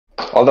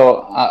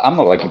Although I'm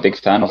not like a big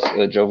fan of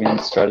Jovian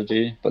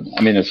strategy, but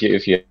I mean, if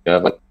you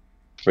have like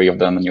three of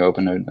them and you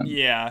open it, then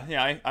Yeah,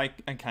 I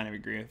kind of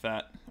agree with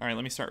that. All right,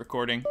 let me start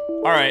recording.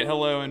 All right,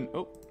 hello and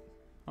oh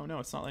no,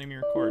 it's not letting me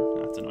record.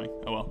 Oh, that's annoying.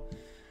 Oh well.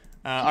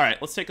 All right,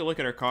 let's take a look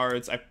at our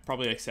cards. I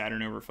probably like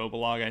Saturn over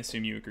Phobolog. I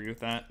assume you agree with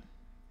that.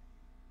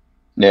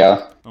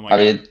 yeah. Oh my I god,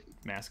 mean,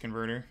 mass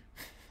converter.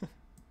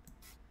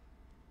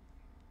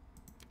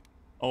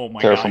 Oh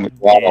my god, Terraforming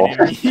wow.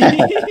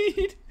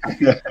 Ganymede.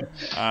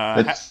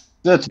 uh,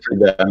 That's a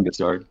pretty damn good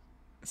start.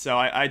 so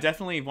I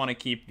definitely want to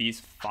keep these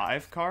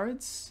 5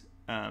 cards.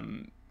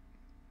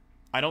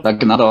 I don't.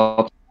 Like another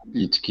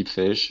option to keep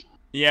fish.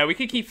 Yeah, we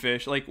could keep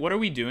fish. Like, what are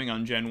we doing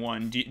on Gen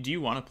 1? Do you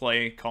want to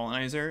play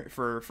Colonizer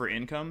for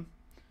income?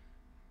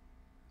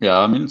 Yeah,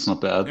 I mean it's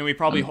not bad. And we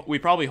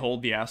probably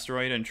hold the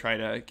asteroid and try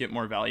to get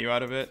more value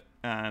out of it.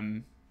 Yeah,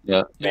 But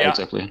yeah, yeah,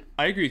 exactly.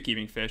 I agree with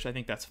keeping fish. I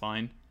think that's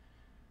fine.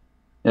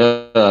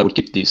 Yeah, I would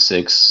keep these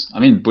 6. I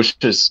mean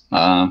bushes.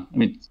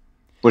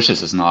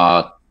 Bushes is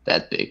not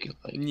that big.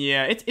 Like,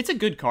 Yeah, it's a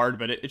good card,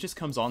 but it just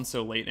comes on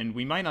so late, and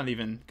we might not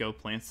even go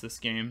plants this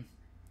game.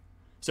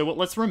 So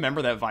let's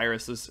remember that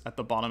virus is at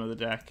the bottom of the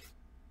deck.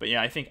 But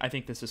yeah, I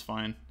think this is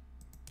fine.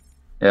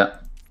 yeah.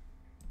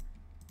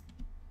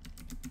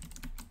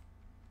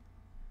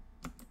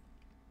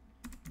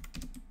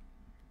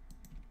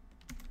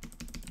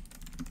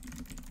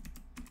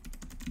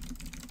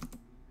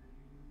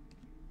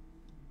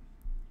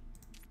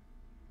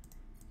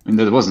 I mean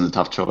that wasn't a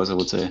tough choice, I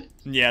would say.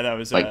 Yeah,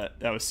 Like,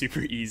 that was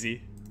super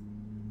easy.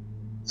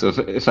 so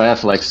if I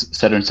have like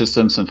Saturn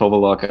systems and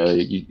Overlock,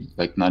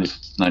 like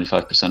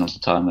 95% of the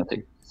time I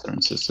take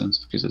Saturn systems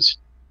because it's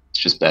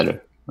just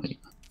better. Like,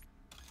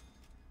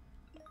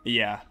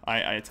 Yeah,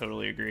 I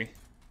totally agree.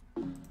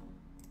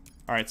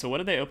 All right, so what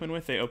did they open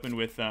with? They opened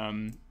with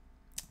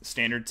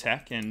standard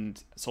tech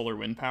and solar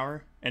wind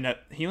power, and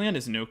Helion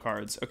is no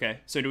cards. Okay,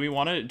 so do we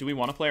want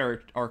to play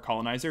our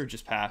colonizer or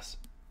just pass?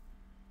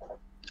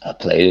 I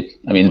played it.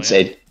 I mean, Play it's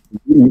it.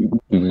 8.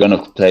 We're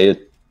gonna play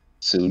it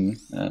soon.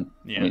 Yeah.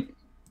 I mean,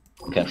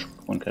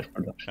 one cash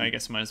production. I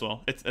guess might as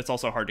well. It's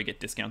also hard to get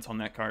discounts on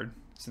that card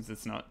since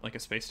it's not like a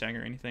space tag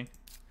or anything.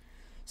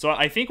 So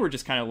I think we're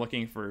just kind of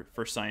looking for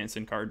science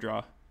and card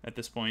draw at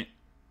this point.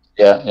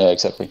 Yeah, yeah,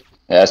 exactly.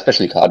 Yeah,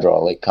 especially card draw.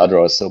 Like card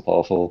draw is so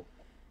powerful.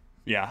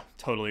 Yeah,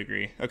 totally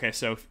agree. Okay,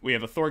 so we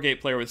have a Thorgate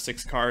player with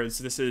 6 cards.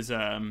 This is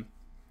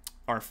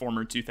our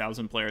former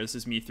 2000 player. This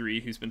is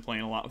Me3, who's been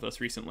playing a lot with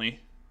us recently.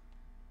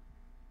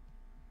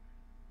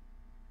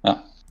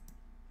 Yeah.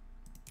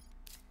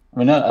 I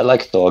mean, I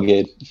like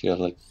Thorgate if you have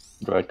like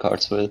the right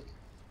cards for it.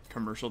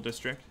 Commercial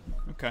district.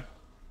 Okay.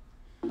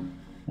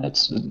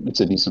 It's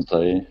a decent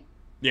play.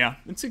 Yeah,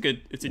 it's a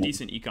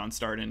decent econ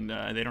start, and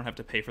they don't have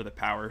to pay for the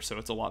power, so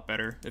it's a lot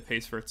better. It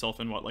pays for itself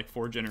in what, like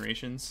 4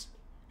 generations?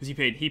 Because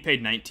he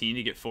paid 19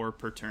 to get 4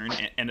 per turn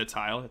and a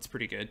tile. That's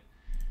pretty good.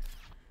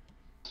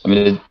 I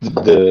mean,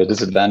 the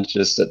disadvantage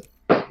is that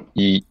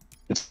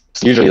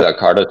it's usually like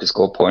harder to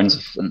score points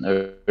of an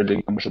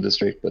early commercial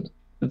district, but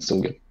it's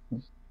still good.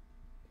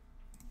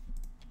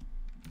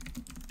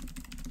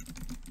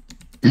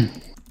 I'm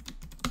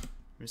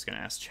just gonna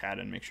ask chat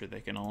and make sure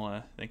they can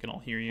all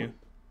hear you.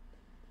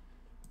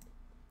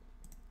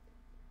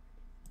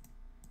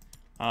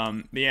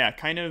 But yeah,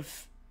 kind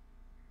of.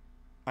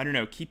 I don't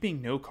know.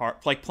 Keeping no card,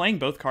 like playing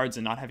both cards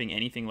and not having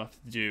anything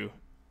left to do,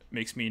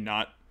 makes me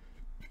not.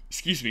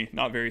 Excuse me,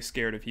 not very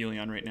scared of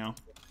Helion right now.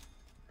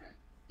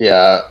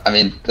 Yeah, I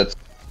mean that's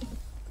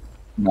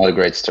not a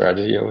great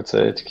strategy, I would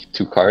say, to keep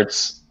 2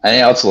 cards.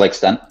 I also like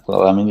stand.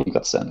 Well, I mean you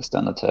got stand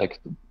attack.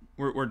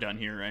 We're done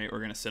here, right?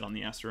 We're gonna sit on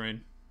the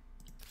asteroid.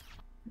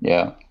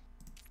 Yeah.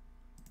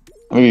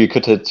 I mean you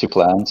could hit 2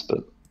 plants, but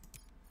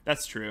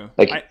That's true.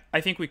 like I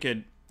think we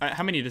could.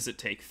 How many does it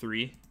take?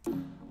 3.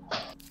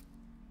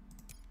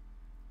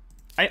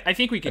 I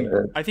think we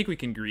can. I think we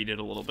can greed it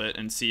a little bit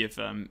and see if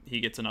he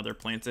gets another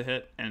plant to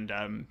hit, and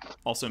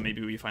also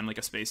maybe we find like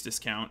a space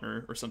discount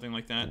or something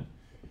like that.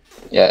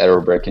 yeah, arrow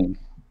breaking.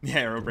 Yeah,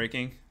 arrow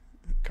breaking.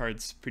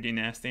 Card's pretty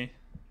nasty.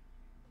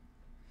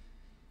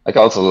 Like,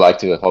 I also like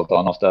to hold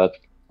on of that,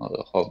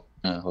 hold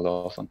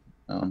off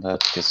on that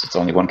because it's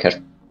only 1 cash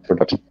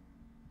production,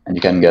 and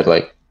you can get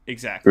like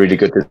Exactly. really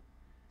good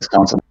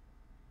discounts.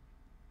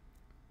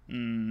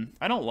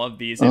 I don't love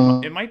these.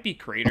 It might be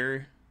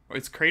Crater.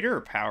 It's Crater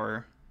or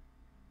Power.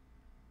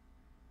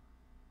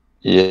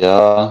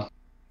 Yeah,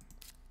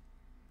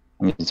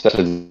 I mean,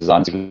 especially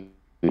designs can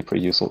be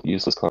pretty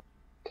useless card.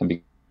 Can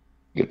be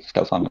good for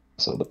Calfan.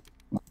 So, but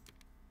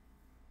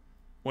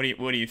What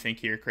do you think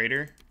here,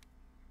 Crater?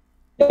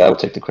 yeah, I would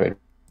take the crater.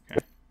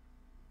 Okay.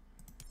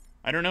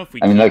 I don't know if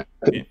we I mean, like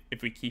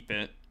if we keep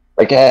it.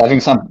 having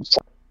some.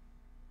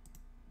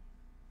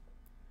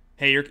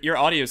 Hey, your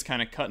audio is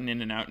kind of cutting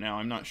in and out now.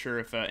 I'm not sure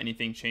if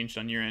anything changed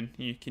on your end.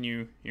 Can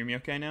you hear me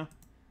okay now?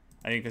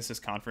 I think this is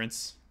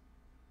conference.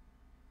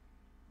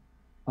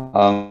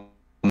 Oh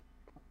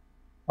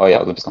yeah,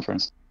 Olympus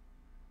conference.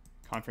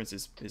 Conference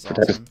is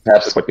Protective awesome.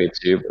 Tabs is quite good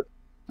too,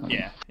 but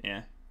Yeah.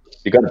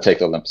 you got to take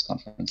the Olympus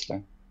conference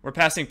there. We're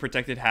passing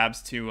protected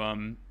habs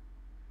to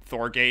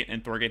Thorgate,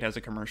 and Thorgate has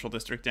a commercial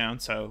district down,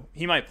 so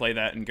he might play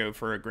that and go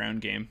for a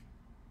ground game.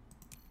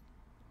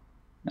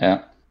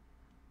 Yeah.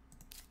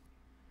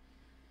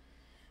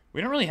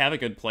 We don't really have a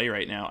good play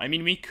right now. I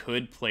mean, we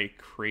could play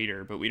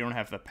Crater, but we don't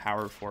have the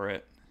power for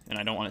it, and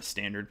I don't want a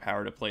standard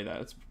power to play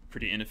that. It's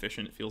pretty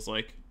inefficient, it feels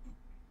like.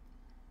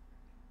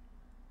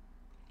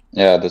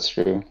 Yeah, that's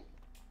true.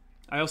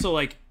 I also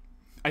like...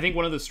 I think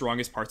one of the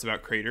strongest parts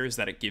about Crater is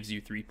that it gives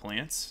you 3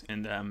 plants,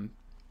 and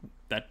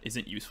that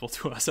isn't useful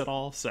to us at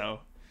all,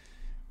 so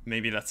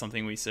maybe that's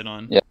something we sit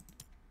on. Yeah.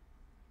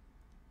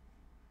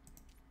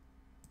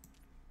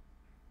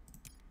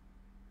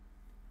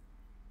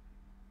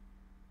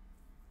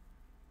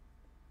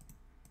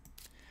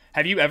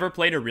 Have you ever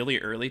played a really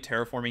early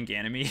Terraforming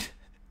Ganymede?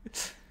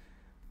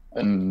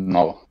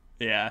 No.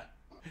 Yeah.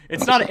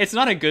 It's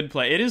not a good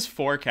play. It is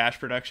 4 cash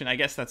production. I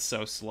guess that's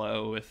so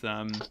slow with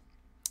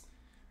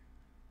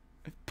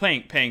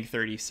paying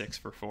 36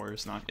 for 4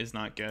 is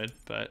not good,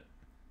 but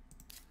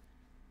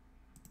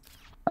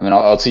I mean,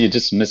 also you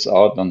just miss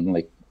out on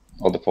like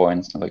all the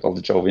points, like all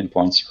the Jovian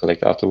points you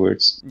collect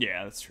afterwards.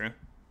 Yeah, that's true.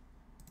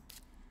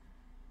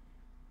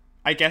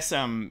 I guess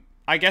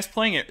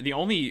playing it, the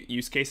only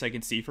use case I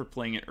can see for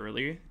playing it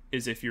early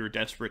is if you were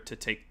desperate to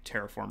take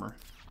Terraformer,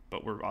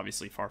 but we're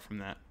obviously far from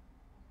that.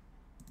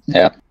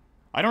 Yeah.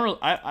 I don't really.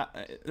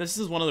 This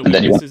is one of the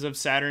weaknesses of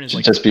Saturn is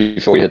like just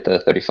before you hit the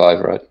 35,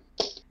 right?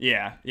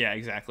 Yeah,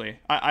 exactly.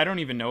 I don't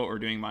even know what we're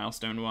doing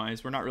milestone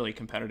wise. We're not really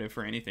competitive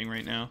for anything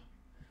right now.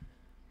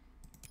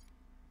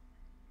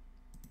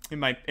 It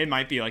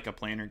might be like a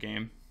planner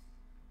game.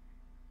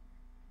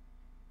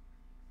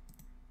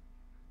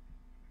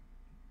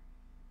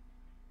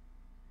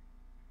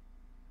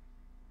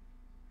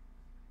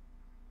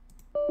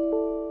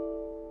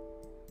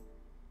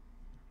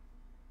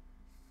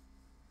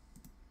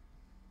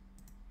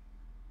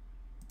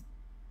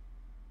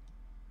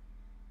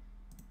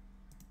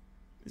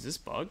 Is this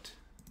bugged?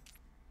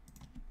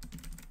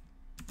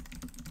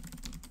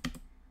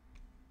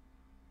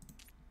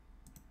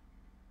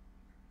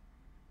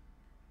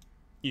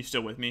 You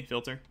still with me,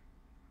 Fltr?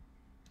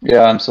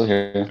 Yeah, I'm still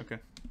here. Okay.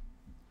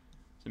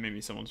 So maybe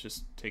someone's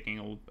just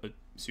taking a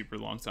super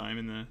long time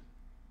in the...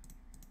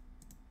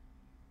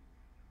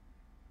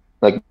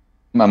 Like,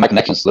 my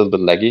connection's a little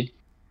bit laggy.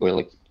 Or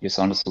like, you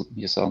sound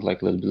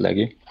like a little bit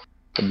laggy.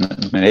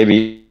 But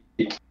maybe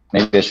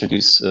I should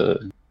use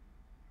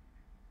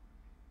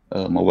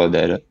mobile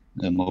data.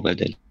 Mobile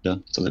data.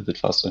 It's a little bit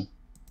faster.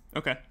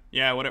 Okay.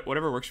 Yeah,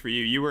 whatever works for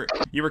you. You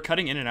were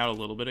cutting in and out a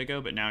little bit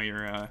ago, but now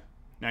you're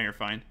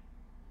fine.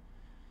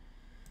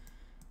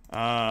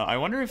 I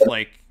wonder if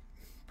like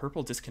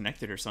Purple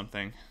disconnected or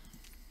something.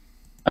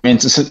 I mean,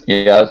 since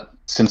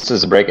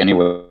there's a break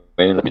anyway,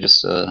 let me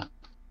just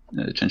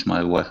change my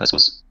Wi-Fi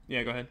source.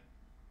 Yeah, go ahead.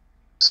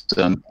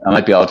 So, I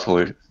might be out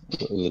for a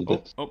little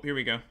bit. Oh, here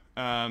we go.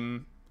 I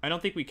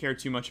don't think we care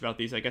too much about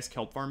these. I guess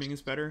kelp farming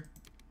is better.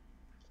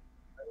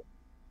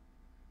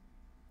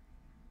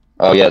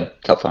 Oh yeah,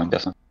 kelp farming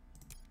definitely.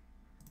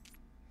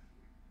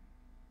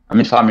 I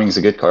mean, farming is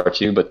a good card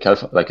too, but kelp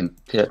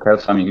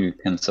farming you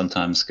can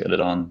sometimes get it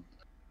on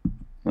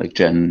like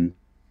Gen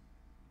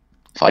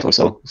 5 or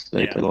so. So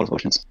they play a lot of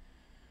oceans.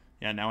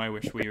 Yeah, now I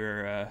wish we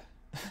were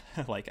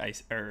like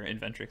Ice or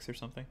Inventrix or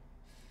something.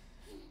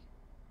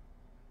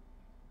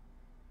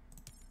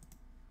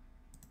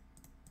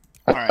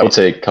 I would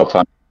say kelp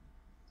farming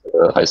is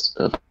the highest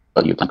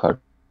value plant card.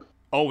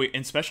 Oh,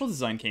 and special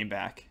design came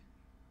back.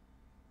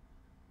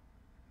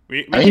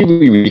 I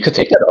mean, we could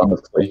take that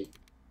honestly.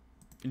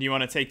 Do you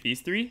want to take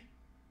these 3?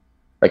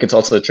 Like, it's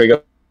also a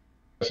trigger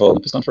for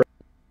Lupus for.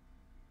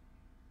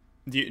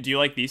 Do you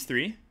like these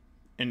 3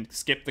 and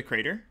skip the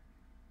Crater?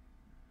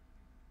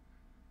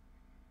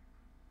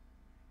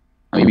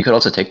 I mean, we could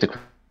also take the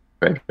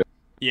Crater.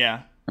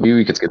 Yeah. I mean,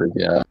 we could skip it.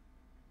 Yeah.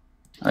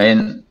 I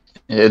mean,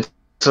 it's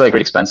like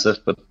really expensive,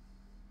 but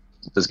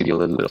it does give you a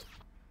little bit of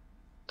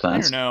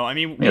plans. I don't know. I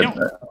mean,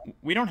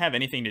 we don't have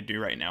anything to do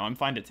right now. I'm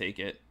fine to take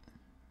it.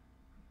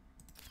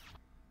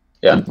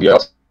 Yeah, we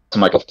also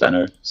might off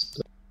planner.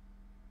 So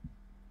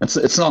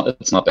it's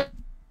not bad.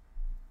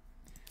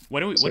 What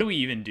do we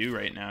even do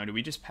right now? Do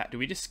we just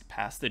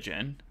pass the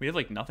gen? We have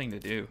like nothing to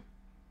do.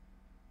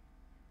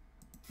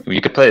 You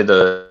could play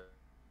the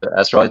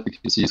asteroid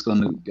because he's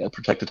going to get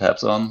protected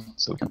tabs on,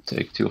 so we can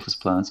take 2 of his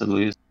plants at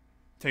least.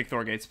 Take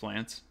Thorgate's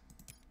plants.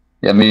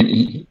 Yeah, I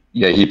mean,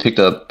 he picked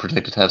up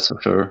protected tabs for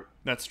sure.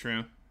 That's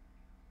true.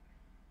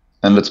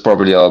 And it's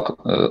probably our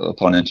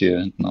opponent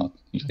here, not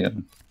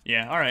him.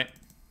 Yeah, all right.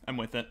 I'm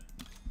with it.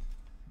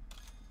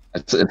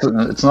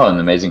 It's not an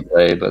amazing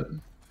play, but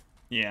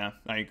yeah,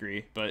 I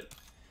agree. But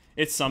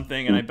it's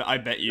something, and I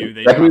bet you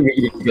they.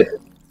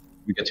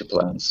 We get 2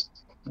 plans,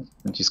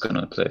 and he's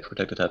gonna play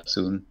protected tab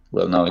soon.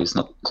 Well, now he's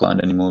not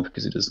client anymore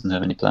because he doesn't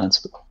have any plans.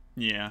 But...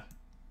 Yeah.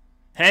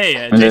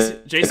 Hey,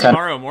 Jason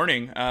Morrow,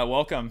 morning.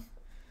 Welcome.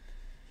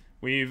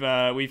 We've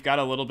got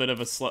a little bit of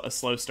a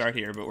slow start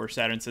here, but we're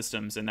Saturn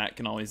Systems, and that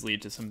can always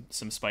lead to some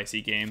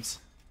spicy games.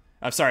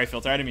 I'm sorry,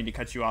 Fltr. I didn't mean to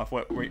cut you off.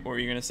 What were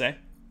you gonna say?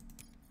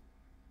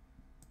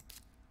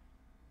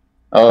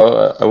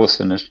 Oh, I was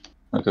finished.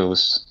 Like it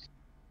was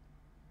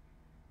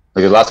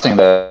like the last thing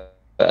that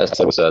I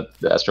said was that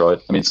the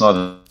asteroid. I mean, it's not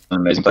an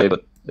amazing play,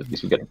 but at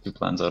least we get 2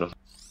 plans out of it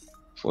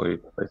before we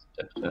play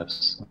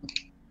Jeffs.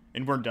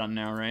 And we're done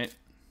now, right?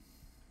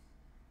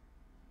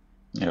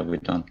 Yeah, we're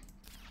done.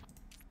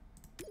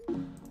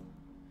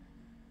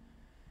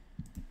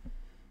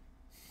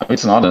 I mean,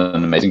 it's not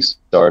an amazing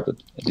start, but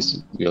at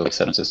least we have like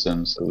 7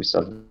 systems, so we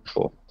started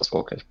before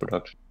 +4 cash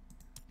production.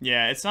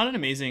 Yeah, it's not an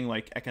amazing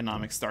like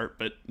economic start,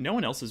 but no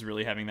one else is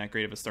really having that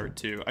great of a start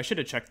too. I should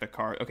have checked the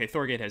card. Okay,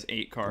 Thorgate has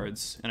 8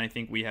 cards, and I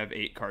think we have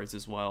 8 cards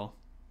as well.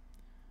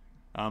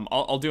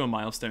 I'll do a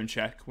milestone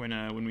check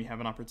when we have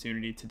an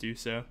opportunity to do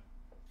so.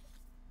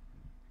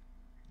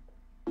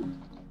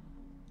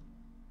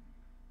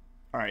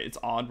 All right, it's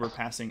odd we're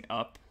passing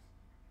up.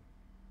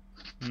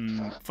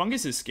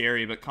 Fungus is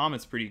scary, but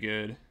Comet's pretty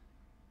good.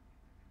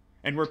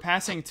 And we're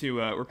passing to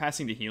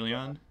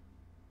Helion.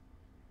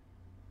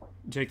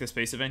 Take the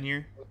space event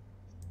here.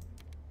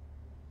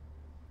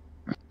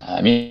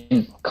 I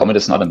mean, Comet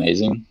is not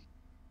amazing.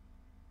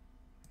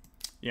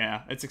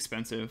 Yeah, it's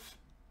expensive.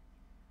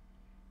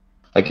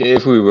 Like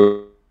if we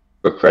were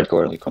credit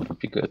core, like Comet would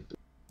be good.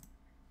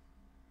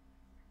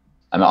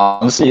 I mean,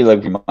 honestly,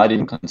 like we might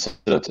even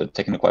consider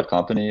taking a quiet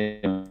company.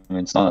 I mean,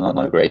 it's not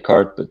a great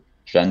card, but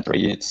Gen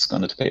 3, it's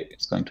going to pay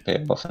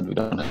off, and we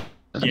don't have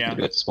anything to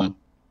do at this point.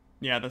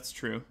 Yeah, that's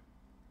true.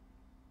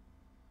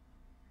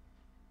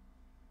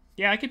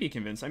 Yeah, I could be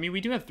convinced. I mean,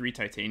 we do have 3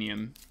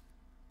 titanium,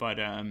 but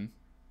I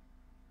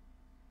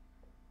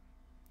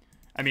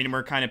mean,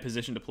 we're kind of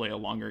positioned to play a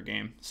longer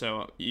game.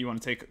 So you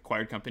want to take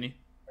acquired company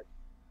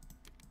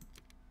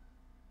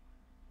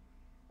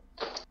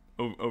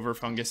over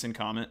Fungus and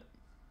Comet?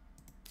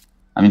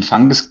 I mean,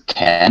 Fungus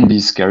can be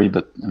scary,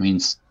 but I mean,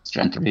 it's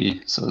Gen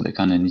 3, so they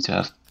kind of need to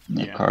have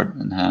that card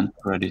in hand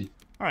already.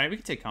 All right, we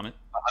can take Comet.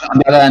 On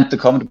the other hand, the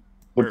Comet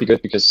would be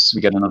good because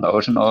we get another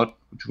ocean out,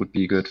 which would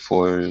be good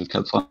for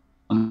Kelp Farm.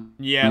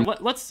 Yeah,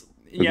 let's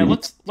do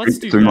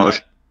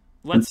that.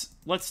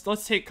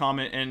 Let's take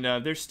Comet, and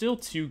there's still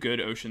 2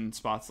 good ocean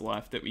spots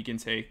left that we can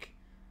take.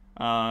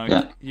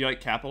 You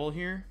like Capital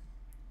here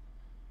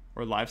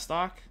or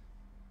Livestock?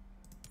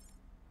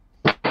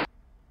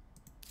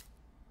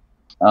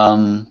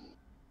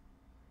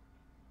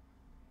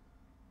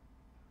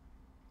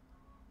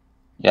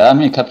 Yeah, I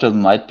mean, Capital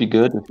might be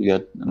good if we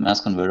get a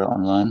mass converter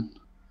online.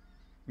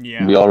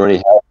 Yeah. We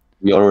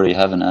already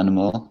have an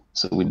animal,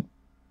 so we.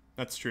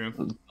 That's true.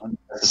 Don't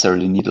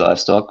necessarily need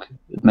livestock.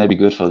 It may be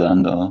good for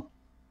them though,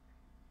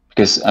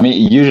 because I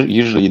mean,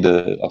 usually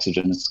the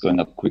oxygen is going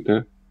up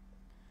quicker.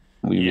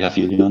 We have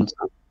helium.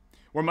 So.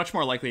 We're much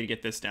more likely to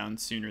get this down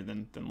sooner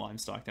than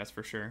livestock. That's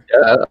for sure.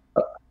 Yeah.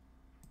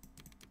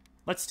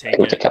 Let's take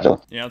it.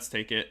 Capital. Yeah, let's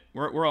take it.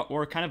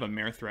 We're kind of a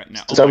mare threat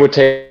now. So I would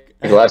take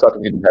livestock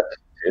if you didn't have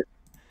it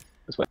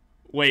this way.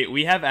 Wait,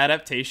 we have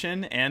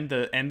adaptation and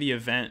the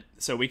event,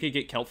 so we could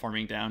get kelp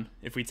farming down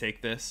if we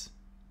take this.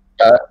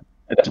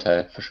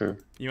 Okay, for sure.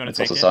 You want to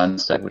take also it?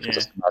 Science Tech, which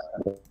is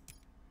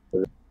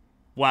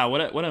wow,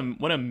 what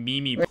a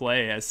meme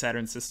play as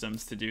Saturn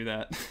Systems to do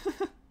that.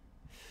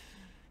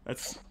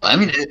 That's. I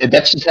mean,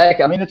 Adaptation Tech.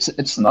 I mean,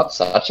 it's not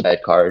such a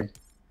bad card.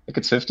 Like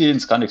it's 50,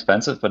 it's kind of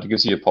expensive, but it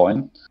gives you a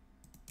point.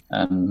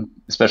 And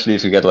especially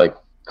if you get like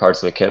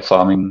cards like Kelp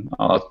Farming,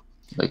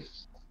 like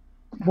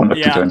 1 or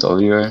 2 turns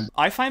earlier.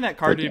 I find that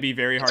card to be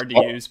very hard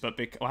to use, but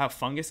wow,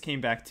 Fungus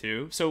came back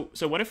too. So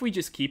what if we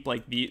just keep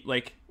like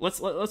let's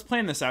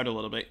plan this out a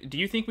little bit. Do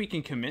you think we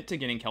can commit to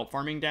getting kelp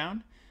farming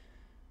down?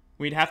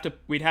 We'd have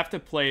to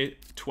play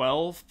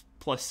 12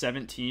 plus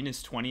 17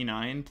 is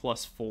 29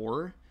 plus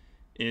 4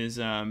 is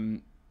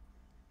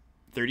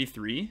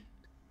 33,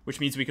 which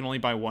means we can only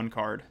buy 1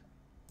 card.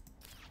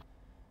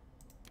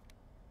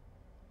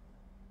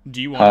 Do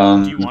you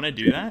want to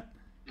do that?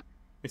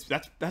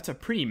 That's a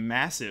pretty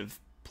massive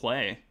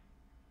play.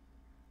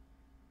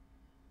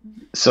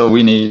 So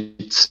we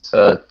need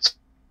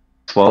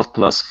 12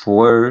 plus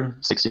 4,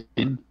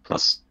 16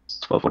 plus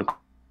 12 for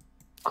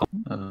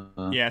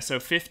yeah, so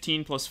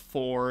 15 plus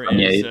 4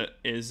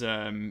 is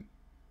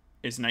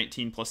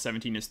 19 plus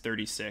 17 is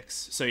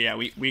 36. So yeah,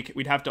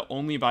 we'd have to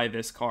only buy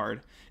this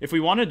card. If we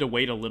wanted to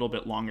wait a little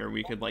bit longer,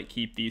 we could like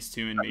keep these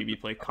 2 and maybe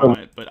play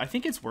Comet, but I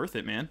think it's worth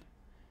it, man.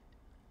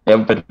 Yeah,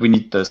 but we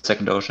need the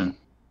second ocean.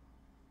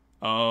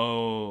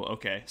 Oh,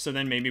 okay. So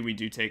then maybe we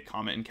do take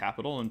Comet and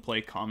Capital and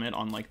play Comet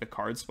on like the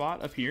card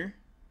spot up here.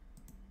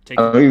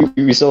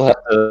 We still have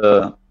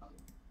the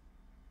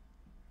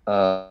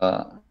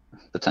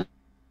 10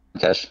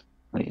 cash.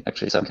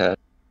 Actually, 7 cash.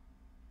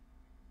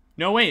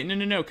 No, wait,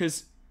 no,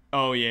 because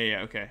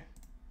yeah, okay.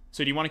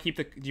 So do you want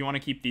to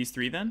keep these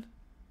 3 then?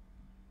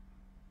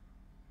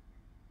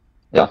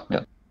 Yeah.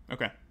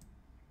 Okay.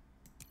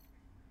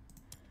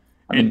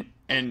 I mean,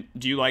 and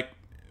do you like?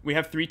 We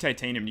have 3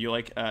 titanium. Do you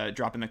like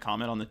dropping the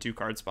Comet on the 2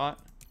 card spot?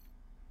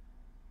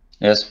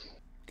 Yes.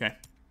 Okay.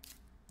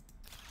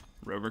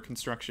 Rover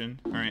construction.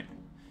 All right.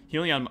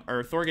 Helion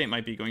or Thorgate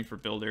might be going for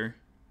builder.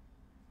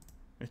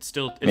 It's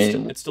still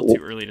too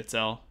early to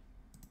tell.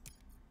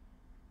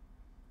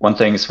 one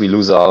thing is we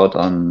lose out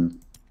on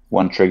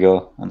one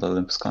trigger on the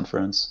Olympus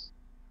Conference.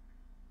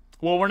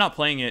 Well, we're not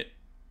playing it.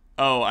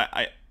 Oh,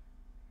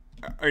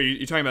 are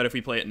you talking about if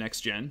we play it next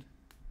gen?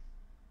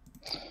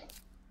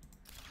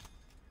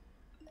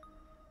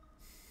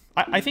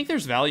 I think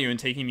there's value in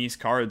taking these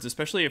cards,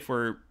 especially if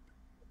we're...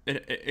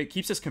 It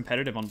keeps us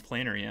competitive on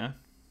Planner, yeah?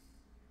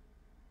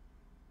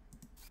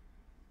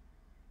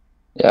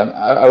 Yeah,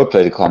 I would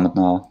play the Comet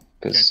now,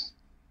 because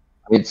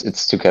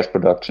it's 2 cash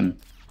production.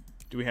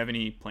 Do we have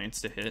any plants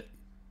to hit?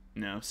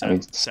 No,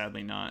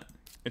 sadly not.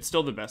 It's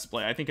still the best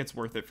play. I think it's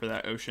worth it for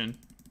that ocean.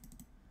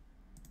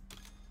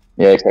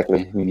 Yeah,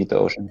 exactly. We need the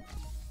ocean.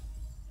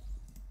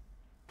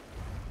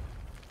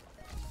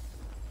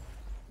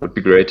 Would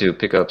be great to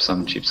pick up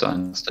some cheap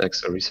science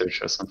decks or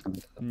research or something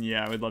like that.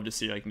 Yeah, I would love to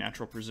see like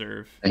natural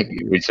preserve. I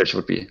think research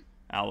would be...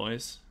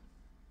 Alloys.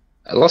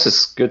 Loss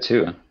is good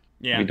too.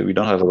 Yeah. We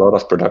don't have a lot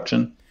of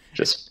production.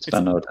 Just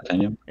spend our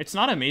titanium. It's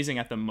not amazing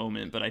at the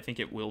moment, but I think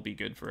it will be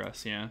good for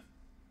us, yeah.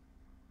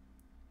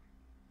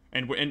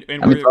 And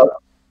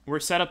we're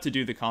set up to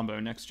do the combo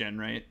next gen,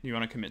 right? You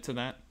want to commit to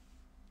that?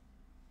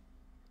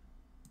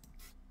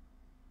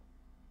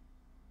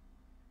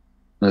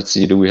 Let's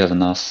see, do we have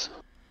enough?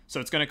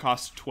 So it's going to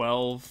cost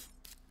 12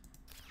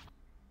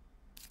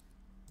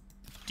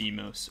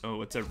 Demos.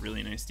 Oh, it's a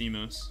really nice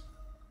Demos.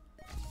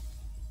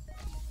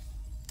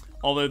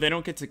 Although they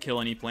don't get to kill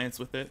any plants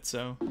with it,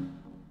 so...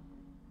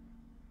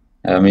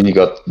 I mean, you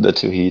got the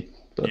 2 heat,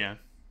 but yeah.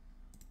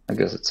 I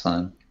guess it's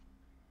fine.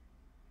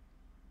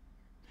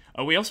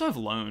 Oh, we also have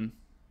loan.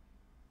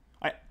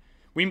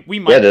 We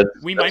might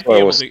be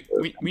able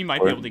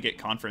to get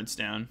conference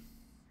down.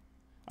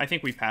 I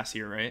think we pass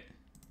here, right?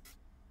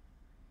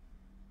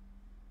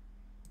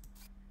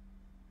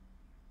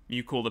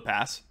 You cool to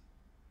pass?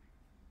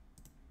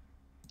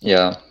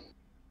 Yeah.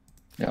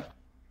 Yeah.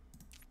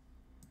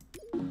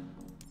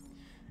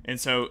 And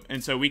so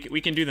we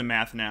can do the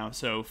math now.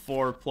 So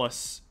 4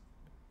 plus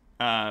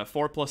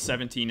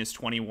 17 is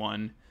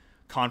 21.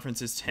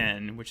 Conference is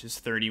 10, which is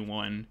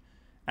 31.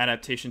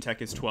 Adaptation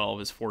tech is 12,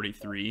 is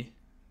 43.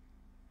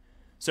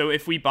 So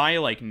if we buy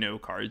like no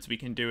cards, we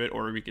can do it,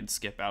 or we could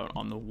skip out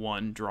on the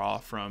 1 draw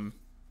from...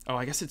 Oh,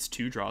 I guess it's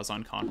 2 draws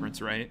on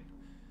conference, right?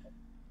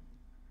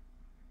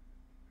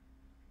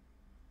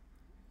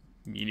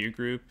 Media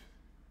group.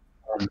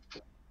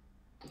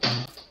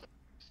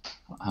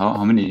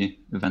 How many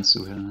events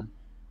do we have?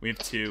 We have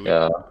 2.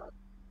 Yeah.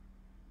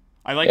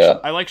 I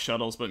like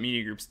shuttles, but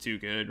media group's too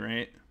good,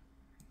 right?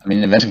 I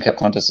mean, invention cap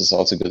contest is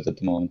also good at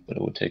the moment, but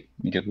it would take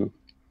media group.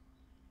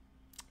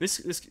 This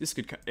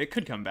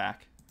could come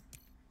back.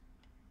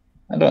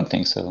 I don't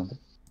think so.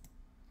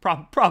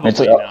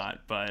 Probably not,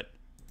 but...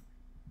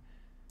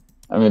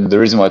 I mean, the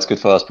reason why it's good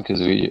for us because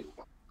we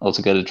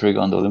also get a trigger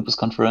on the Olympus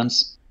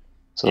Conference.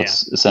 So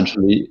it's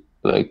essentially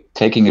like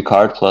taking a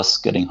card plus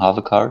getting half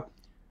a card.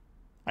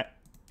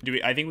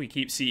 I think we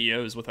keep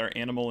CEOs with our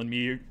animal and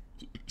media...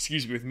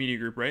 Excuse me, with media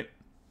group, right?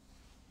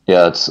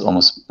 Yeah, it's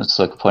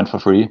like a point for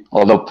free.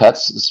 Although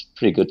Pets is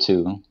pretty good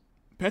too.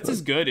 Pets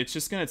is good. It's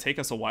just going to take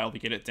us a while to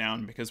get it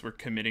down because we're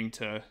committing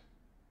to...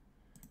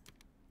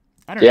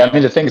 I don't know. I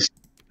mean, the thing is,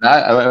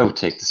 I would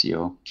take the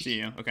CEO.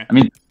 CEO, okay. I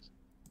mean,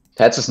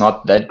 Pets is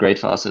not that great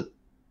for us at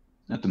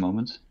the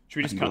moment.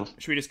 Should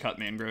we just cut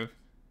Mangrove?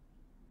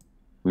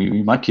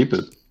 We might keep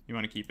it. You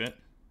want to keep it?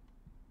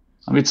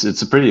 I mean,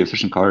 it's a pretty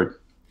efficient card.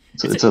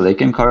 It's a late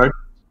game card.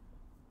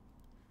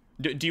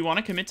 Do you want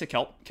to commit to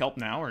Kelp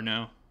now or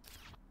no?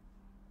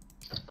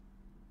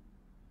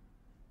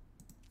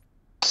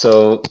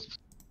 So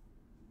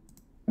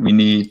we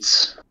need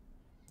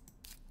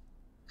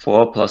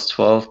 4 plus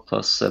 12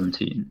 plus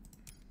 17.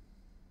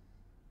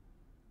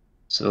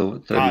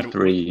 So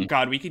 33.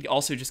 God, we could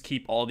also just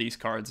keep all these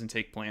cards and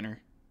take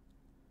Planner.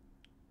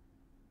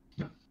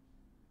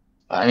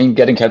 I mean,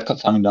 getting Cat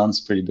farming down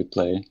is a pretty big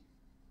play.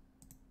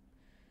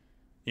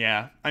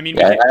 Yeah, I mean,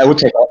 I would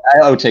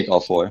take all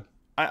 4.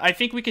 I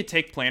think we could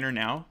take Planner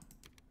now,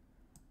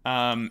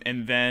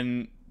 and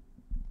then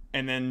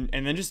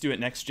just do it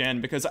next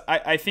gen, because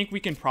I think we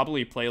can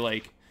probably play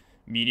like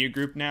Media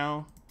Group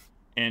now,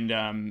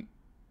 and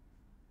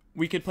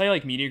we could play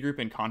like Media Group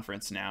and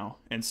Conference now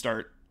and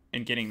start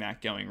and getting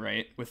that going,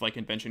 right, with like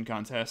Invention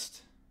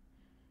Contest.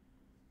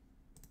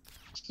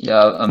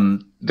 Yeah.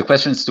 The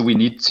question is, do we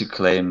need to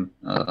claim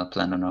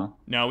Planner now?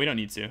 No, we don't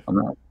need to.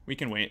 We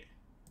can wait.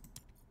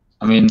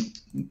 I mean,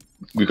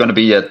 we're going to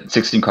be at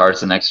 16 cards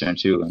the next turn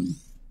too. And...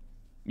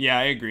 Yeah,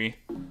 I agree.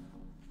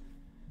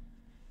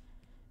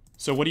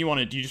 So what do you want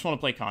to do? You just want to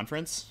play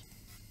Conference?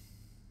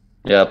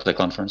 Yeah, play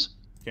Conference.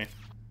 Okay.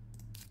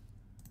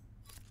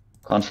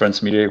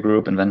 Conference, Media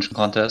Group, Invention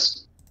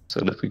Contest, so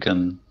that we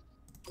can...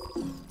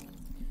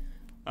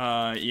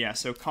 Yeah,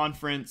 so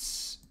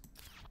Conference...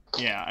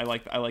 Yeah, I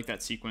like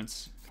that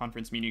sequence.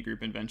 Conference, Media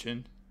Group,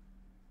 Invention.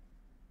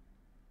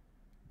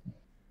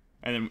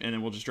 And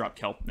then we'll just drop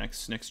Kelp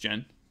next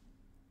gen.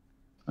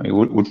 I mean,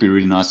 it would be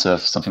really nice to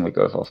have something like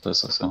Earth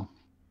Office or so.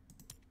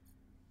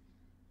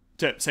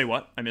 To say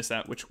what? I missed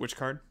that. Which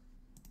card?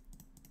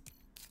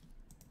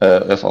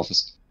 Earth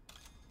Office.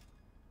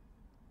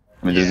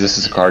 I mean, this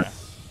is a card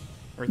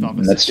Earth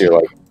Office nets is you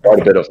like quite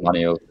a bit of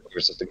money over the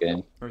course of the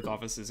game. Earth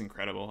Office is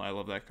incredible. I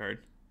love that card.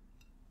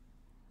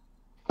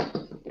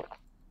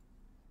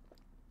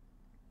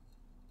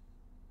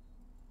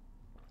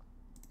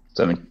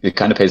 So I mean, it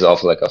kind of pays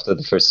off like after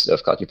the first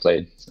Earth card you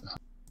played. So,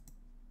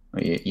 I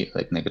mean, you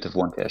like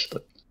 -1 cash,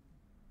 but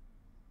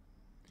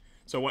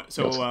So what?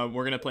 So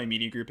we're gonna play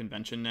Media Group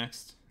Invention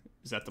next.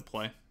 Is that the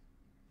play?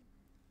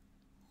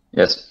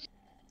 yes.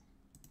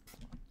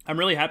 I'm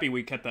really happy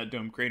we kept that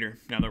Dome Crater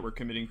now that we're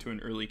committing to an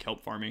early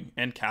kelp farming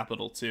and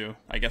capital too.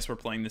 I guess we're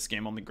playing this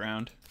game on the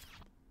ground.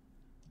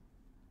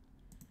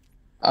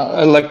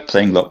 I like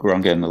playing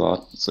ground game a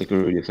lot. It's like a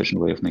really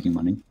efficient way of making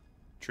money.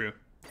 True.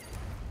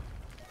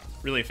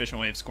 Really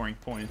efficient way of scoring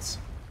points.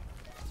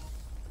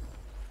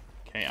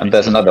 Okay. And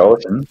there's another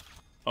option.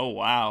 Oh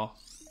wow.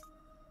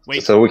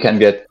 Wait. So we can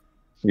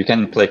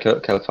play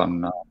kelp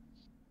farming now.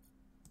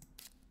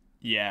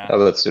 Yeah. Oh,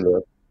 let's do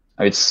that.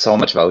 I mean, it's so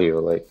much value.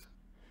 Like.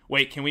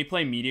 Wait, can we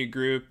play Media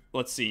Group?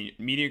 Let's see.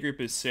 Media Group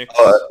is 6.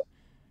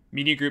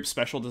 Media Group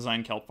Special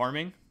Design Kelp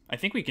Farming. I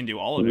think we can do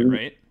all of it,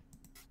 right?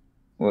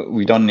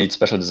 We don't need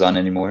special design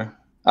anymore.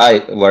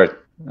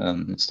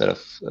 Instead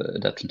of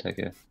adaptation tag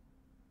here.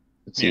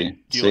 Let's see.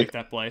 Do you like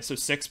that play? So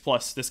 6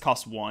 plus this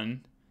costs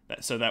 1.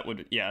 So that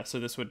would So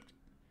this would.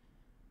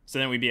 So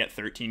then we'd be at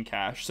 13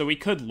 cash. So we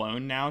could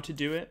loan now to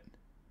do it.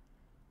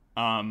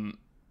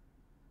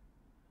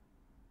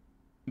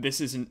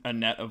 This is a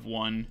net of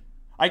 1.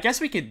 I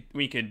guess we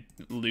could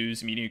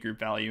lose Media Group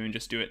value and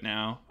just do it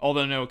now.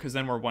 Although no, because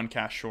then we're 1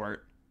 cash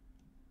short.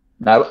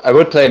 Now I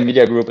would play a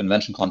Media Group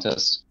Invention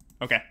contest.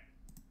 Okay.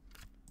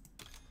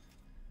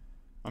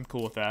 I'm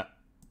cool with that.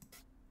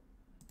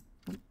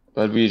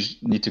 But we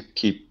need to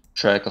keep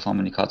track of how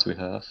many cards we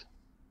have.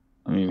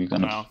 I mean, we're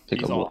gonna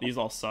pick up. These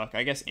all suck.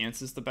 I guess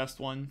Ants is the best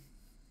one.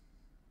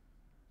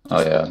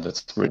 Oh yeah,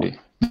 that's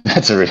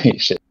a really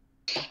shit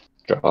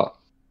draw.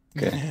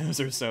 Okay. Those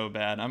are so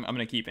bad. I'm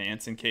gonna keep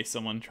Ants in case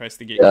someone tries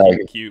to get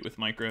cute with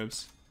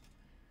microbes.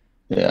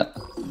 Yeah.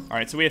 All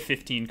right, so we have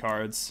 15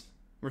 cards.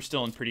 We're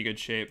still in pretty good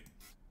shape.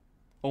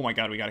 Oh my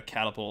god, we got a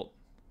catapult.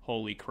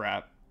 Holy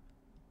crap.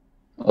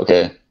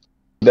 Okay,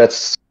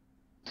 that's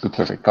the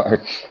perfect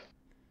card.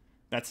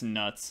 That's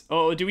nuts.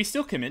 Oh, do we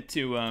still commit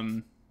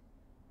to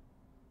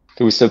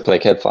Do we still play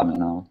Cat Farming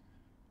now?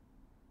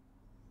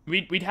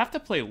 We'd have to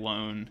play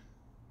Lone.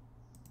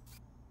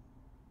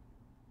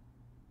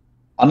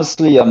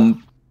 Honestly,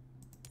 I'm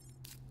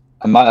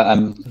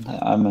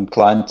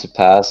inclined to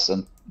pass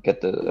and get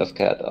the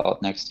FCAT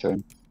out next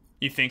turn.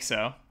 You think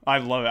so? I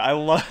love it.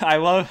 I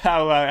love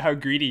how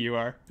greedy you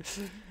are.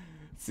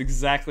 It's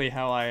exactly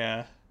how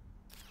I.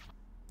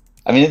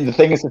 I mean, the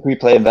thing is, if we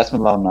play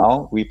investment loan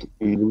now, we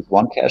lose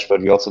 1 cash,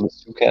 but we also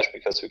lose 2 cash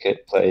because we can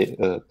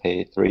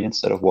pay 3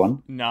 instead of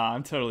 1. Nah,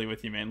 I'm totally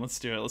with you, man. Let's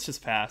do it. Let's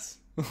just pass.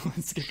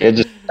 Let's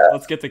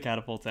get the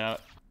catapult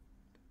out.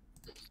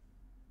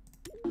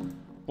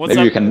 What's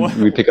Maybe up?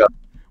 we pick up.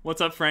 What's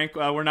up, Frank?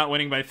 We're not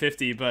winning by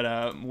 50,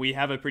 but we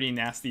have a pretty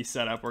nasty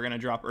setup. We're gonna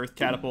drop Earth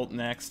Catapult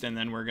next, and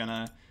then we're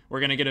gonna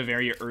get a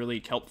very early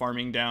kelp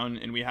farming down,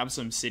 and we have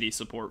some city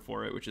support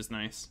for it, which is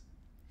nice.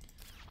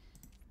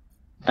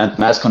 And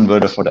mass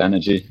converter for the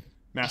energy.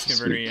 Mass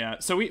converter, yeah.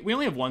 So we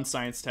only have 1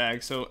 science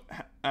tag. So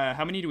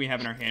how many do we have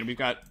in our hand? We've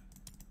got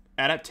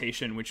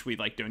adaptation, which we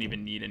don't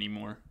even need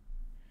anymore.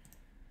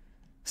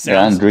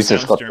 And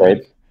research got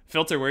played.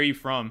 Fltr, where are you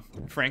from?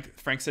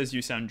 Frank says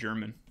you sound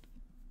German.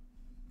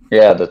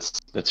 Yeah, that's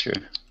true.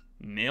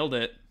 Nailed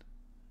it.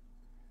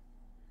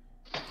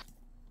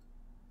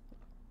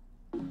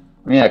 I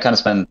mean, I kind of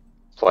spent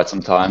quite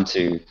some time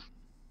to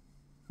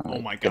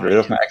oh my god, get rid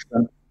of my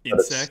accent.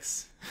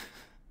 Insects.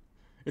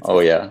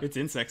 It's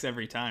insects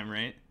every time,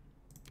 right?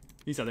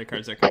 These other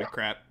cards are kind of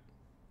crap.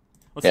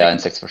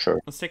 Insects for sure.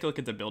 Let's take a look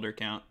at the builder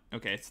count.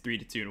 Okay, it's 3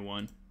 to 2 to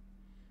 1.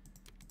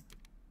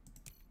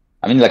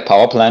 I mean, like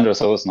power plant or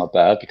so is not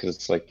bad because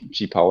it's like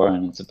G power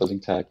and it's a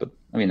building tag. But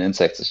I mean,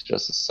 insects is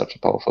just such a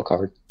powerful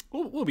card.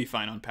 We'll be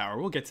fine on power.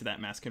 We'll get to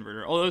that mass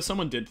converter. Although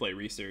someone did play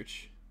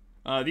research.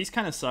 These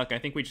kind of suck. I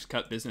think we just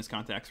cut business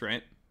contacts,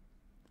 right?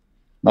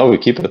 No, we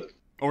keep it.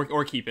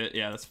 Or keep it.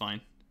 Yeah, that's fine.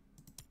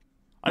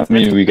 I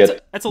mean, we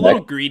get. That's a little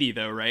greedy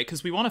though, right?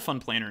 Because we want to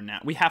fund planner now.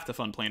 We have to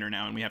fund planner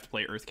now, and we have to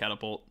play Earth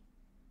Catapult.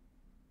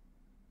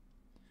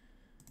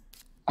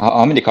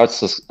 How many cards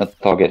does that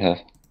target have?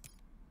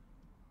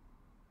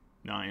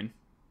 9.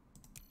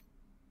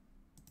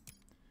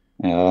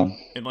 Yeah.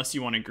 Unless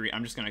you want to agree,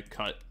 I'm just gonna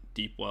cut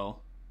Deep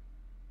Well.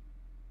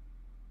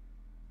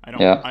 I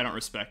don't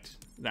respect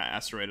that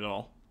asteroid at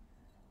all.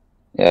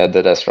 Yeah,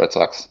 that asteroid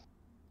sucks.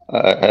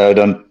 I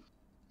don't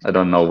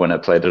know when I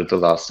played it the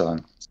last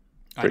time.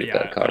 Pretty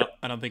bad card.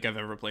 I don't think I've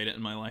ever played it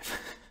in my life.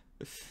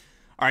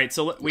 All right,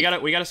 so we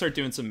gotta start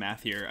doing some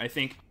math here. I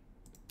think.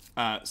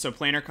 So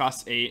planar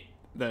costs 8.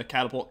 The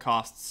catapult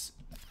costs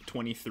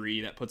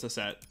 23. That puts us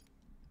at.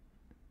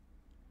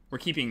 We're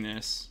keeping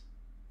this.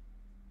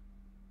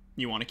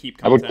 You want to keep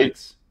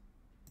contacts?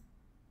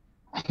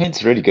 I mean,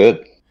 it's really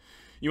good.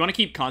 You want to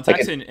keep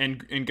contacts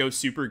and go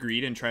super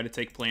greed and try to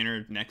take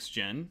planar next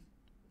gen?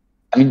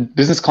 I mean,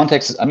 business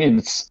context. I mean,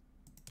 it's.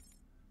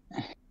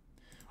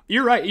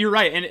 You're right. You're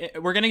right,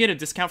 and we're gonna get a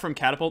discount from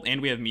Catapult,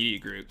 and we have Media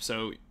Group,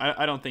 so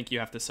I don't think you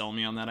have to sell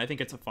me on that. I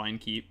think it's a fine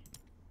keep.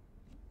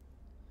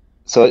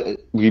 So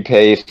we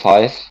pay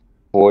 5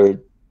 for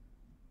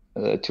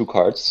 2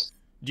 cards,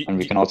 Do, and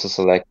we do, can also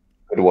select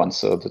good ones.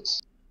 So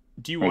that's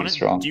do you really want to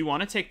strong. do you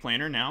want to take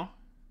Planner now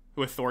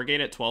with Thorgate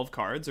at 12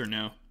 cards or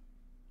no?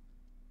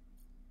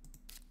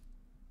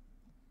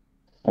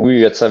 We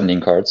get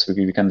 17 cards.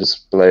 We can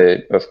just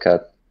play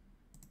Earthcat,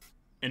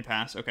 And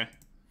pass. Okay.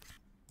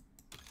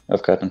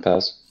 Earthcat and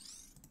pass.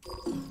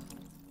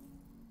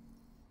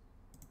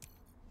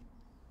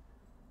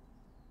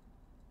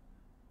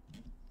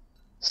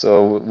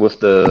 So with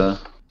the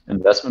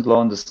investment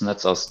loan, this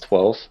nets us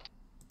 12.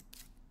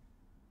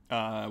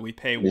 We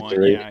pay 1.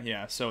 Literally.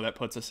 Yeah. So that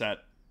puts us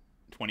at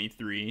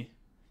 23.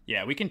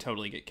 Yeah, we can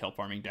totally get kelp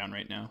farming down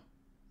right now.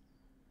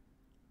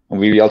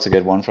 We also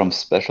get 1 from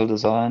special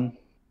design.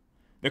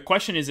 The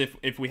question is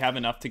if we have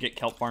enough to get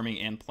kelp farming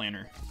and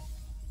planner.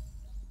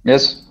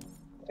 Yes,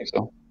 I think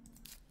so.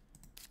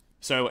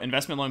 So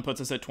investment loan puts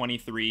us at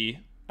 23.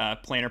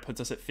 Planner puts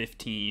us at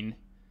 15.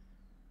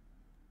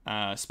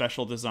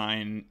 Special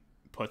design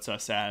puts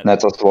us at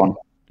Nets us 1.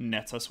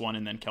 Nets us 1,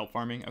 and then kelp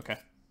farming. Okay,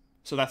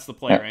 so that's the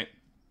play, right?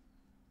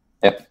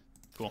 Yep.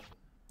 Cool.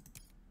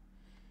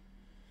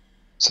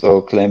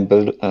 So claim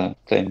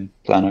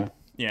planner.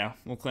 Yeah,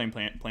 we'll claim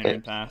planner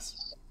and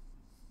pass.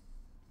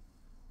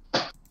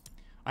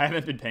 I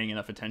haven't been paying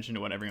enough attention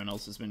to what everyone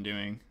else has been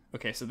doing.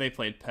 Okay, so they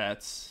played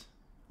pets.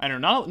 I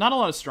don't know, not a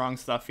lot of strong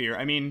stuff here.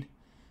 I mean,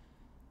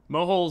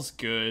 Mohol's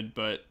good,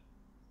 but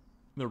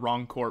the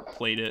wrong corp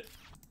played it.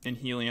 And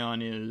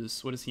Helion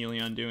is... What is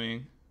Helion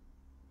doing?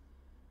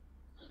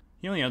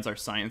 Helion's our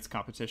science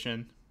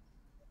competition.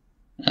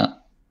 Yeah.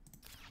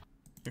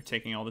 They're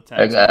taking all the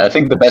tags. I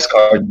think the best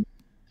card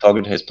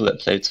Target has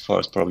played so far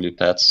is probably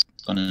Pets.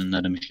 Gonna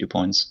net him a few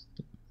points.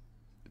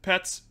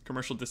 Pets,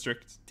 Commercial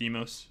District,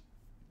 Demos.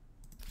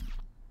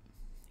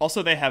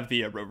 Also, they have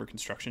the rover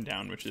construction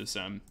down, which is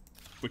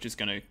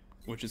gonna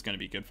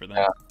be good for them.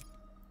 Yeah.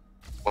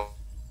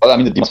 Well, I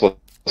mean, the Demos was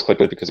quite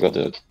good because we got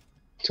the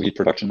 2E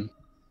production.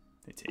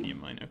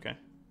 Titanium mine, okay.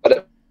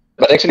 But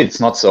actually, it's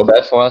not so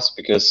bad for us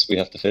because we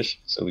have the fish,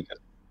 so we get.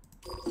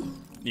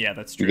 Yeah,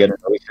 that's true. We get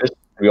another fish.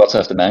 We also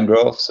have the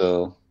mangrove,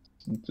 so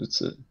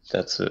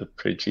that's a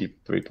pretty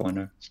cheap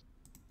 3-pointer.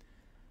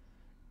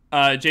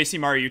 JC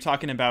Mar, are you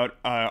talking about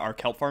our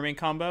kelp farming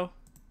combo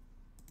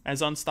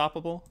as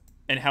unstoppable?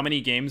 And how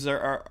many games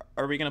are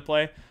we gonna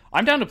play?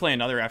 I'm down to play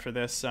another after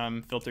this.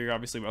 Fltr, you're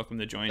obviously welcome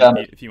to join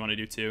if you want to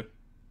do 2.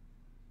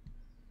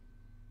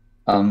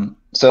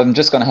 So I'm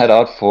just gonna head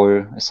out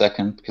for a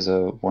second because I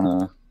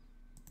wanna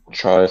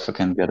try if I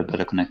can get a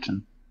better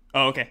connection.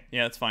 Oh, okay.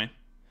 Yeah, that's fine.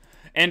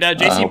 And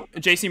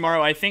JC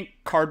Morrow, I think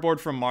Cardboard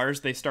from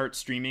Mars, they start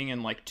streaming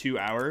in like 2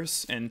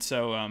 hours, and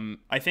so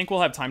I think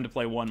we'll have time to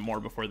play 1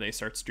 more before they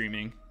start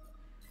streaming.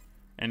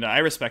 And I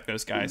respect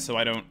those guys, so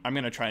I'm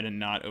gonna try to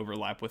not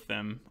overlap with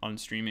them on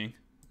streaming.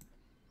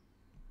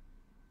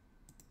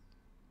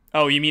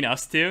 Oh, you mean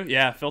us too?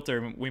 Yeah,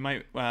 Fltr. We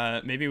might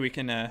maybe we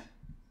can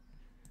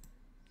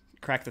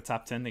crack the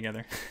top 10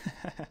 together.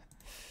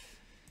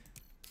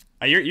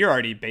 You're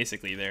already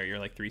basically there. You're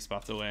like 3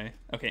 spots away.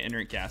 Okay,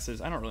 Inert Gases.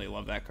 I don't really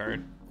love that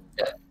card.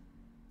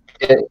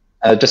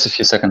 Yeah. Just a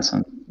few seconds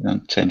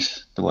and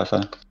change the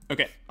Wi-Fi.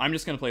 Okay, I'm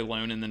just gonna play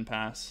Lone and then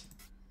pass.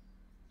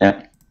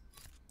 Yeah.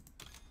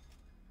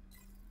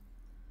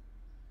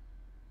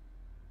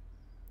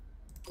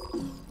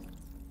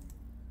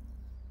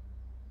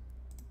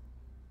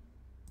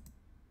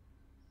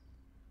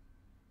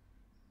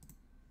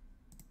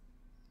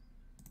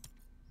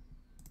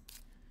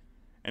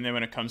 And then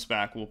when it comes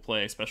back, we'll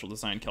play Special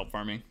Design Kelp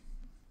Farming.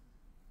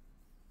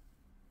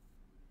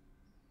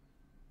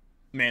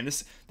 Man,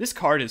 this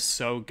card is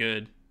so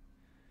good.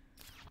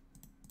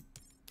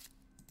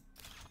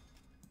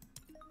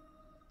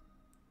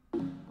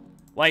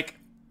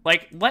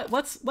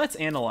 Let's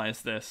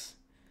analyze this.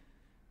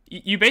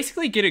 You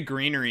basically get a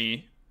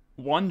greenery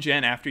 1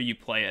 gen after you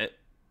play it,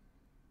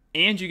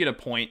 and you get a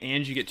point,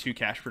 and you get 2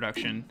 cash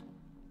production.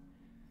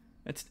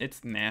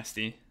 It's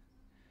nasty.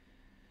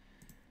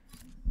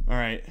 All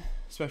right,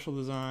 Special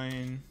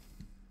Design.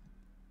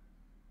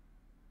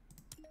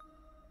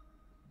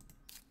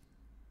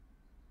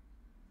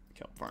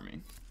 Kelp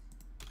Farming.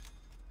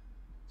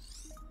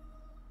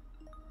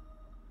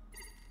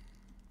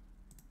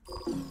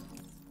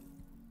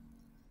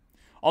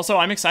 Also,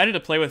 I'm excited to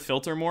play with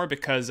Fltr more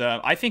because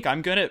I think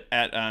I'm good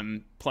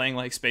at playing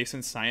like space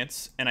and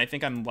science, and I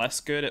think I'm less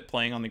good at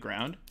playing on the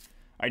ground.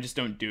 I just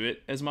don't do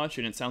it as much,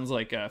 and it sounds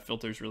like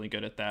Fltr's really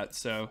good at that.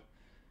 So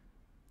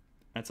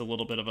that's a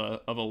little bit of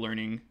a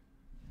learning,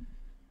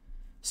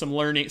 some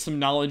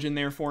knowledge in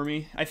there for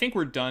me. I think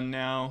we're done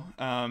now.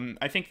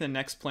 I think the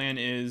next plan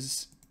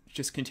is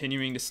just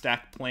continuing to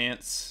stack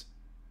plants,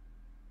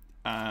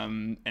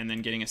 and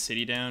then getting a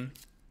city down.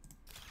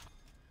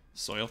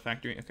 Soil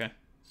factory, okay.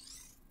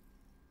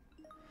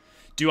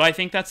 Do I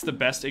think that's the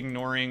best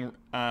ignoring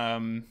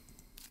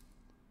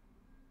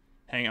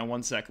Hang on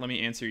one sec. Let me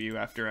answer you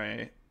after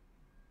I...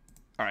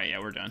 Alright, yeah,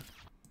 we're done.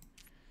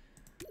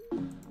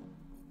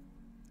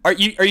 Are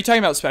you talking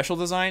about special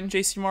design,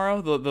 JC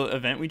Morrow? The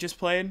event we just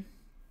played?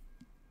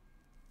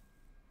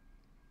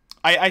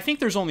 I think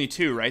there's only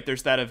two, right?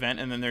 There's that event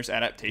and then there's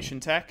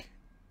adaptation tech.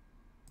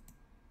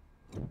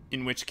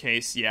 In which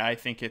case, yeah, I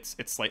think it's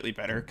slightly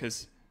better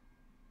because...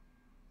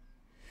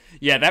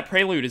 Yeah, that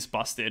prelude is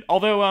busted.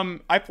 Although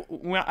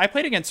when I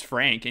played against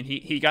Frank and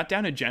he got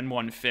down to Gen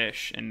 1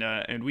 fish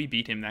and we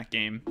beat him that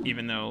game,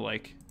 even though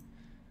like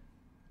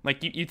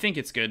you think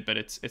it's good, but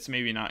it's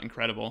maybe not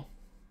incredible.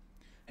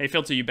 Hey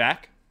Filter, you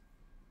back?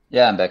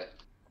 Yeah, I'm back.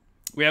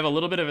 We have a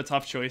little bit of a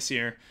tough choice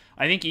here.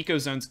 I think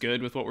Ecozone's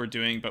good with what we're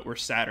doing, but we're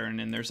Saturn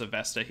and there's a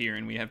Vesta here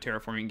and we have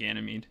Terraforming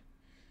Ganymede.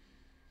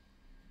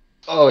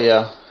 Oh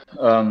yeah.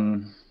 I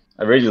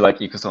really like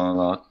Ecozone a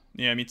lot.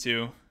 Yeah, me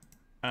too.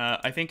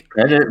 I think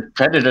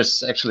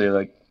Predator's actually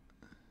like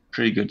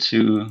pretty good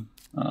too.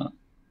 I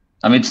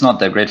mean, it's not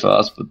that great for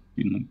us, but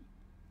you know.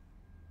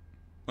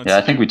 Yeah,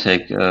 I think we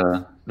take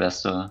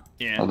Vesta.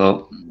 Yeah.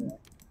 Although,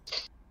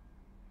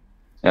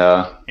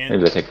 yeah, maybe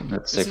let's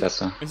take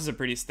Vesta. This is a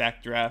pretty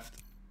stacked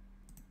draft.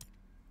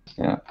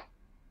 Yeah.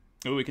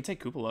 Oh, we could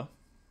take Cupola.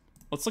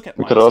 Let's look at.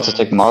 We could also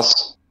take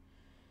Moss.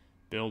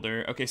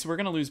 Builder. Okay, so we're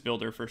gonna lose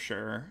Builder for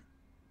sure,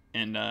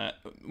 and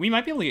we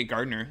might be able to get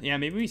Gardener. Yeah,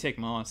 maybe we take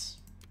Moss.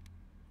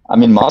 I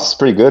mean, Moss is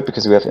pretty good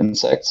because we have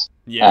insects.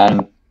 Yeah.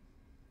 And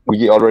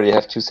we already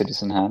have 2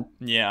 cities in hand.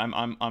 Yeah,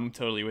 I'm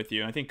totally with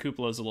you. I think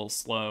Cupola is a little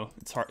slow.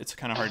 It's hard. It's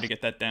kind of hard to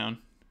get that down.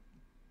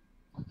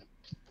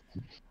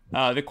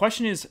 The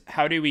question is,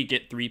 how do we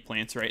get 3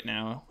 plants right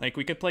now? Like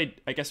we could play.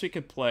 I guess we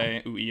could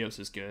play. Ooh, Eos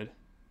is good.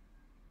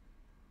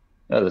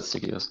 Yeah, let's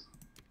take Eos.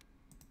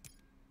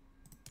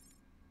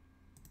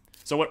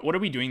 So what are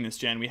we doing this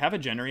gen? We have a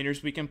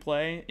generators we can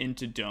play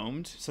into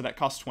domed, so that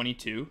costs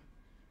 22.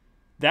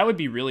 That would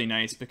be really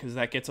nice because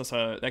that gets us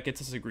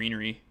a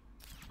greenery.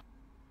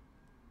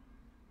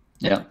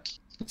 Yeah.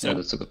 So, yeah,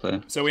 that's a good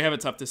play. So we have a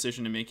tough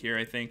decision to make here,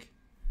 I think.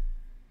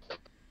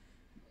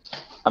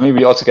 I mean,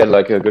 we also get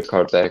like a good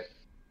card back.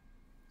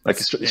 Like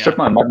Strip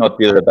Mine might not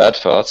be that bad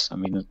for us. I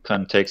mean, it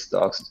kind of takes the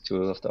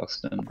two of the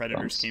oxygen.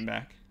 Predators came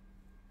back.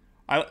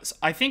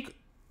 I think.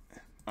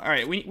 All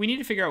right, we need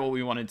to figure out what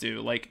we want to do.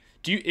 Like,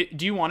 do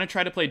you want to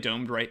try to play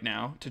domed right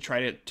now to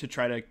try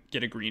to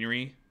get a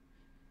greenery?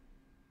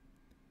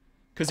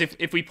 Because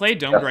if we play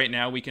domed right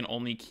now, we can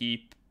only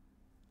keep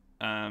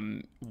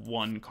 1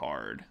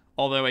 card.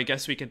 Although I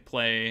guess we could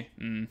play.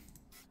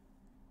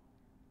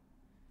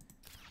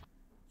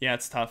 Yeah,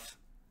 it's tough.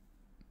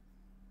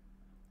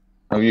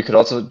 You could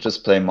also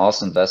just play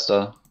Moss and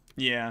Vesta.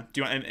 Yeah.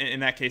 Do you want, in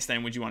that case,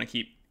 then would you want to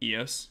keep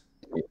Eos?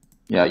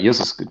 Yeah, Eos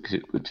is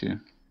good too.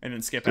 And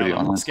then skip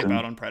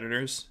out on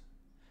Predators.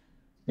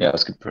 Yeah,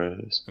 let's get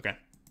Predators. Okay.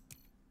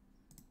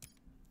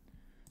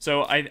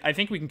 So I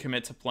think we can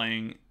commit to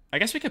playing. I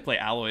guess we could play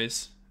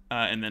Alloys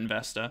and then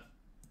Vesta.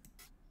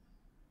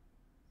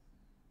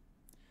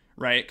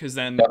 Right, because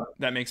then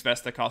that makes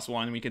Vesta cost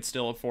 1. We could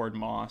still afford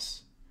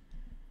Moss.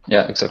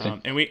 Yeah, exactly.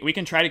 And we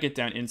can try to get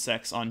down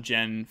insects on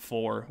Gen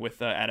 4 with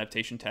the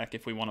adaptation tech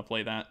if we want to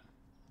play that.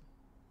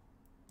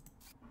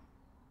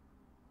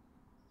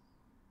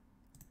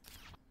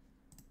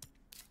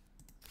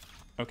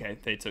 Okay,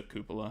 they took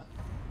Cupola.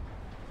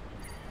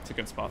 It's a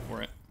good spot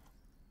for it.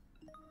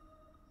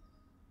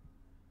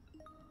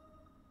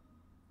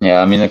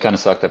 Yeah, I mean, it kind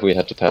of sucked that we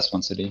had to pass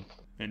 1 city.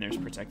 And there's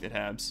protected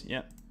Habs.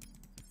 Yep.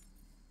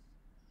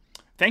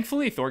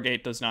 Thankfully,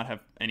 Thorgate does not have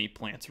any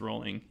plants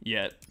rolling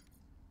yet.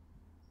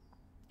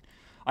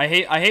 I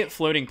hate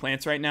floating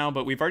plants right now,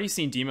 but we've already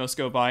seen Demos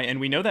go by, and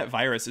we know that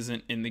Virus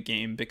isn't in the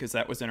game because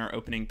that was in our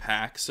opening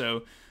pack.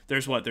 So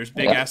there's what? There's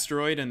Big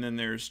Asteroid, and then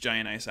there's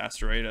Giant Ice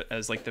Asteroid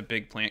as like the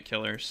big plant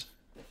killers.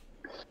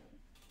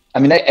 I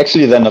mean,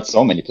 actually, there are not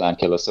so many plant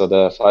killers. So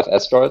there are 5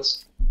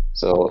 asteroids.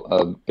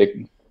 So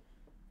big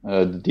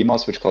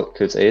Demos, which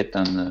kills 8,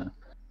 then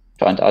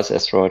Giant Ice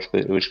Asteroid,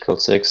 which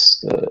kills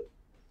 6.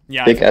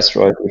 Big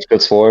Asteroid, which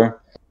kills 4.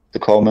 The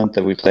Comet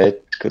that we played,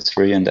 which kills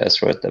 3, and the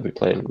Asteroid that we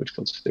played, which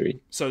kills 3.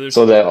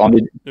 So there are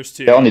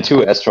only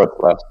 2 asteroids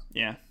left.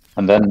 Yeah.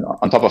 And then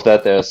on top of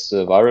that, there's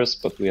the Virus,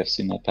 but we have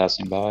seen that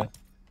passing by.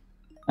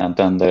 And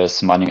then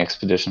there's Mining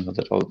Expedition, but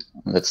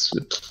that's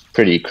a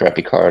pretty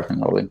crappy card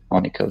and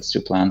only kills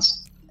 2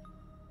 plants.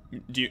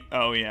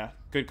 Oh yeah,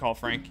 good call,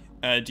 Frank.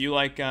 Do you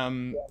like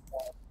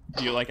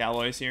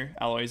Alloys here?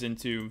 Alloys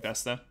into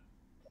Vesta?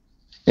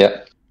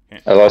 Yeah.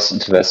 Okay. Alloys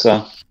into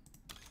Vesta.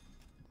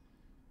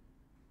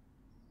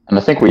 And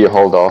I think we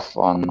hold off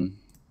on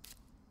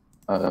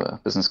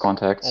business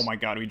contacts. Oh my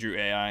god, we drew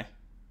AI.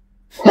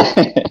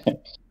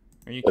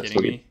 Are you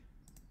kidding me?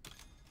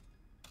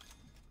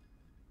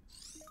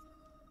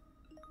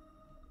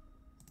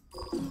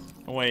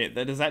 Oh, wait,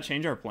 does that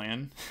change our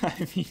plan?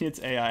 I mean,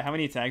 it's AI. How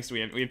many tags do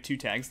we have? We have 2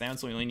 tags down,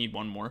 so we only need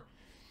 1 more.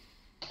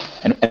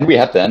 And we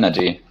have the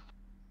energy.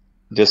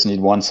 We just need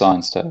 1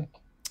 science tag.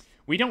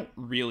 We don't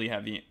really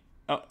have the...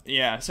 Oh,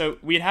 yeah, so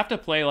we'd have to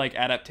play, like,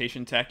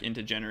 adaptation tech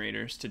into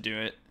generators to do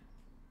it,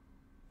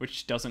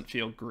 which doesn't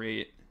feel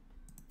great.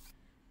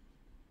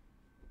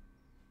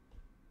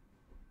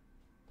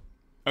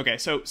 Okay,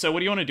 so what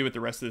do you want to do with the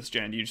rest of this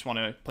gen? Do you just want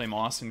to play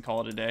Moss and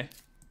call it a day?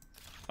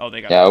 Oh,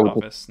 they got Yeah,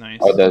 office. Nice.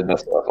 oh,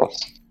 that's Earth.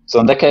 So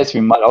in that case,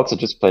 we might also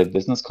just play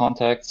business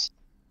contacts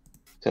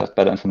to have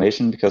better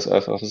information because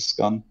Earth Office is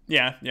gone.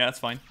 Yeah, that's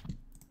fine.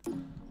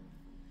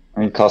 I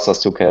mean, it costs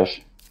us 2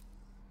 cash.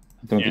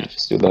 I think we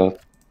just do that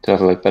to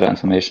have like better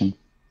information.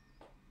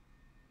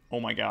 Oh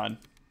my god.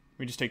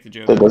 We just take the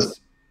Jovians.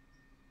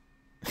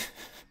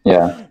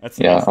 Yeah. That's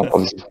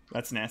obviously.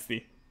 That's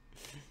nasty.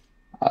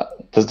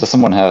 Does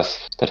someone have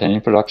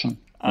titanium production?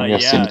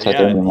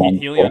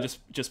 Helion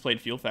just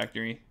played Fuel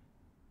Factory.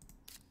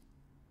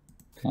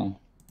 Okay.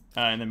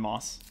 And then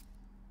Moss.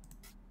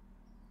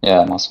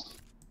 Yeah, Moss.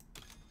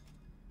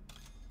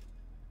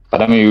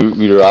 But I mean,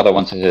 we rather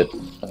want to hit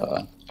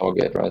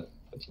Target, right?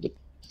 But it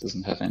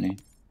doesn't have anything.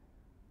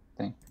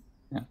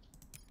 Yeah.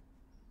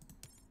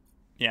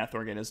 Yeah,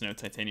 Thorgate has no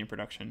titanium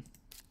production.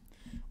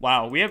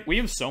 Wow, we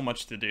have so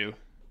much to do.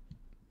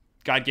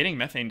 God, getting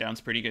methane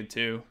down's pretty good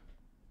too.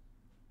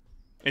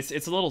 It's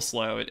a little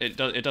slow. It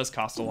does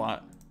cost a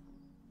lot.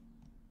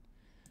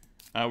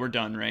 We're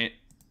done, right?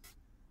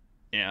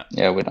 Yeah.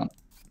 Yeah, we're done.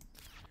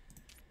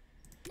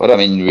 But I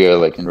mean, we're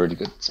like in a really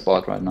good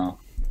spot right now.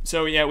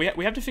 So yeah,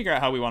 we have to figure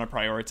out how we want to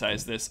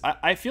prioritize this.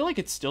 I feel like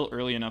it's still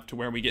early enough to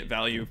where we get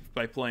value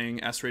by playing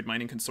Asteroid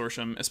Mining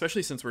Consortium,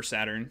 especially since we're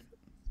Saturn.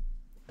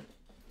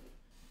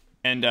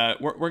 And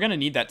we're going to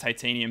need that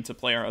titanium to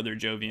play our other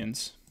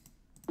Jovians.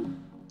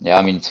 Yeah,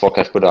 I mean, it's 4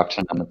 cash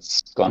production, and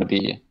it's going to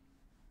be,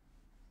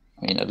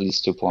 I mean, at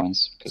least 2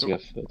 points, because we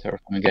have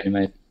Terraforming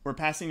Ganymede. We're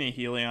passing the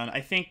Helion. I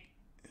think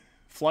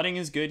flooding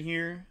is good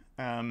here.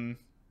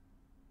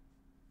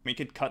 We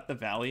could cut the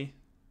valley.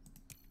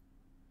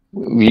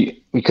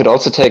 We could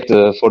also take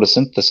the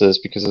photosynthesis,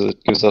 because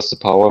it gives us the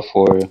power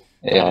for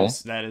AI.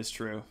 That is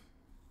true.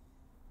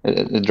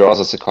 It draws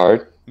us a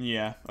card.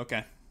 Yeah,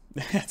 okay.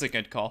 That's a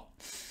good call.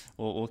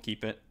 We'll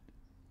keep it.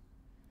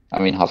 I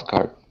mean, half a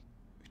card.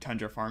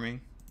 Tundra farming.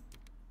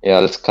 Yeah,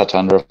 let's cut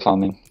Tundra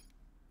farming.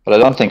 But I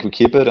don't think we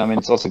keep it. I mean,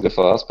 it's also good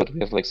for us, but we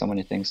have like so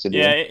many things to do.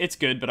 Yeah, it's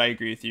good, but I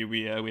agree with you.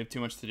 We have too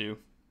much to do.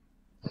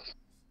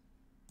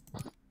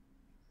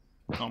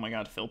 Oh my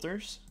god,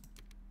 filters?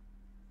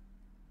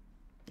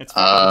 It's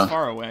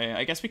far away.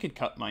 I guess we could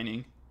cut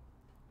mining.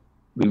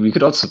 We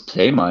could also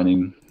play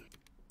mining.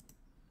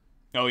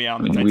 Oh yeah,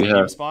 on the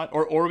titanium spot?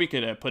 Or we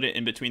could put it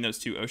in between those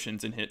 2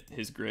 oceans and hit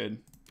his grid.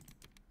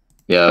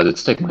 Yeah,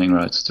 let's take mining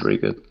rights. It's very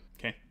good.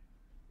 Okay.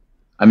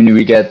 I mean,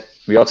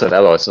 we also have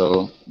alloy,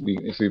 so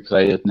if we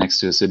play it next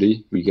to a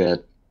city, we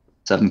get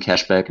 7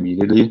 cash back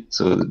immediately.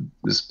 So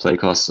this play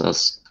costs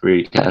us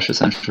 3 cash,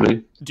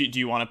 essentially. Do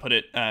you want to put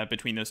it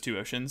between those 2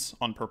 oceans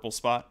on purple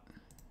spot?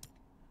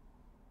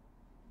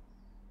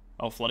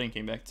 Oh, flooding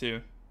came back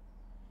too.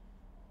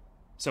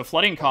 So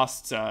flooding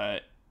costs... So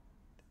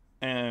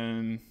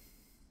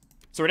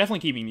we're definitely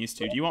keeping these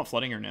 2. Do you want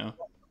flooding or no?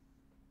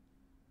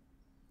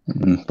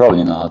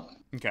 Probably not.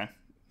 Okay.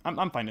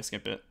 I'm fine to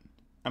skip it.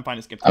 I'm fine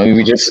to skip. I mean,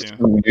 we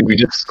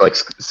just like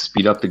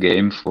speed up the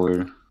game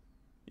for.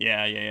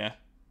 Yeah.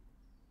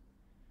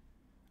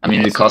 I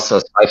mean, it costs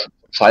us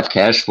 5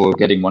 cash for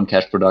getting 1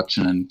 cash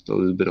production and a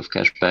little bit of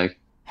cash back.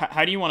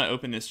 How do you want to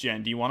open this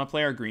gen? Do you want to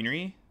play our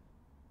greenery?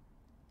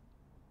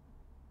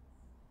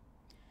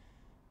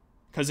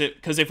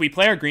 Because if we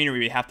play our greenery,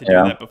 we have to do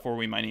that before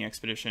we mining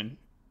expedition.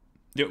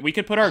 We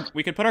could put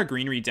our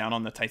greenery down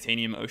on the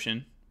titanium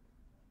ocean.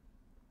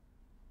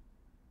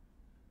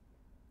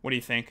 What do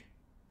you think?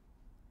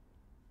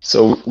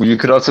 So you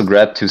could also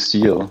grab 2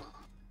 steel.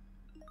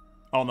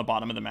 Oh, on the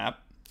bottom of the map?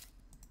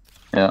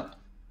 Yeah.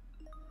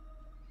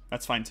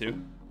 That's fine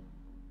too.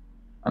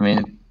 I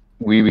mean,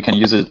 we can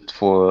use it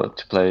to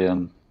play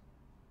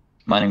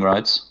mining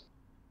rights.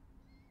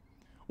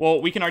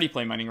 Well, we can already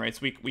play mining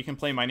rights. We can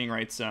play mining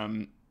rights.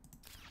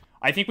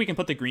 I think we can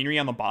put the greenery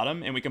on the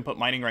bottom, and we can put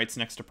mining rights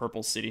next to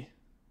Purple City.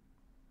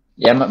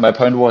 Yeah, my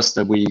point was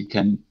that we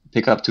can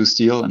pick up 2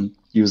 steel and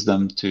use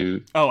them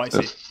to I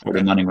see. For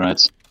the mining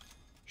rights.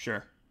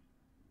 Sure.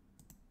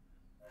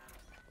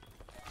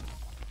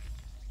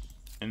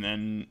 And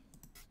then,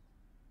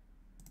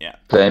 yeah.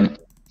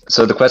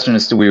 So the question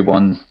is, do we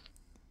want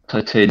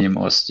titanium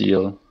or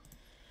steel?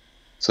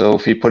 So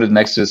if we put it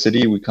next to a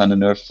city, we kind of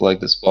nerf like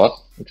the spot,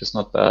 which is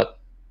not bad.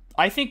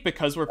 I think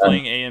because we're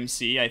playing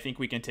AMC, I think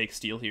we can take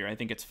steel here. I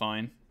think it's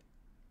fine.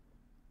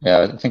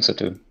 Yeah, I think so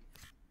too.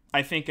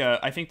 I think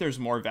there's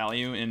more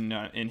value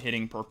in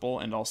hitting purple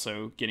and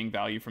also getting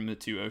value from the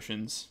 2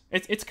 oceans.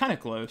 It's kind of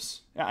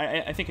close.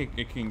 I think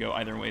it can go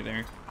either way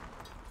there.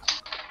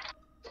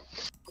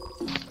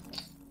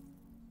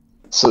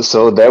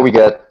 So there we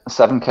get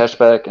 7 cash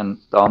back, and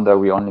down there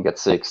we only get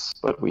 6,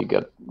 but we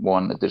get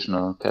 1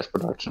 additional cash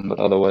production. But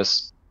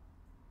otherwise,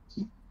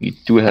 we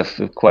do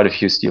have quite a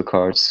few steel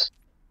cards.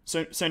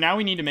 So now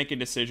we need to make a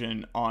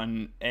decision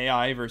on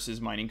AI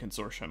versus mining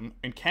consortium,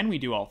 and can we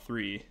do all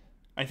 3?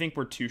 I think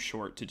we're too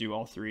short to do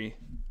all 3.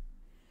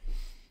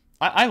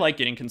 I like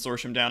getting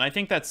consortium down. I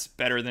think that's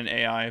better than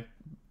AI,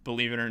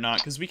 believe it or not,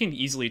 because we can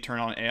easily turn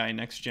on AI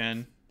next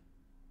gen.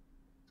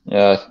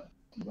 Yeah,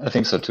 I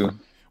think so too.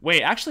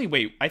 Wait, actually,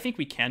 wait. I think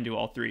we can do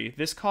all three.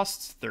 This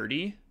costs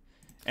 30,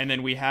 and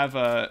then we have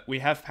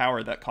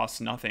power that costs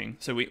nothing,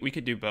 so we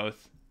could do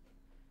both.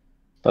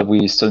 But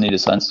we still need a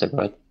science tech,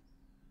 right?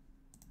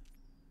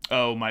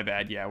 Oh, my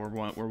bad. Yeah,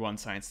 we're one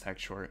science tech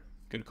short.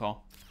 Good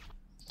call.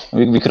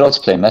 We could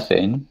also play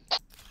methane.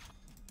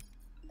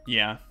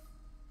 Yeah.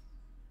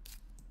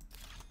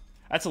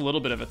 That's a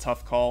little bit of a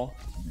tough call.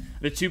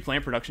 The 2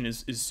 plant production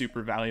is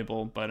super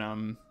valuable, but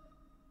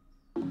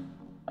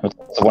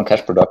It's a 1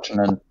 cash production,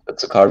 and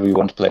it's a card we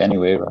want to play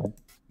anyway, right?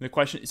 the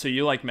question, so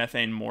you like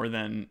methane more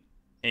than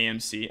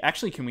AMC?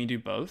 Actually, can we do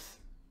both?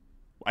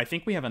 I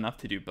think we have enough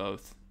to do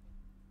both.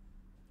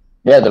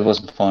 Yeah, that was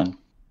fun.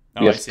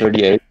 Oh, We have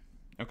 38.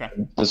 Okay.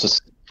 This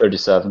is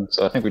 37,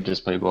 so I think we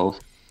just play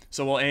both.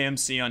 So we'll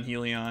AMC on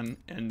Helion,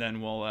 and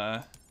then we'll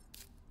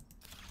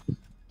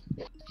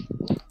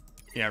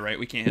yeah, right,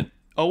 we can't hit...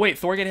 Oh wait,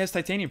 Thorgate has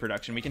titanium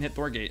production. We can hit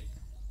Thorgate.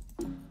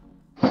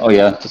 Oh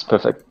yeah, that's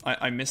perfect.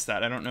 I missed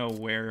that. I don't know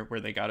where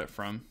they got it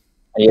from.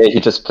 Yeah, he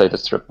just played a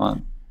strip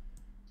mine.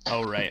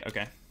 Oh right,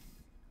 okay.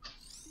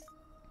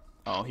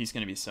 Oh, he's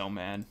gonna be so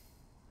mad.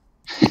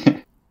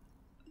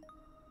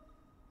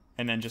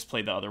 And then just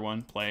play the other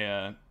one,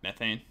 play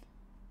methane.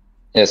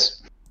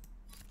 Yes.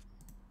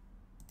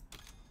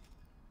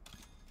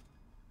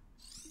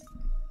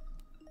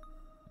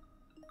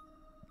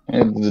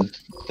 And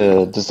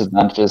the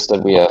disadvantage is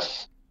that we have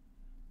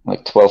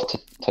like 12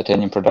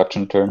 titanium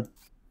production turn.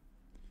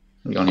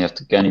 We only have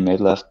the Ganymede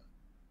left,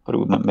 but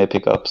we may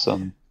pick up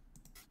some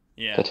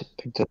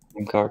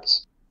titanium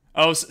cards.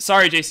 Oh,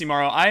 sorry, JC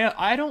Morrow.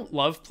 I don't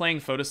love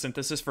playing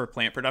photosynthesis for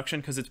plant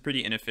production because it's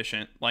pretty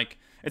inefficient. Like,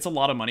 it's a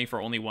lot of money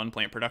for only 1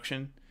 plant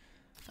production.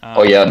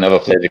 Oh yeah, never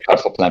played the card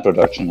for plant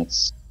production.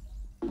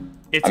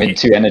 I mean,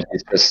 2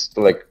 energies just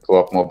like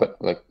go up more,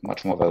 but like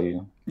much more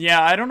value.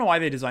 Yeah, I don't know why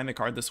they designed the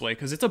card this way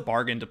because it's a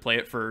bargain to play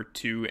it for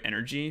 2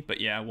 energy.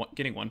 But yeah,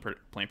 getting 1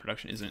 plant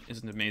production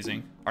isn't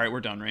amazing. All right, we're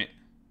done, right?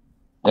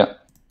 Yeah.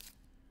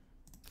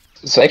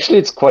 So actually,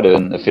 it's quite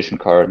an efficient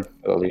card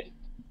early.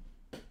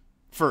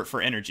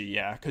 For energy,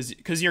 yeah,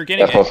 because you're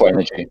getting for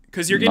energy.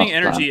 Because you're getting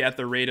energy at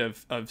the rate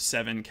of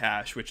 7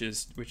 cash, which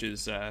is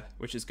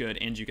good,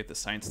 and you get the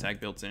science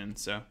tag built in.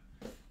 So,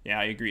 yeah,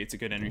 I agree. It's a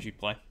good energy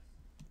play.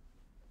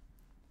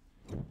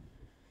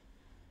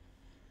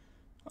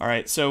 All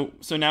right, so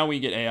now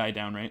we get AI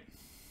down, right?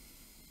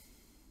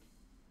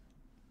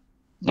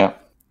 Yeah.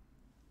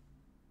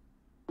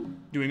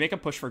 Do we make a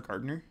push for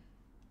Gardner?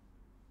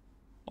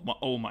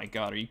 Oh my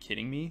God, are you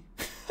kidding me?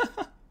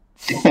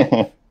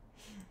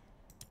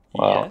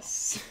 Wow.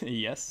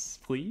 Yes,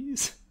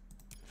 please.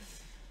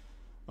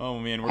 Oh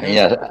man, we're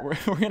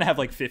gonna have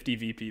like 50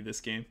 VP this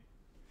game.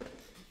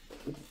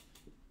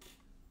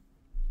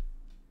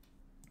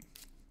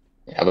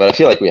 Yeah, but I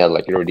feel like we had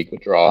like a really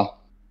good draw.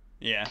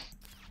 Yeah.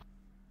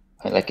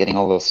 I like getting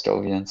all those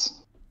Jovians.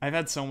 I've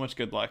had so much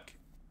good luck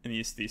in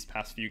these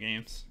past few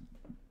games.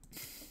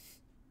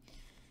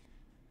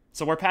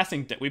 So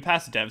we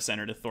passed Dev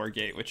Center to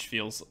Thorgate, which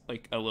feels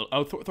like a little...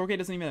 Oh, Thorgate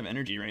doesn't even have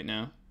energy right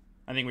now.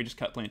 I think we just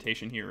cut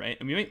Plantation here, right?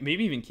 And we might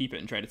maybe even keep it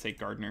and try to take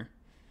Gardner.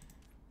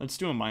 Let's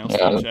do a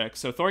milestone check.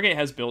 So Thorgate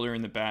has Builder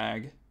in the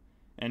bag,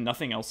 and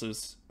nothing else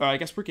is... Oh, I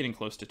guess we're getting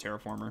close to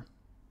Terraformer.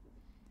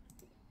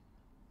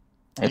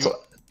 It's a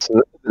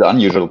little bit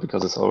unusual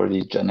because it's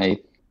already Gen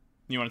 8.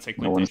 You want to take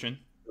Plantation?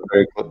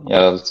 Very cool.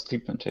 Yeah, let's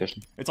keep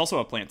Plantation. It's also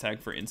a plant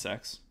tag for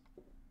insects.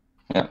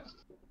 Yeah.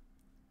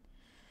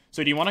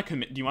 So do you want to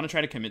commit? Do you want to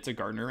try to commit to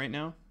Gardner right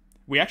now?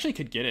 We actually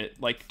could get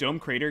it. Like Dome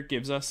Crater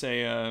gives us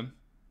a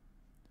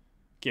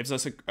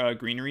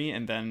greenery,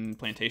 and then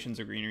Plantation's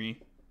a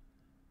greenery.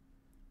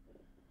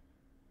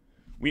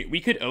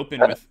 We could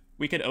open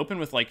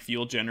with like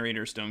Fuel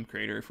Generators Dome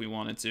Crater if we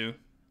wanted to.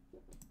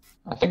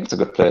 I think it's a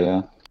good play,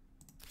 yeah.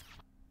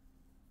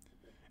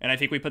 And I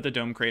think we put the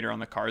Dome Crater on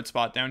the card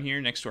spot down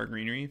here next to our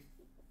greenery.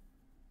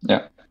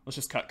 Yeah. Let's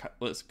just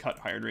let's cut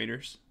Hired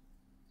Raiders.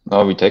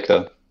 No, we take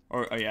that.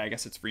 Or oh yeah, I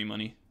guess it's free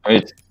money. I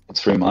mean, it's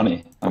free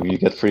money. I mean, you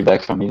get free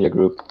back from Media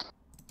Group.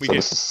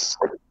 This is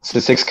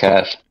 6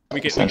 cash.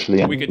 We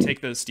could take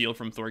the steel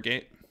from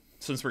Thorgate,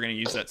 since we're going to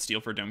use that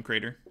steel for Dome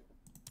Crater.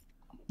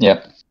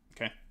 Yeah.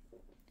 Okay.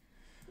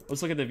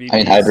 Let's look at the VPs. I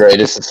mean,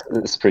 Hydrate is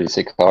a pretty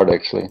sick card,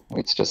 actually.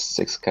 It's just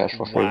 6 cash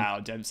for free.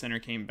 Wow, Dev Center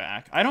came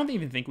back. I don't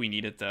even think we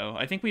need it, though.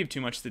 I think we have too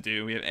much to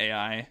do. We have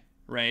AI,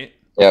 right?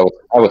 Yeah,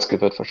 I would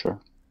skip it for sure.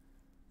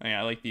 Oh, yeah,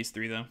 I like these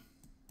 3, though.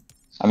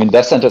 I mean,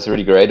 Death Center is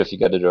really great if you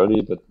get it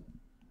early, but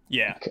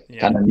yeah.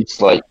 Kind of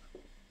needs, like,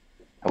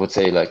 I would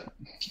say, like,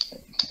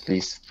 at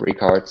least 3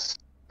 cards,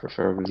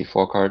 preferably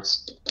 4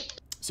 cards.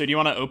 So do you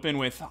want to open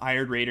with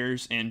Hired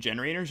Raiders and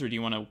Generators, or do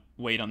you want to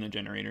wait on the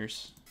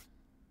Generators?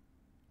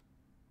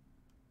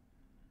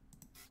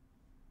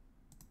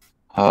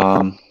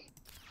 I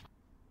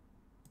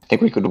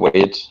think we could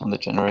wait on the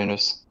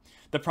Generators.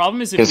 The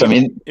problem is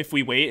if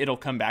we wait, it'll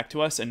come back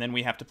to us, and then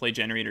we have to play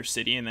Generator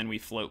City, and then we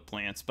float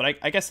plants. But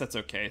I guess that's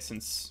okay,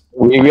 since...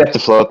 We have to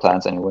float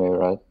plants anyway,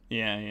 right?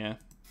 Yeah.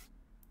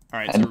 All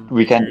right, and so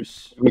we can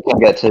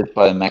get hit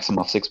by a maximum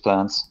of 6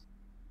 plants.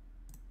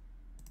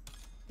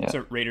 Yeah.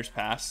 So Raiders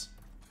pass.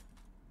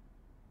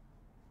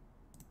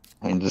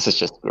 I mean, this is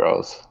just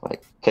gross.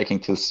 Like taking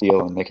 2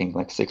 steel and making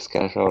like 6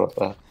 cash out of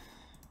that.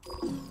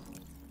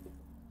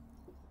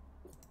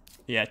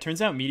 Yeah, it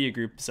turns out Media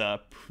Group's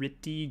a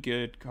pretty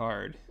good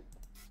card.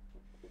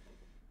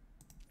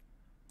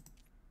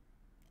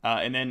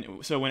 And then,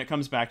 so when it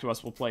comes back to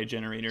us, we'll play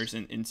generators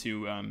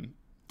into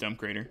Dump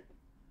Grader.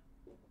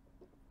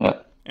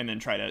 Yeah. And then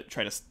try to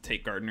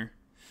take Gardener.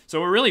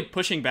 So we're really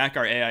pushing back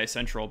our AI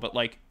Central, but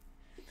like,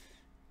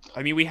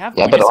 I mean, we just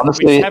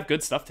have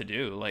good stuff to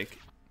do. Like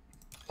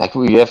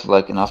we have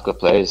like enough good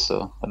plays,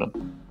 so I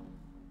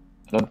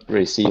don't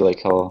really see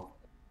like how.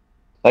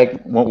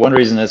 Like one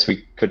reason is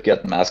we could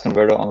get Mass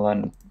Converter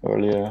online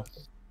earlier.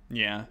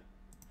 Yeah.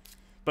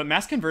 But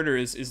Mass Converter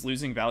is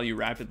losing value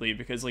rapidly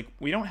because like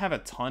we don't have a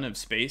ton of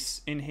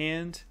space in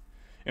hand,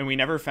 and we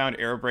never found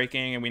arrow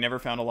breaking, and we never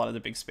found a lot of the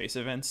big space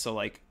events. So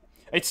like,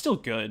 it's still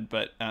good,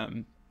 but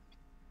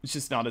it's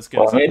just not as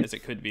good as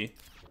it could be.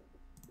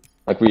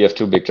 Like we have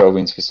 2 big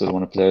Jovians we still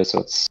want to play, so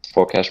it's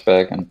 4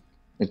 cashback, and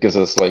it gives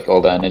us like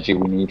all the energy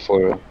we need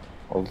for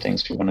all the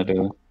things we want to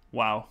do.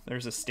 Wow,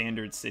 there's a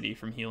standard city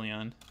from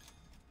Helion.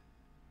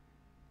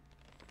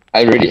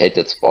 I really hate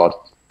that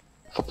spot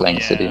for playing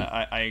city.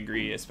 Yeah, I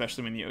agree,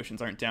 especially when the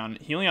oceans aren't down.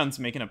 Helion's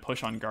making a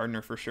push on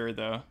Gardener for sure,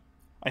 though.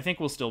 I think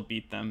we'll still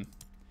beat them.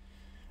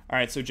 All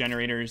right, so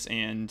generators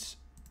and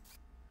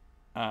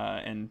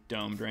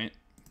domed, right?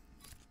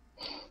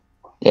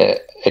 Yeah,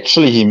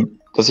 actually,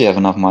 does he have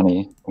enough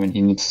money? I mean,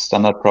 he needs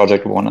standard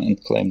project 1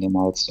 and claim the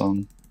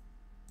milestone.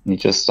 He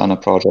just done a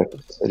project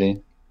with the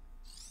city.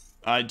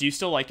 Do you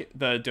still like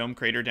the dome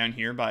crater down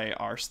here by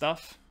our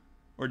stuff,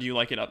 or do you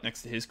like it up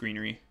next to his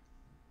greenery?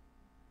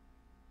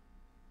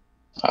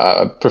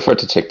 I prefer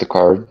to take the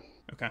card.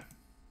 Okay.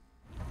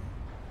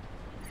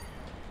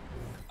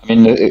 I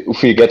mean,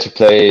 if we get to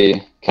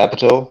play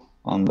Capital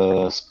on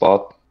the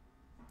spot.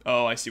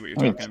 Oh, I see what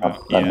you're talking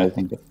about. Yeah.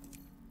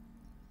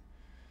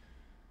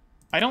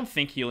 I don't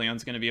think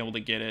Helion's going to be able to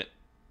get it,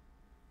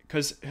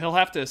 because he'll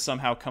have to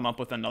somehow come up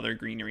with another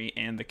greenery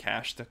and the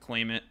cash to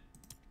claim it.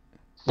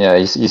 Yeah,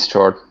 he's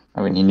short.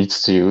 I mean, he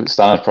needs to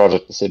standard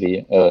project the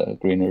city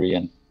greenery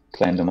and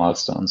claim the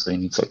milestone, so he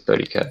needs like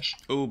 30 cash.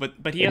 Oh,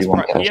 but he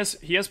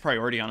has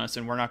priority on us,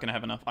 and we're not going to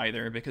have enough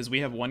either, because we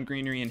have 1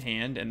 greenery in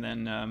hand, and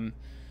then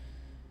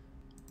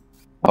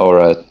all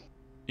right.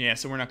 Yeah,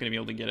 so we're not going to be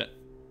able to get it.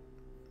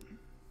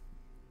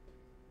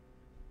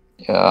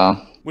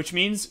 Yeah. Which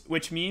means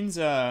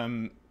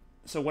so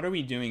what are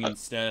we doing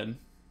instead?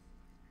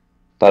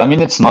 But I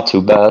mean, it's not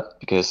too bad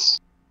because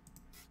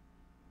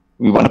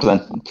we want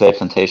to play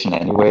plantation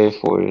anyway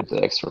for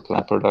the extra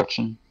plant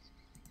production,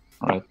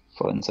 right?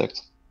 For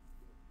insects.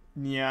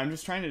 Yeah, I'm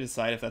just trying to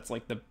decide if that's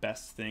like the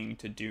best thing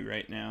to do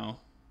right now.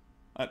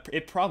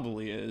 It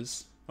probably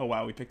is. Oh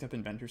wow, we picked up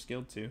Inventor's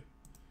Guild too.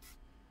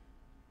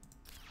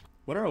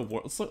 What are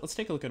awards? Let's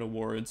take a look at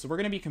awards. So we're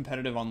going to be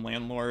competitive on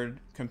Landlord,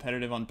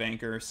 competitive on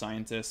Banker,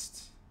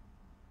 Scientist.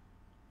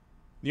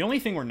 The only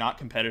thing we're not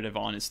competitive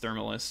on is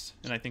Thermalist,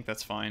 and I think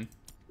that's fine.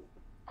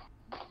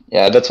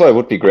 Yeah, that's why it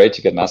would be great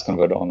to get Mass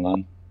Converter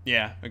online.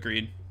 Yeah,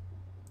 agreed.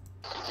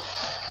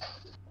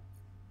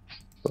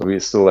 But we're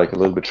still like a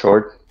little bit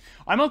short.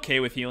 I'm okay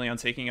with Helion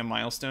taking a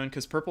milestone,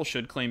 because Purple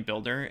should claim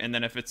Builder, and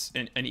then if it's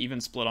an even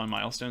split on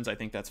milestones, I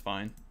think that's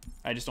fine.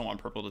 I just don't want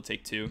Purple to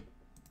take 2.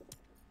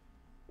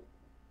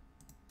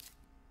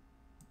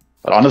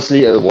 But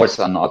honestly, awards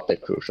are not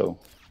that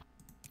crucial.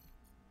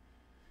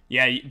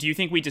 Yeah, do you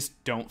think we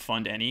just don't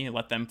fund any,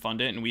 let them fund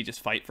it, and we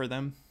just fight for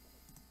them?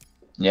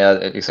 Yeah,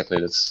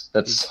 exactly.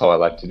 That's how I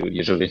like to do it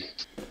usually.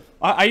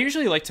 I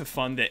usually like to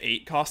fund the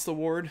 8 cost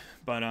award,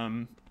 but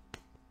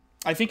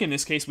I think in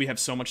this case we have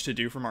so much to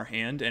do from our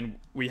hand, and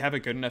we have a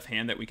good enough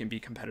hand that we can be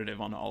competitive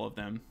on all of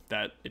them,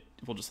 that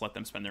we'll just let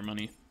them spend their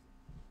money.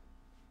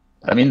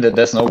 I mean,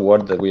 there's no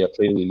award that we are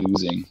clearly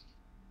losing.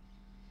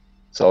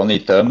 So only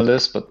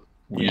Thermalist, but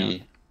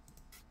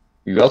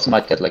we also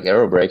might get like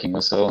arrow breaking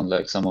or so on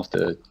like some of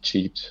the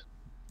cheap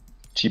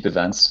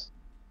events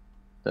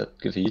that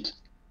give heat.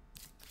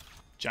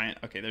 Giant.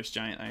 Okay, there's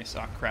giant ice.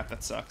 Oh crap,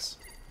 that sucks.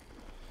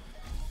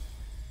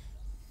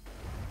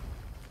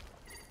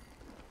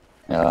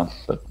 Yeah,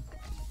 but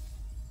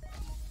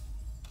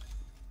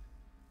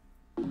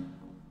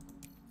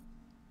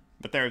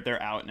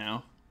they're out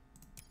now.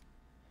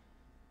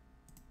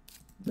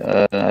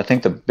 I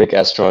think the big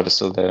asteroid is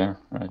still there,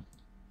 right?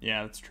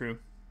 Yeah, that's true.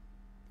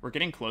 We're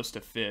getting close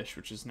to fish,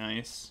 which is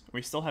nice.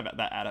 We still have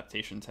that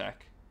adaptation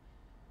tech.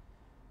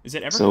 Is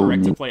it ever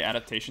correct to play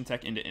adaptation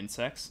tech into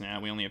insects? Nah,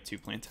 we only have 2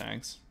 plant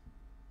tags.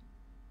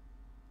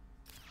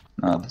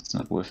 No, that's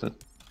not worth it.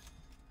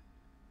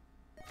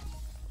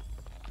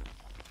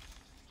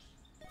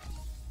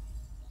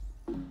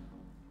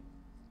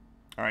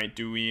 Alright,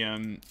 do we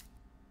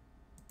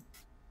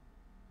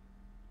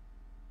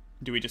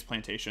just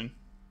plantation?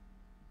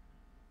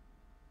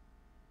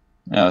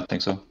 Yeah, I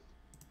think so.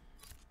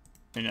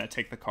 And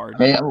take the card.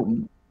 Yeah.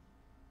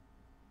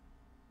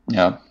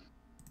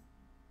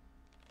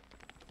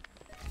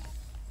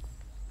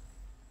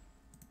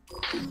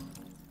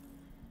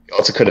 You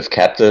also could have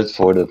kept it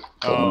for the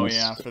Oh bonus.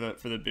 yeah, for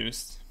the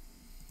boost.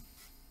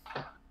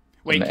 It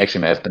Wait,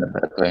 actually may have been a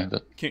better play,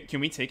 but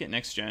can we take it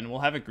next gen? We'll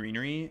have a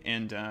greenery,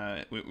 and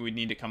we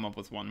need to come up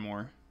with one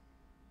more.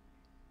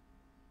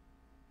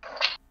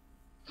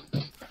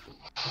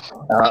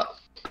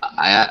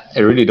 I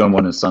really don't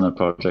want a Sunnet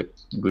project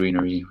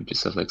greenery. We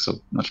just have like so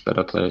much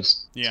better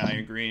players. Yeah, I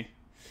agree.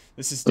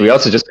 This is. We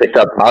also just picked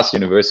up Mars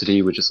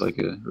University, which is like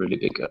a really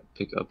big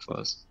pickup for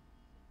us.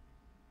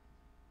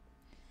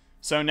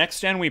 So next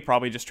gen, we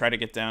probably just try to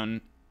get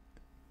down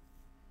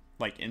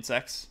like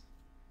insects.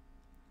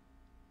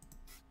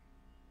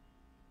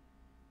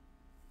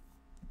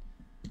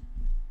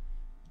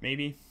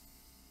 Maybe.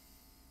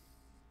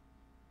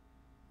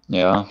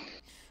 Yeah.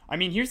 I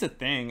mean, here's the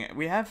thing.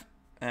 We have,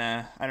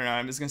 I don't know.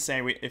 I'm just gonna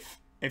say,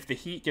 if the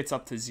heat gets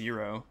up to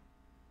 0,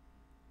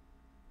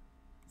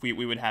 we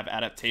would have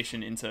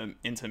adaptation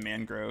into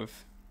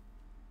mangrove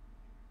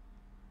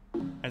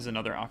as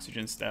another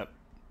oxygen step.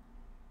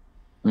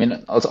 I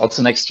mean,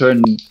 also next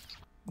turn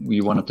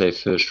we want to play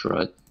fish,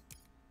 right?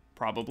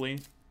 Probably.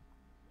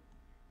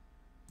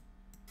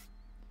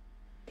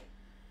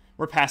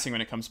 We're passing when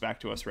it comes back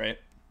to us, right?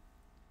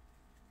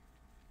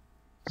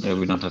 Yeah,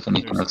 we don't have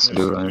any cards to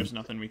do, right? There's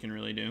nothing we can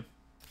really do.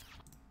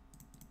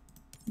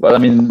 Well, I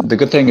mean, the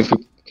good thing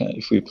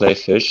if we play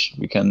fish,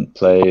 we can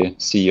play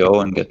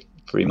CEO and get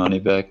free money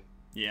back.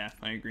 Yeah,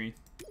 I agree.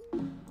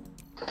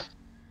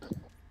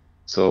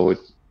 So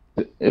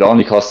it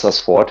only costs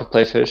us 4 to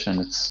play fish, and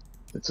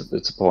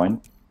it's a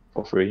point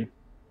for free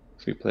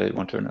if we play it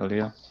one turn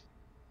earlier.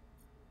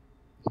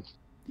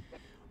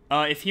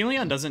 If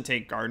Helion doesn't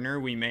take Gardener,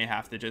 we may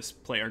have to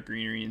just play our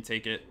greenery and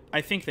take it.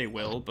 I think they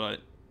will, but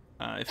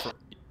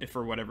if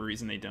for whatever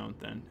reason they don't,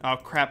 then oh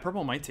crap,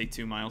 purple might take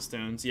 2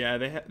 milestones. Yeah,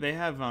 they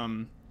have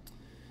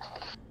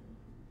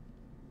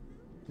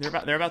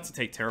they're about to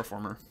take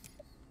Terraformer.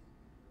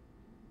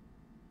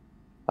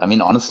 I mean,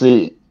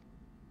 honestly,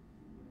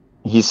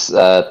 he's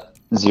at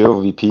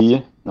 0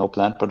 VP, no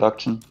plant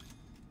production.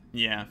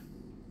 Yeah.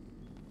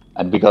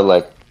 And we got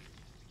like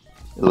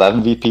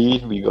 11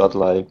 VP. We got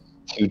like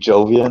 2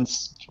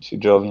 Jovians, 2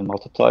 Jovian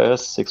multipliers,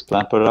 6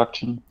 plant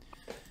production.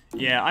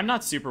 Yeah, I'm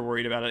not super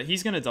worried about it.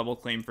 He's going to double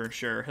claim for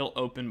sure. He'll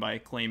open by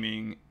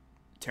claiming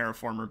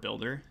Terraformer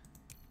Builder.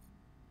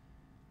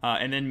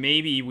 And then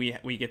maybe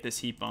we get this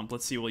heat bump.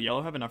 Let's see, will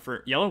yellow have enough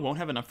for... Yellow won't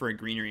have enough for a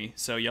greenery,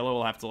 so yellow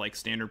will have to, like,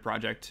 standard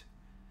project.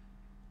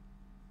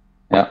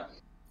 Yeah.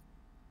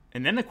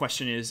 And then the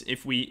question is,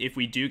 if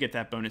we do get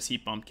that bonus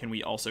heat bump, can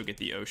we also get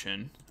the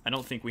ocean? I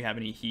don't think we have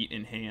any heat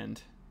in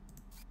hand.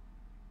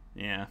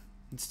 Yeah,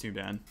 it's too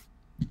bad.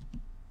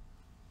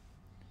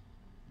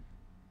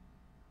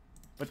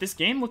 But this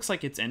game looks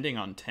like it's ending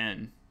on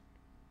 10.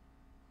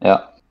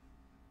 Yeah.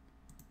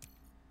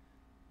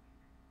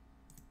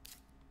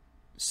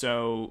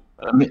 So...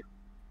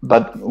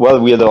 but, well,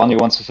 we are the only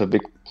ones with a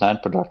big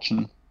plant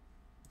production.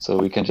 So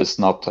we can just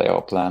not play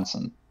our plants.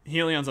 And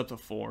Helion's up to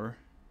 4.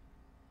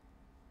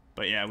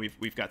 But yeah,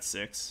 we've got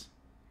 6.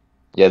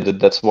 yeah,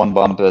 that's 1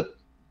 bump at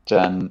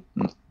Gen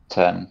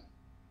 10.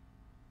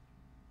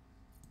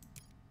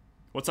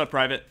 What's up,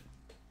 Private?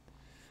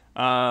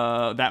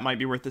 That might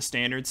be worth the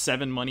standard.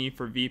 7 money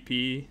for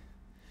VP.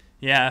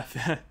 Yeah,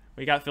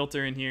 we got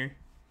Fltr in here.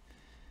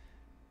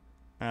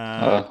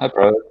 Hi,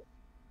 Private.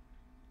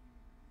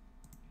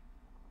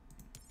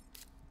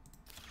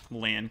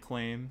 Land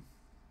claim.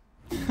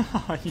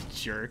 You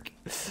jerk.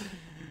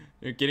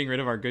 You're getting rid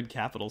of our good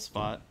capital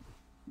spot.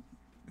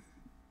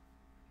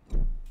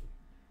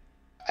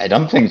 I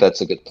don't think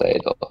that's a good play,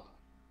 though.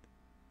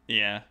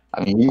 Yeah.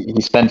 I mean,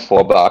 he spent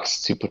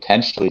 $4 to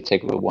potentially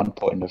take a 1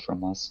 pointer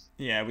from us.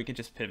 Yeah, we could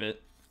just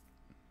pivot.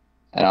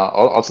 And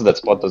also that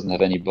spot doesn't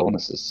have any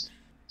bonuses.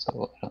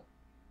 So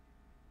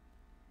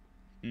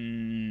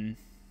I'm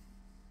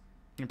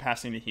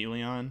passing to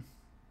Helion.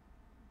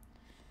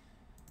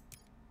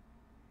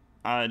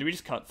 Do we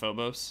just cut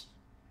Phobos?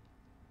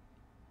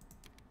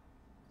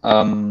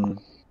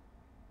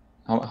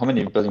 how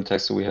many building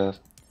tags do we have?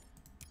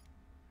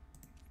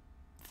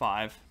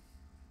 5.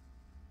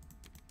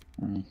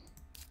 Mm.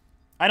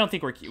 I don't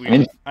think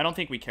I don't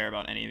think we care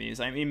about any of these.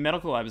 I mean,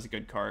 Medical Lab is a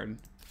good card.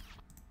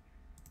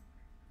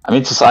 I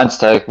mean, it's a science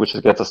tag, which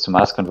gets us to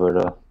mass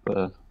converter.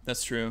 But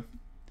That's true.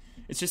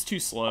 It's just too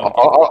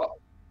slow.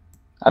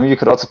 I mean, you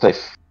could also play.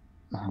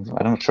 I'm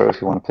not sure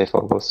if you want to play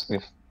Phobos. We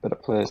have better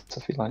players, I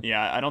feel like.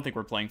 Yeah, I don't think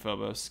we're playing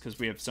Phobos because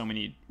we have so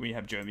many. We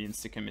have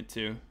Jovians to commit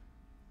to.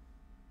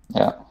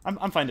 Yeah.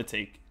 I'm fine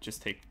to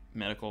just take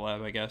Medical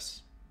Lab, I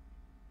guess.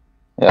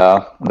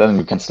 Yeah, and then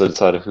we can still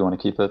decide if we want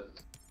to keep it.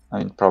 I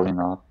mean, probably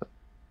not. But...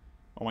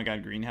 Oh my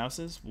god,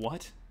 greenhouses?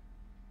 What?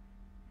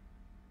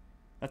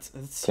 That's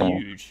Okay.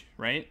 huge,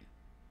 right?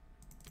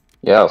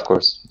 Yeah, of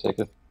course, take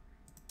it.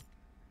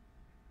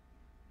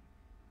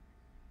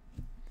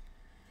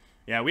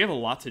 Yeah, we have a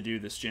lot to do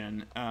this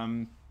gen.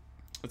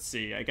 Let's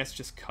see. I guess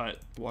just cut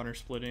water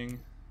splitting.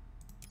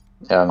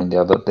 Yeah, I mean, the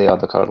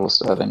other card will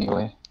still have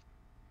anyway.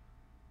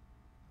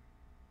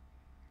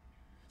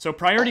 So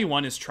priority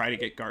 1 is try to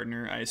get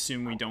Gardener. I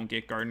assume we don't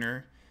get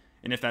Gardener.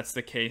 And if that's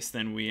the case,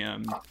 then we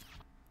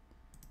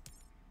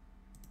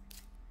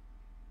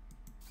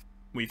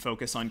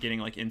focus on getting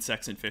like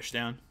insects and fish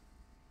down.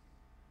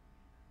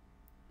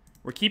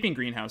 We're keeping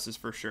greenhouses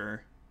for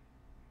sure.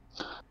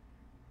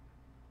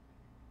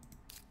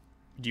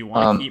 Do you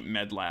want to keep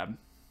MedLab?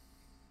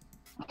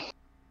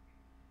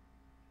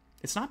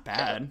 It's not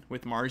bad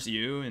with Mars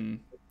U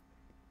and...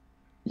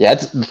 Yeah,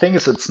 the thing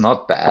is, it's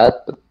not bad,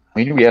 but I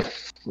mean, we have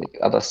like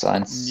other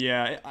signs.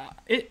 Yeah,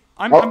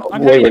 I'm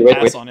having to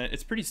pass on it.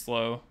 It's pretty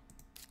slow.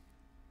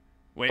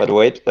 Wait. But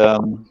wait,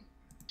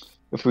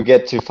 if we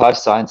get to 5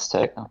 science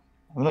tech,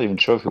 I'm not even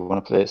sure if we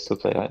want to still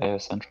play AI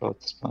Central at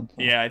this point.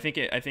 Yeah, I think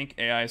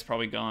AI is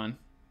probably gone.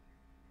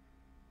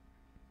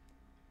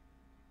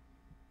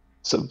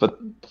 So, but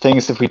the thing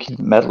is, if we keep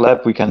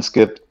MATLAB, we can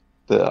skip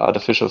the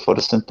artificial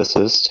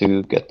photosynthesis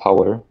to get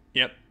power.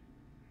 Yep.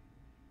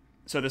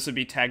 So this would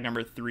be tag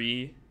number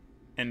 3,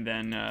 and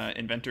then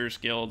Inventors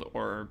Guild,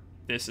 or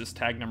this is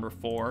tag number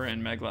 4,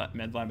 and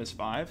MedLab is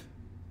 5.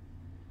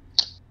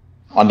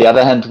 On the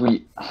other hand,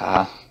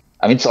 I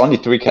mean, it's only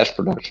 3 cash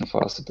production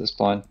for us at this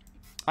point.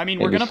 I mean,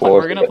 Maybe we're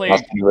gonna play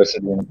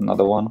University and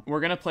another one. We're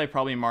gonna play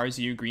probably Mars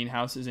U,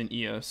 Greenhouses, and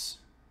EOS.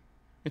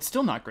 It's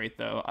still not great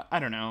though. I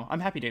don't know. I'm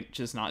happy to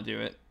just not do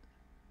it.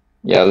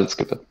 Yeah, let's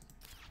skip it.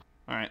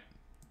 All right.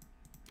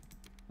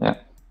 Yeah.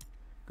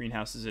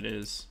 Greenhouses it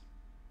is.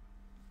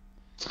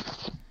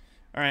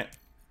 All right.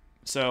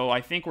 So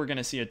I think we're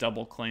gonna see a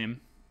double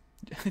claim.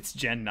 It's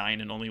Gen 9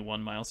 and only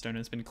 1 milestone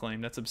has been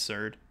claimed. That's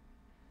absurd.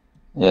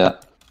 Yeah.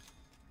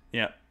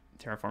 Yeah.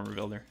 Terraformer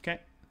Builder. Okay.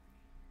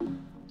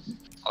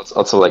 It's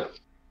also like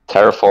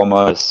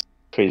Terraformer is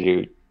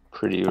pretty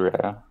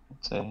rare,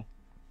 I'd say.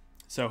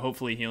 So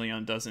hopefully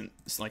Helion doesn't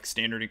like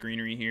standard a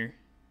greenery here.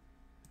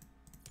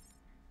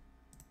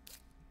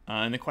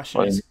 And the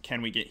question is,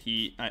 can we get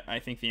heat? I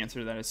think the answer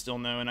to that is still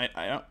no. And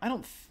I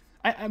don't.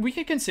 We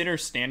could consider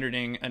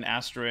standarding an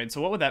asteroid.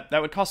 So what would that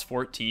would cost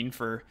 14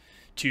 for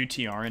 2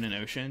 TR in an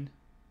ocean.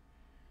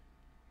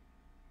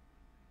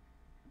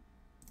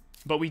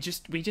 But we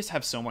just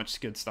have so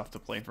much good stuff to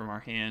play from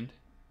our hand.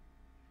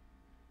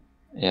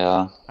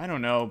 Yeah. I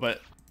don't know,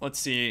 but let's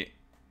see.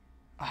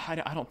 I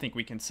don't think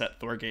we can set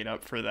Thorgate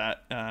up for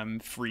that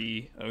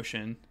free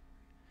ocean.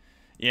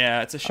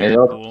 Yeah, it's a shared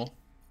pool.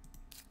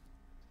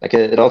 Like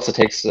it also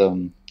takes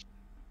a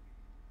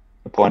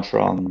point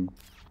from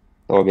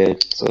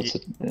Thorgate, so it's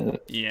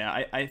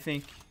yeah. I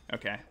think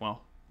okay.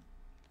 Well,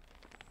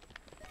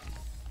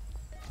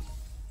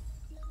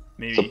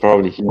 maybe. So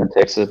probably Helion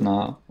takes it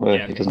now. Well,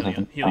 yeah, he doesn't have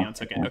it. Helion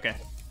took it. Okay,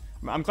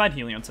 I'm glad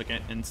Helion took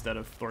it instead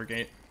of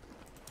Thorgate.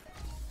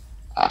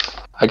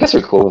 I guess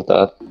we're cool with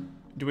that.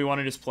 Do we want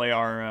to just play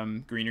our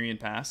greenery and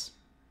pass?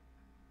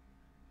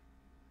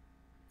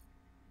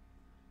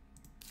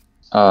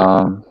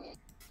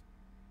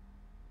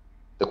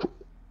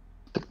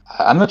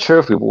 I'm not sure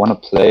if we want to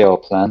play our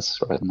plans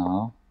right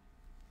now.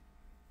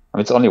 I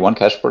mean, it's only 1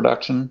 cash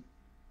production.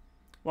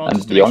 Well,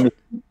 and just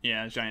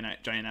yeah,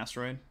 giant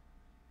asteroid.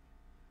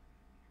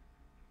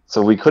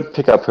 So we could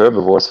pick up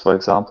herbivores, for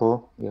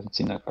example. We haven't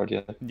seen that card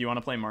yet. Do you want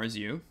to play Mars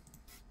U?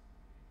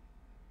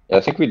 Yeah,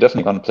 I think we're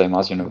definitely going to play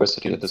Mars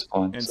University at this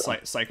point. And so.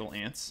 Cycle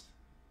ants.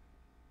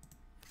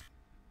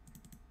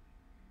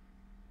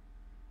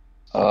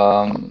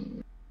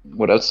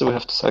 What else do we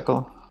have to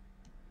cycle?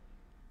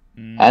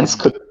 Ants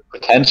could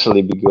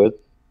potentially be good,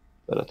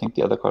 but I think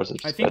the other cards are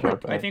just better.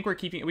 I think we're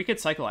keeping. We could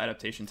cycle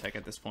adaptation tech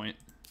at this point.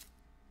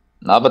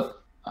 No,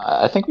 but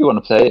I think we want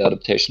to play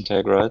adaptation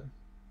tech, right?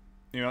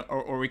 You know,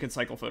 or we could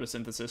cycle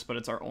photosynthesis, but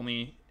it's our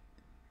only.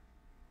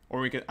 Or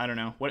we could. I don't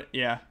know what.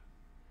 Yeah.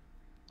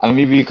 I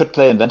mean, we could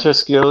play Inventor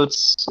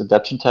Skills,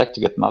 Adaptation Tech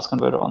to get Mass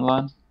Converter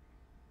online.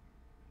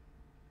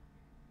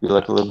 Be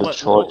like a little bit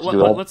short to do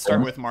that. Let's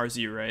start with Mars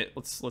U, right?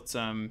 Let's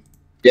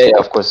Yeah,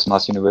 of course,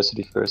 Mars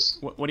University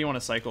first. What do you want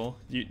to cycle?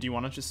 Do you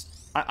want to just?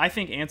 I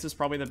think Ants is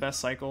probably the best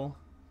cycle,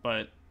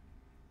 but.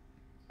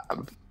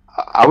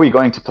 Are we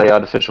going to play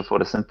artificial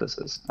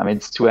photosynthesis? I mean,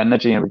 it's 2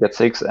 energy, and we get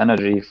 6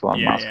 energy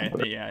from Mass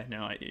Converter. Yeah.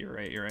 No, you're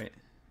right.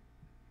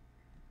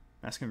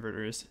 Mass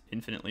Converter is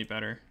infinitely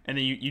better, and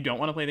then you don't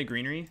want to play the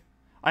greenery.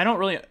 I don't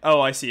really.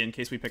 Oh, I see. In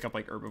case we pick up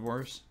like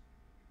herbivores.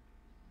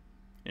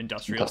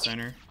 Industrial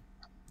Center.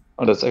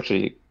 Oh, that's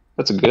good.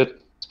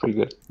 It's pretty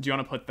good. Do you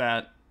want to put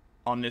that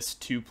on this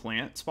 2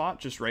 plant spot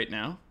just right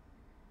now?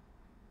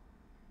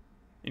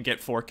 And get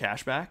 4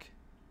 cash back?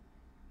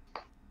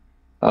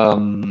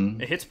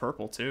 It hits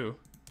purple too.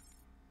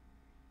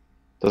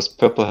 Does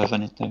purple have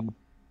anything?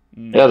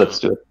 No. Yeah, let's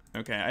do it.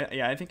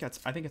 Okay. I think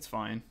it's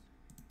fine.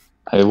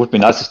 It would be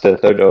nice if the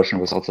 3rd ocean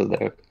was also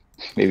there.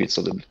 Maybe it's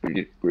a little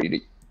bit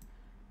greedy.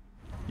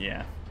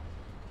 Yeah.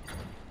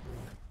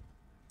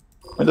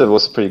 And that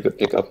was a pretty good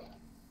pickup.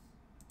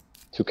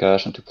 2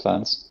 cash and 2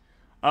 plants.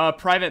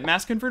 Private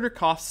Mass Converter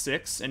costs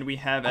 6, and we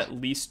have at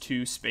least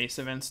 2 space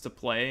events to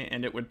play,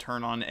 and it would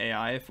turn on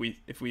AI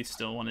if we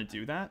still want to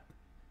do that.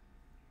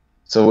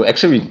 So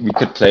actually, we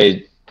could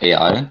play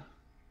AI.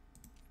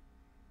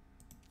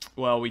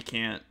 Well, we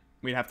can't.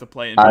 We'd have to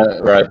play.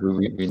 Right,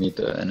 we need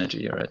the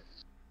energy, right?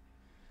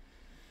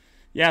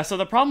 Yeah, so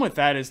the problem with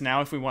that is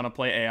now if we want to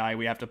play AI,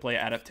 we have to play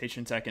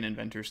Adaptation Tech and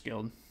Inventors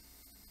Guild,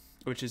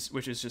 which is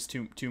just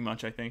too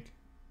much, I think.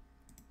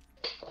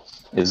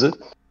 Is it?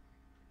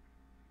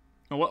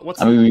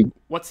 What's I mean,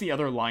 what's the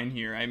other line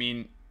here? I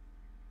mean,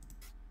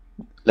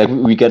 like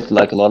we get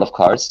like a lot of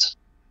cards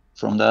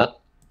from that,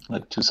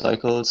 like 2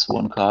 cycles,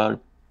 1 card.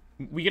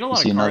 we get a You lot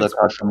see of another cards.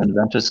 card from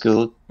Inventors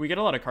Guild. We get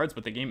a lot of cards,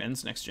 but the game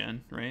ends next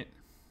gen, right?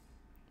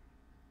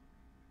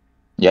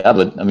 Yeah,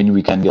 but I mean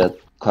we can get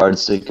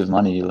cards that give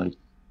money, like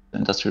the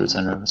Industrial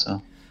Center.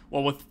 So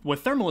Well,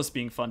 with Thermalist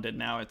being funded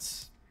now,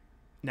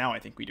 I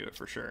think we do it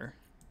for sure.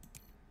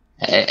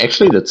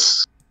 actually,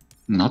 that's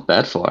not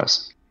bad for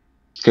us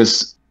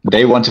because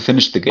they want to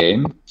finish the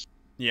game,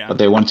 Yeah. but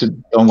they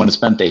don't want to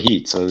spend their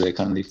heat, so they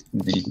kind of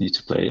need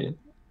to play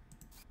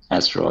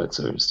asteroids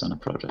or stun a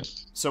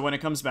project. So when it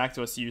comes back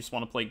to us, you just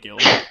want to play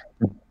Guild.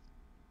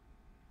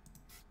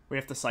 We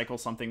have to cycle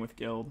something with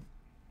Guild.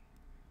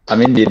 I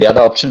mean, the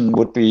other option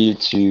would be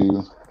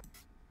to,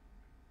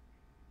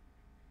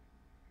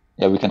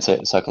 yeah, we can say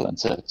cycle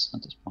insects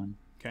at this point.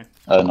 Okay.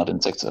 Not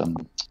insects. Ants.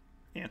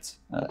 Ants.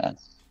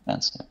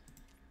 Yeah.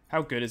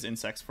 How good is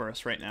insects for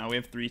us right now? We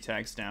have 3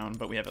 tags down,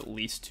 but we have at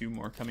least 2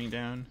 more coming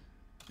down.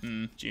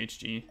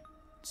 GHG.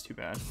 It's too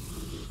bad.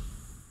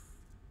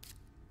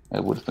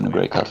 It would have been a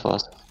great card for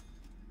us.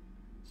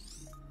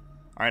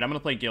 Alright, I'm gonna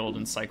play Guild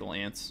and cycle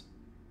ants.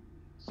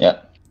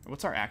 Yeah.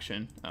 What's our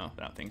action? Oh,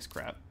 that thing's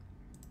crap.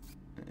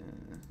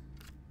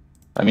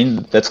 I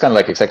mean, that's kind of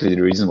like exactly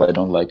the reason why I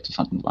don't like to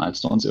fund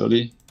milestones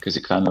early, because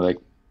you're kind of like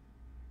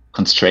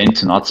constrained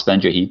to not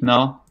spend your heat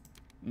now.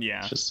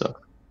 Yeah. Just so.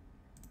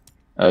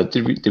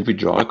 Did we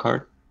draw a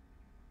card?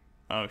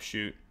 Oh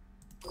shoot.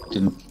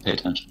 Didn't pay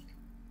attention.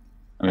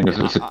 I mean,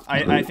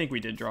 I think we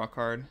did draw a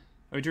card.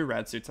 Oh, we drew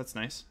rad suits. That's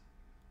nice.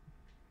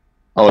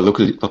 Oh,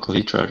 local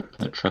heat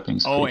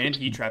trapping. Oh, and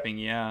heat trapping.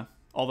 Yeah.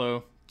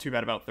 Although too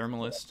bad about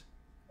Thermalist.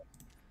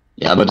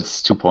 Yeah, but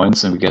it's 2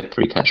 points and we get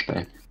 3 cash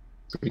back.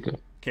 Pretty good.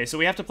 Okay, so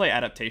we have to play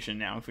Adaptation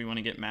now if we want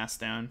to get mass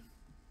down.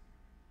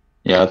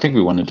 Yeah, I think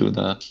we want to do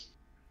that.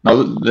 Now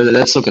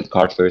let's look at the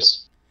card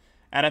first.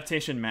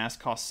 Adaptation mass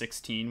costs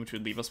 16, which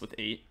would leave us with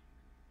 8.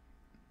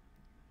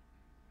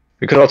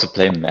 We could also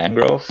play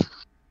Mangrove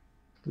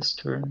this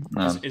turn.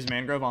 Is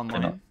Mangrove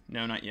online?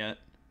 No, not yet.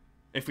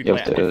 If we You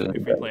play have to-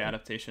 if we play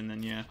Adaptation,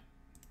 then yeah.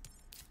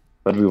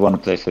 But we want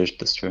to play Fish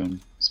this turn.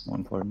 It's more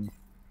important.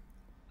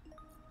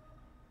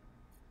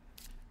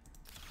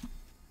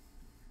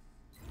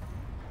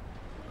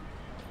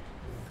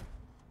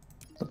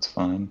 That's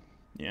fine.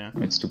 Yeah.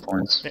 It's 2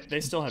 points.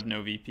 They still have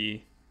no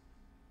VP.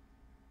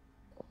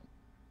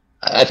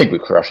 I think we're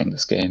crushing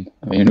this game.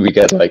 I mean, we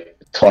get like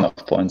a ton of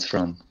points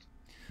from.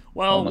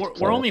 Well,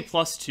 we're only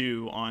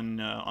 +2 on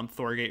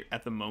Thorgate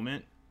at the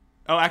moment.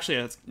 Oh, actually,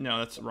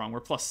 that's wrong.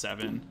 We're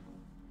 +7.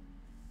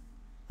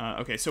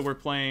 Okay, so we're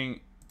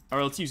playing.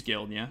 Or let's use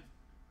Guild, yeah.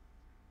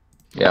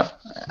 Yeah,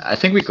 I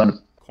think we're gonna.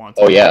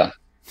 Quantum. Oh yeah.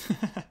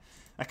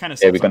 That kind of.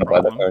 Yeah, we're gonna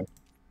buy that card.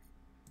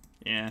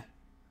 Yeah.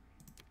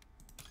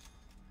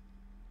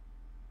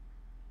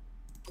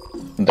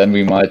 And then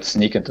we might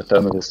sneak into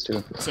Thermalist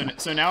too.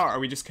 So now are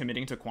we just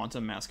committing to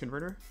Quantum Mass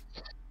Converter?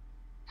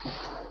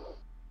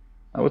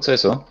 I would say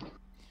so.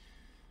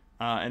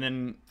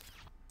 And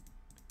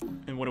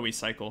what do we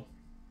cycle?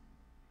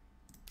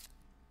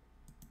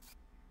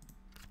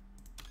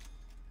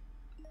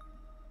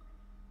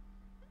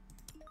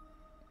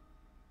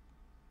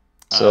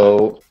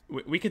 So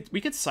we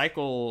could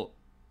cycle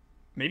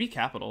maybe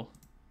Capital.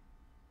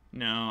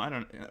 No, I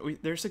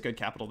don't. There's a good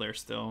Capital there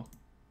still,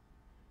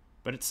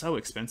 but it's so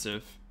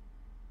expensive.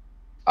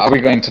 are we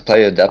going to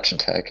play Adaptation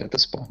Tech at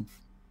this point?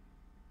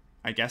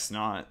 I guess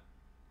not.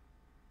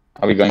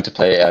 Are we going to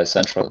play AI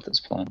Central at this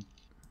point?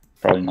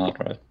 Probably not,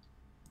 right?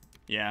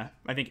 Yeah,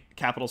 I think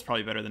Capital's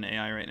probably better than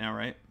AI right now,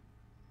 right?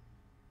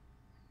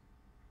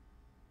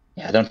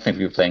 Yeah, I don't think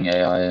we're playing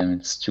AI. I mean,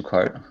 it's 2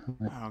 card.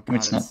 Oh, I mean,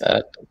 it's not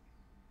bad.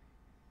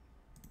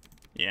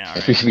 Yeah,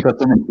 Right. We got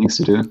so many things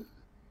to do.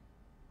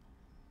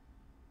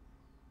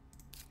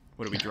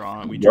 What do we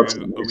draw? We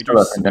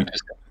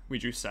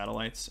drew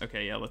satellites.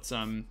 Okay, yeah. Let's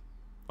do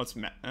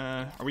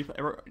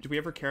we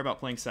ever care about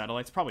playing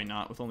satellites? Probably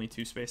not, with only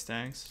 2 space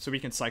tags. So we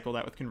can cycle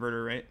that with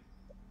Converter, right?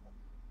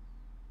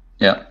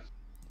 Yeah.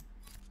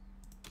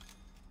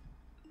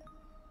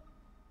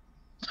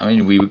 I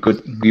mean, we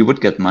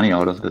would get money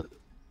out of it.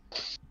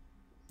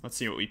 Let's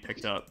see what we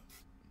picked up.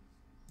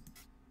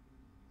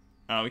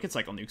 We could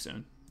cycle Nuke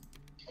Zone.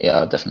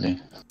 Yeah,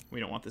 definitely. We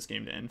don't want this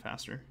game to end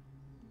faster.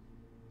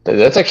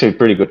 That's actually a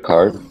pretty good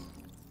card.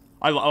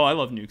 I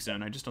love Nuke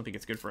Zone. I just don't think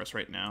it's good for us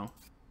right now.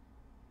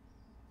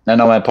 No,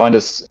 my point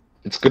is,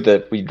 it's good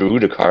that we drew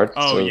the card.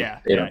 Oh, so yeah,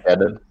 they don't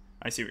get it.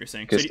 I see what you're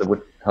saying. Because that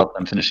would help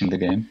them finishing the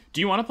game.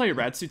 Do you want to play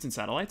Rad Suits and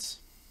Satellites?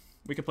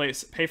 We could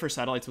pay for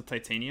Satellites with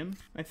Titanium,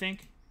 I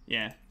think.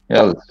 Yeah.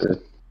 Yeah, let's do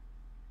it.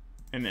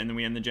 And then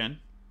we end the gen.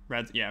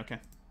 Yeah, okay.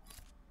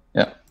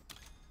 Yeah.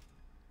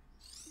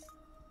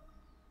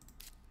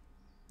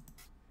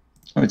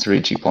 Oh, it's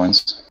really cheap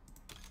points.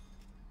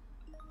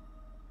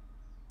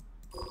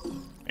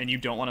 And you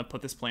don't want to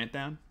put this plant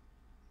down?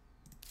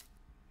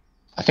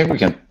 I think we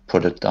can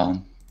put it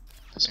down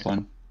at this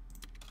point.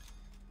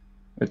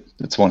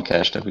 It's 1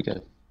 cash that we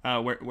get.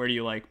 Where do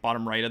you like?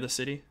 Bottom right of the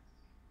city?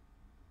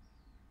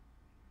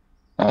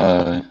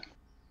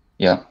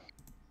 Yeah.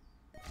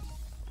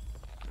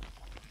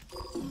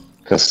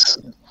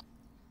 Because,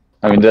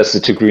 I mean, that's the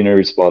 2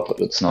 greenery spot, but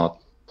it's not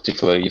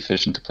particularly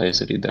efficient to play a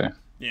city there.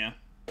 Yeah.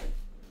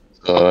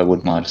 So I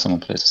wouldn't mind if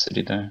someone plays a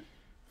city there.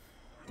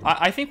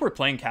 I think we're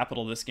playing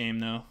capital this game,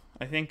 though.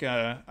 I think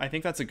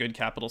that's a good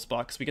capital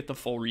spot because we get the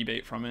full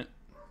rebate from it.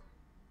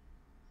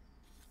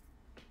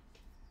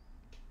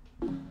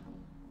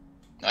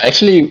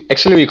 Actually,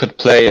 we could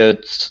play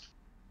it.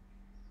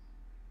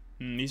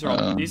 These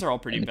are all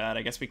pretty bad.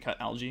 I guess we cut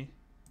algae.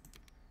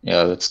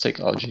 Yeah, let's take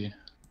algae.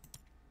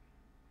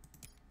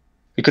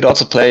 We could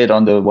also play it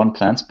on the 1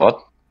 plant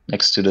spot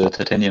next to the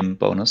titanium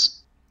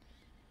bonus.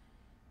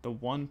 The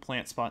 1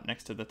 plant spot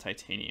next to the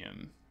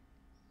titanium.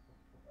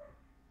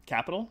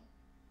 Capital?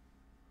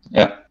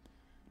 Yeah.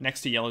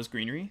 Next to yellow's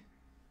greenery?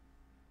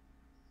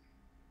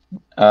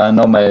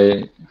 No,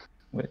 my...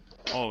 Wait.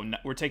 Oh,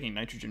 we're taking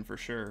nitrogen for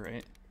sure,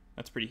 right?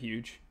 That's pretty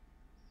huge.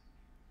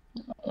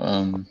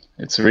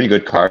 It's a really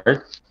good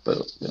card,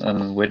 but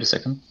wait a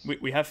second.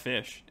 We have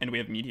fish, and we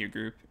have media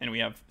group, and we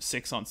have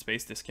 6 on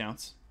space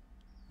discounts.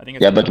 I think.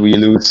 Yeah, but we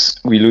lose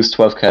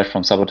 12 cash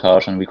from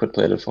sabotage, and we could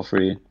play it for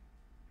free.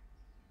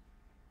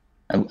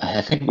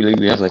 I think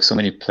we have like so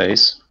many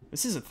plays.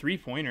 This is a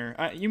 3-pointer.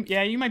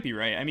 You might be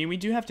right. I mean, we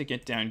do have to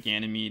get down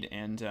Ganymede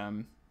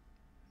and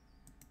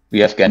we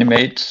have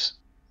Ganymede.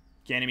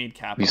 Ganymede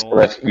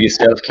capital. We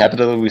still have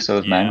capital. We still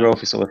have mangrove.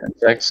 We still have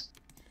insects.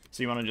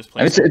 So you want to just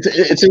play? I mean,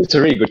 it's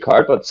a really good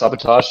card, but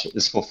sabotage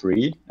is for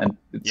free, and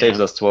it saves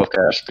us 12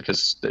 cash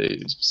because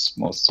they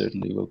most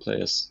certainly will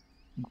play us.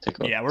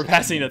 Yeah, we're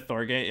passing to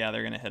Thorgate. Yeah,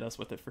 they're gonna hit us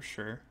with it for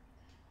sure.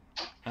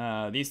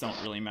 These don't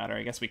really matter.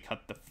 I guess we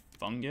cut the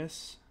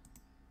fungus.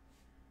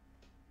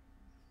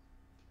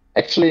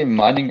 Actually,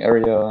 mining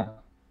area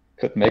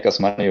could make us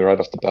money right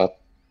off the bat.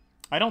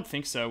 I don't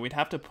think so. We'd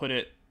have to put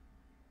it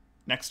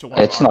next to one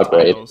it's of our not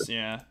great. tiles.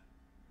 Yeah.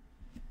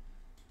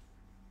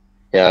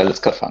 Yeah, let's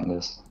cut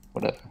fungus.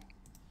 Whatever.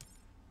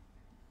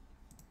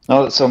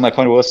 No, so my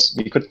point was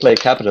we could play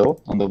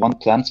capital on the 1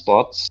 plant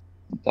spot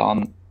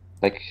down,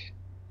 like,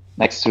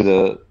 next to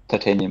the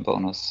titanium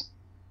bonus,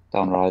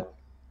 down right.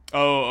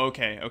 Oh,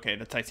 okay,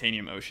 the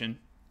titanium ocean.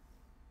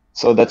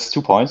 So that's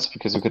 2 points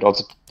because we could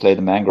also play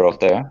the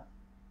mangrove there,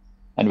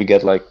 and we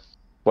get like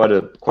quite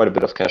a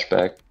bit of cash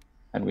back,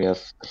 and we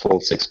have the full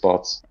 6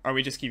 spots. Are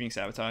we just keeping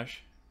sabotage?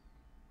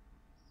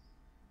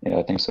 Yeah,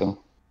 I think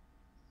so.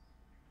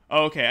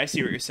 Oh, okay, I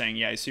see what you're saying.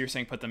 Yeah, so you're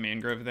saying put the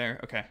mangrove there.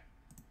 Okay.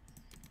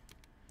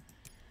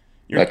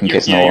 You're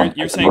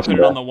saying put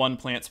it on the 1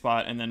 plant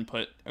spot and then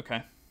put.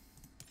 Okay.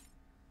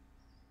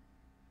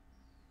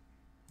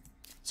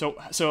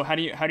 So how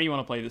do you want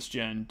to play this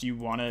gen? Do you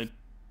want to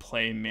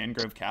play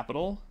mangrove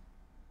capital?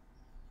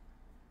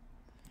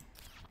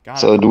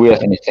 So do we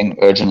have anything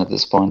urgent at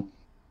this point?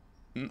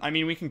 I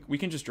mean, we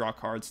can just draw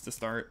cards to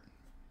start.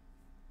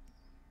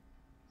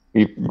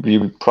 We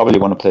probably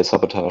want to play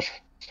sabotage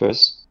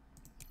first.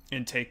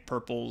 And take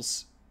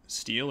purple's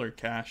steel or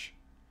cash?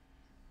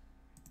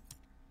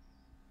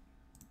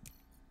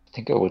 I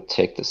think I would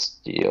take the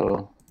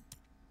steel.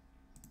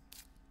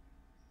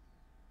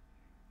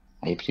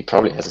 He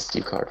probably has a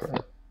steel card,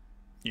 right?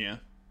 Yeah.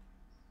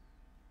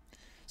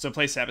 So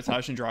play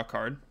sabotage and draw a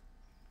card.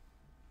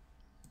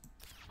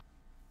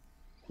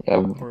 Yeah.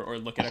 Or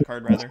look at a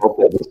card rather.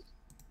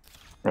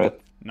 Right.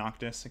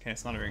 Noctis. Okay,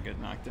 it's not a very good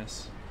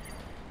Noctis.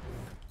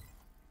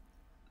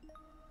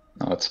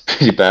 No, it's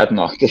pretty bad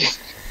Noctis.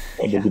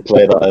 Why did you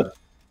play that?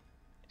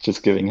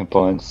 Just giving him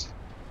points.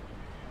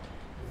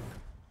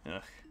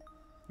 Ugh.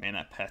 Man,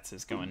 that Pets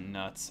is going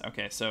nuts.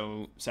 Okay,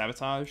 so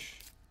sabotage.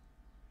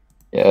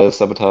 Yeah,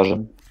 sabotage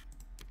him.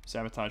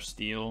 Sabotage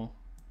steel.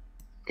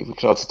 We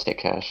could also take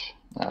cash.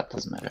 Nah, it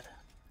doesn't matter.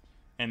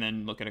 And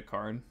then look at a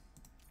card.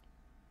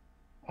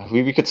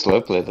 We could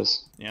slow play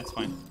this. Yeah, it's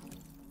fine.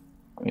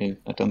 I mean,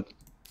 I don't...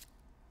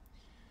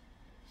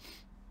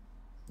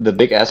 The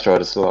big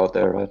asteroid is still out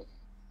there, right?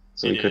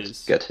 So we could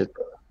get hit.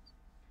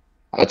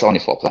 It's only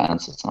 4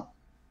 planets, it's not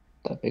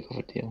that big of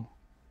a deal.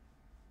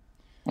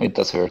 I mean, it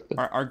does hurt. But...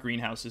 Our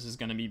greenhouses is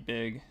going to be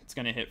big. It's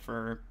going to hit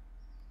for...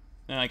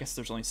 I guess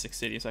there's only 6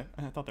 cities. I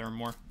thought there were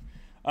more.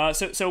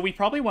 So we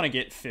probably want to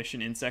get fish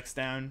and insects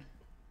down.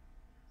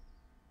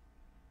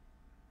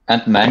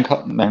 And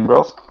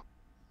mangrove?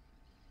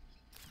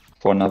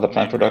 For another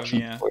plant production?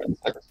 Yeah. For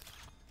insects.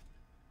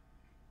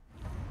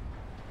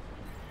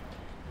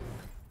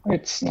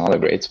 It's not a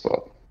great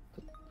spot.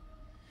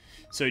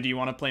 So do you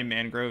want to play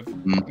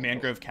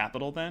mangrove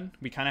capital then?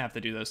 We kind of have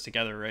to do those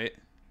together, right?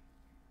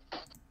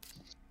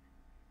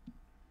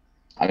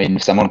 I mean,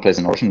 if someone plays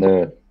an ocean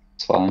there,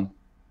 it's fine.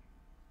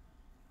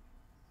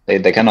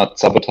 They cannot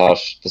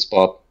sabotage the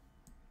spot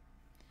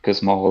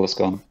because Morhole is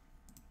gone.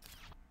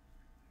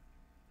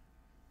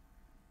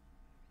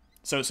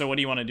 So what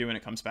do you want to do when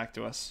it comes back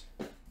to us?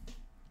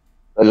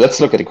 Let's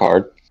look at the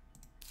card.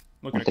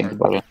 Look at think a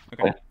card. about it.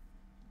 Okay.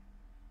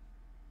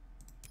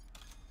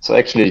 So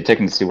actually,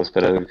 technically was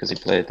better because he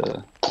played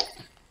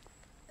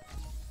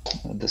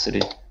the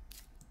city.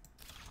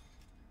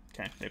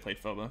 Okay, they played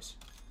Phobos.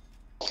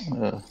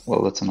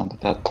 Well, that's another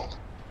pet.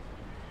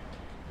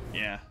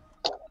 Yeah.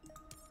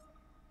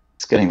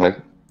 It's getting like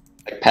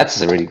Pets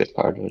is a really good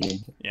card,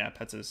 really. Yeah,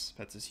 Pets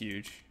is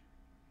huge.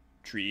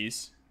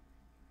 Trees.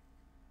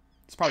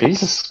 It's probably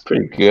Trees is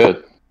pretty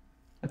good.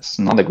 It's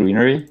not a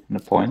greenery in a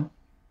point.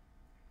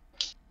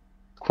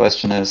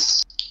 Question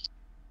is,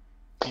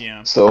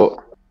 yeah.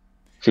 so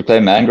if we play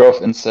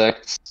mangrove,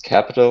 insects,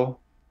 capital,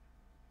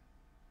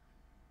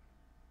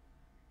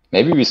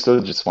 maybe we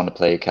still just want to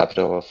play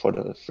capital for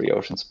the free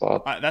ocean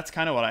spot. That's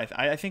kind of what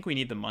I think we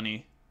need the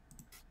money.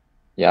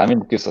 Yeah, I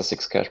mean it gives us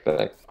 6 cash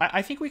back.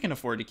 I think we can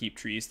afford to keep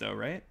trees though,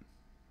 right?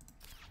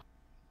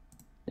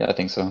 Yeah, I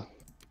think so.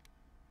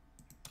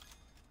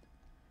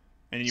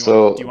 And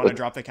So, do you want to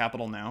drop the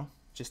capital now?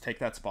 Just take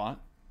that spot.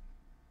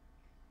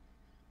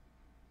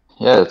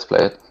 Yeah, let's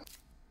play it.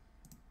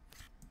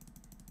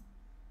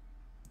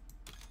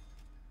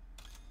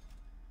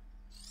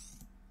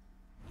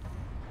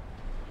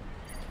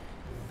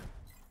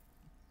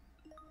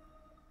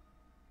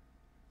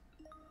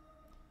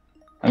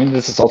 I mean,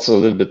 this is also a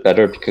little bit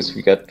better because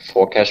we get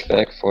 4 cash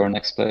back for our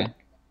next play.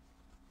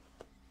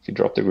 If you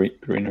drop the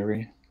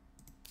greenery.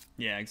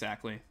 Yeah,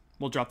 exactly.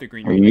 We'll drop the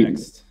greenery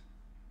next.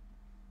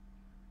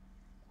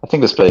 I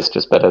think this play is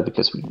just better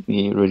because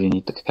we really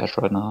need the cash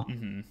right now.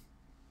 Mm-hmm.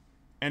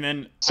 And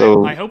then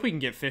so, I hope we can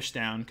get fish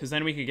down, because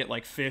then we could get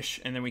like fish,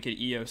 and then we could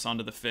EOS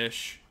onto the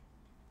fish.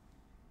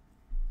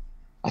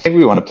 I think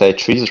we want to play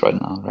trees right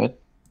now, right?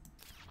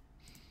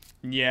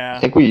 Yeah. I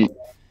think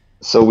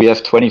so we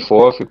have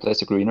 24 if we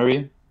place a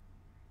greenery.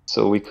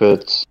 So I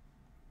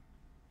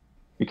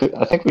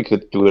think we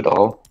could do it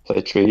all.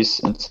 Play trees,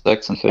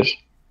 insects, and fish.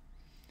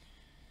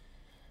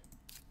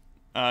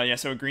 Yeah,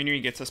 so a greenery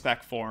gets us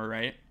back 4,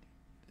 right?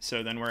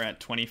 So then we're at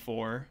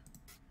 24.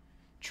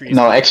 Trees.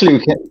 No, actually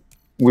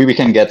we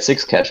can get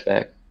 6 cash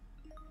back.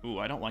 Ooh,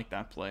 I don't like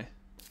that play.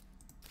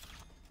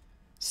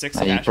 6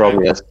 Nah, cash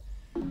probably back? has.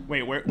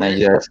 Wait, where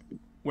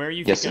are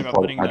you yes, thinking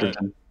about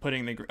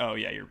putting the oh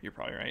yeah, you're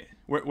probably right.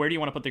 Where do you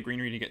want to put the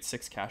greenery to get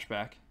 6 cash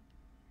back?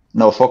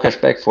 No, 4 cash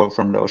back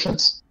from the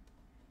oceans.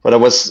 But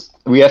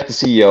we have the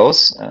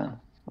CEOs,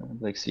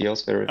 like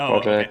CEOs favorite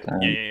project.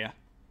 Okay. Yeah.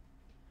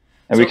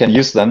 And we can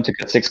use them to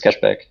get 6 cash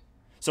back.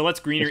 So let's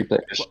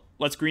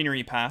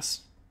greenery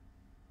pass.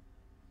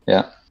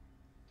 Yeah.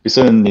 We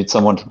still need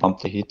someone to bump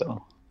the heat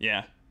though.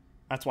 Yeah.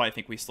 That's why I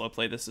think we slow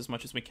play this as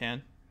much as we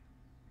can.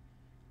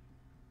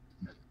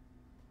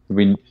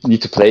 We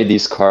need to play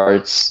these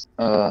cards.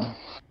 Man,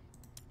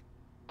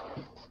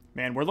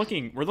 we're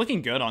looking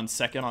good on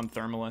second on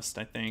Thermalist,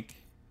 I think.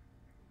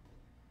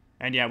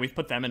 And yeah, we've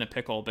put them in a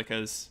pickle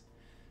because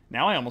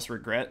now I almost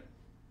regret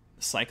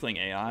cycling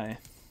AI.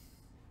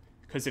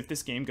 Because if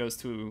this game goes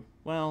to,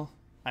 well,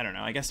 I don't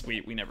know. I guess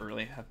we never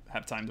really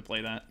have time to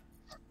play that.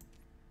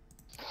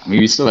 I mean,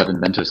 we still have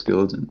Inventor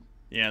skills. And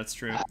yeah, that's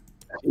true. I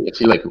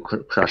feel like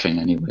we're crushing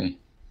anyway.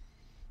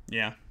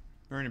 Yeah,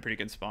 we're in a pretty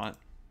good spot.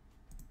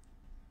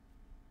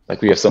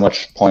 Like we have so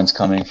much points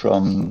coming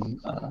from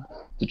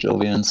the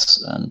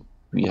Jovians, and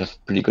we have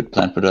pretty good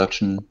plant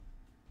production.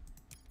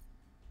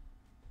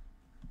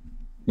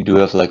 We do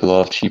have like a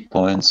lot of cheap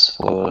points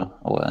for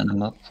our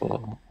animal,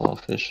 for our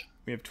fish.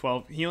 We have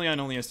 12. Helion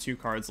only has 2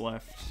 cards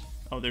left.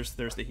 Oh, there's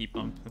the heat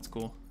bump. That's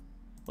cool.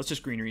 Let's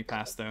just greenery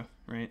pass though,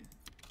 right?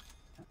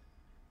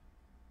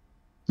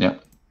 Yeah.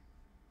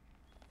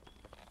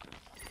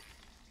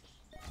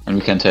 And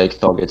we can take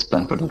Thorgate's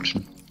plant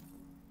production.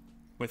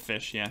 With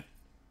fish, yeah.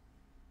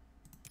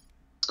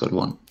 It's good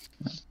one.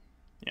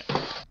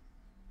 Yeah.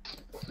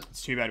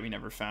 It's too bad we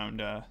never found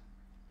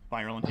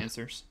viral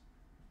enhancers.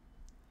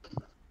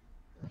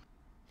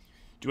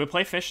 Do we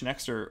play fish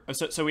next, or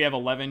so we have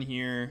 11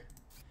 here.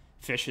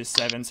 Fish is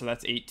 7, so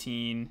that's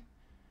 18.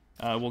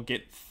 We'll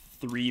get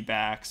 3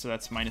 back, so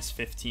that's minus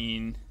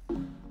 15.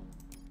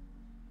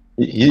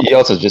 He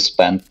also just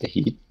spent the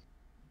heat.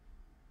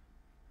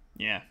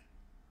 Yeah.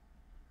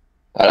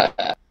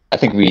 But I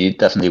think we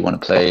definitely want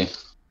to play. Do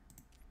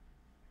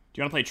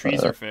you want to play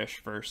trees or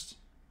fish first?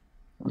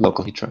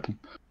 Local heat trapping.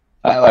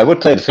 I would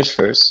play the fish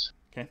first.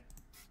 Okay.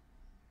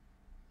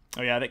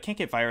 Oh yeah, that can't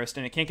get virused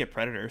and it can't get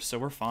predators, so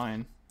we're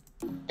fine.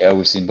 Yeah,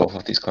 we've seen both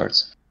of these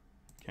cards.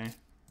 Okay.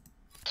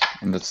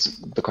 And that's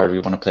the card we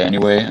want to play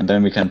anyway, and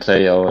then we can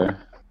play our...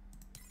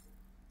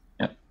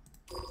 Yeah.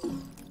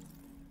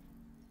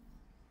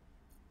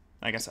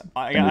 I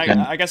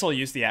guess I'll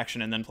use the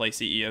action and then play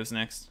CEOs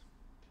next.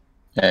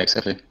 Yeah,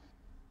 exactly.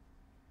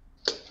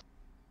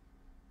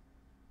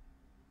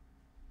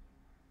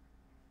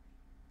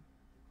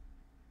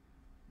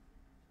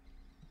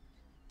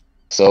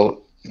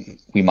 So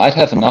we might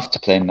have enough to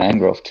play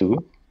Mangrove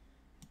too.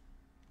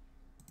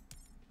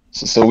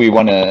 So we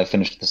want to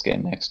finish this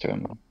game next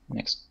turn.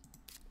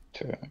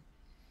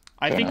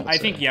 I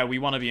think yeah, we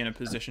want to be in a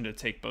position to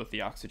take both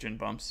the oxygen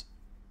bumps.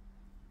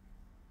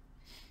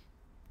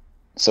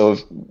 So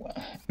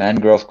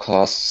Mangrove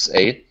costs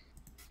 8,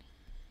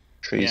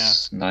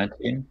 trees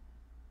 19.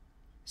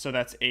 So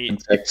that's 8.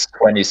 Insects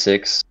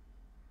 26.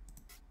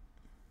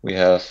 We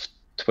have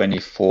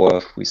 24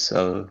 if we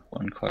sell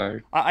one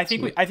card. I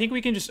think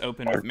we can just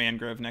open with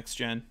Mangrove next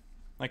gen.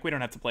 Like, we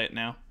don't have to play it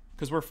now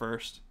because we're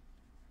first.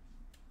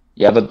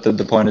 Yeah, but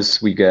the point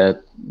is we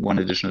get one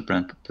additional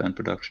plant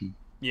production.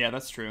 Yeah,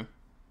 that's true.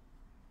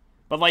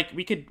 But like,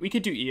 we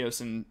could do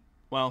EOS and,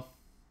 well,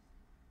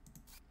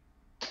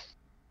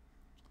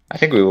 I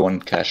think we won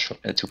 2 cash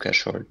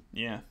short.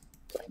 yeah.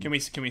 Can we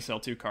sell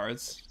 2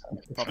 cards?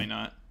 Probably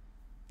not.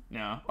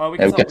 No. Oh, we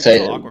Yeah, can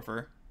sell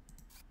Aquifer.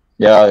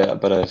 Yeah,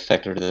 but I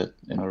factored it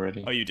in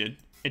already. Oh, you did?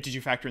 Did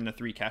you factor in the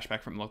 3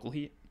 cashback from local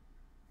heat?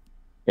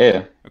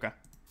 Yeah. Okay.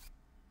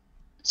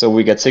 So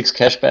we get 6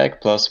 cashback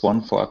plus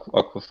 1 for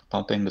Aquifer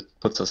pumping. That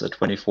puts us at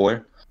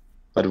 24.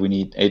 But we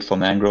need 8 for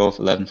mangrove,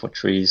 11 for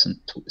trees, and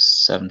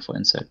 7 for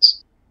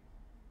insects.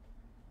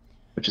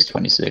 Which is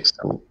 26,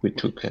 so we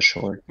 2 cash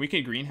short. We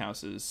could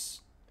greenhouses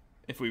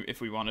if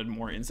we wanted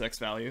more insects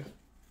value.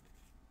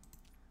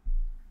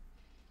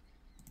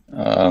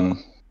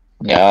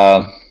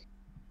 Yeah.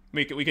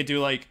 We could do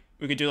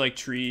like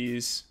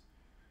trees,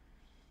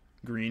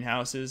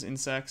 greenhouses,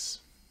 insects.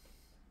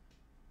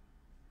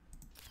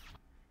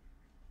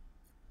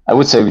 I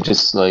would say we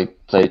just like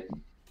play.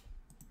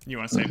 You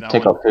want to save that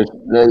take one? off fish,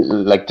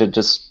 like to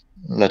just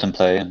let him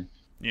play. And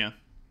yeah.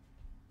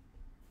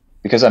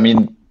 Because I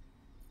mean,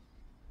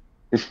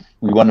 if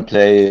we want to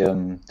play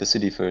the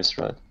city first,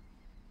 right?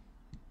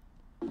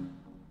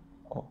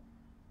 Oh.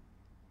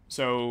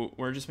 So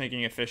we're just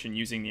making a fish and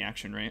using the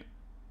action, right?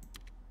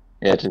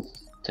 Yeah,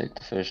 just take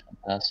the fish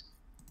and pass.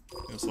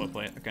 Go slow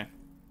play it. Okay.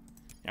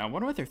 Yeah, I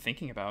wonder what they're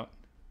thinking about.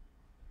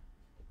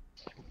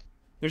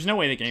 There's no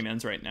way the game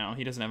ends right now.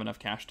 He doesn't have enough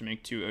cash to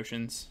make 2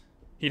 oceans.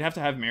 He'd have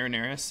to have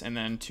Marineris and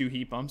then 2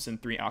 heat bumps and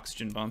 3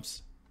 oxygen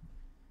bumps.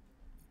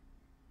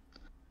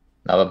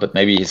 No, but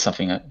maybe he has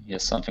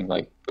something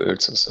like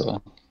birds or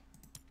so.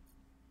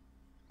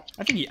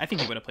 I think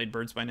he would have played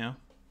birds by now,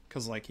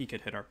 because like he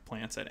could hit our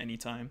plants at any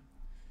time.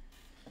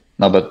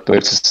 No, but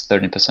birds is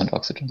 30%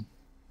 oxygen.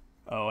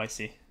 Oh, I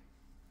see.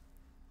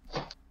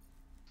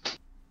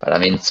 But I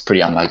mean, it's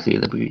pretty unlikely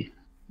that we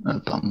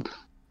bump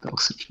the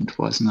oxygen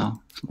twice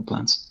now from the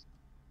plants.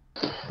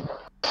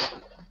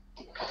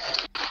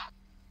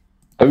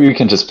 Maybe we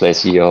can just play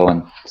CEO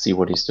and see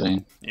what he's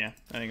doing. Yeah,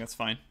 I think that's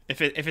fine.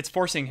 If it's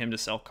forcing him to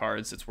sell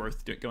cards, it's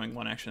worth going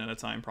 1 action at a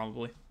time,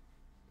 probably.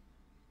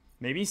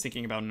 Maybe he's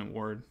thinking about an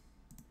award.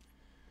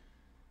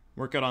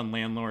 We're good on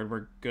landlord.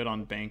 We're good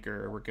on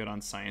banker. We're good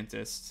on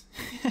scientist.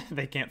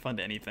 They can't fund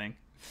anything.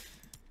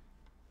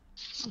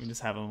 We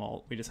just have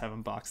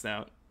them boxed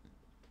out.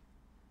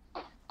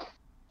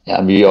 Yeah,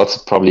 and we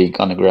also probably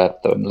gonna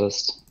grab third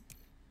list.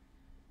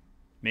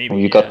 Maybe.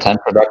 You got 10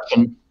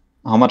 production.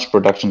 How much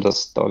production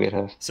does Stargate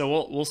have?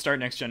 So we'll start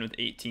next gen with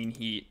 18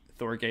 heat.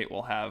 Thorgate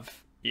will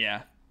have,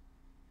 yeah.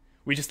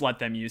 We just let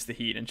them use the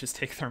heat and just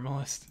take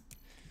Thermalist.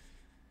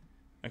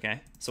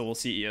 Okay, so we'll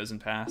see EOs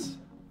and pass.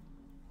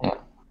 Yeah.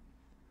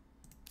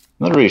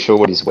 Not really sure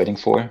what he's waiting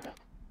for.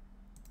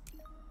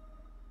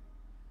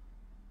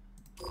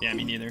 Yeah,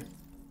 me neither.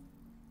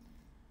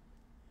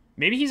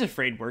 Maybe he's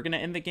afraid we're gonna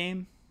end the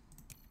game,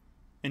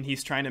 and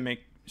he's trying to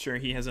make sure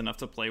he has enough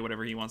to play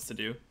whatever he wants to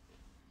do.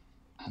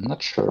 I'm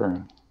not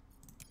sure.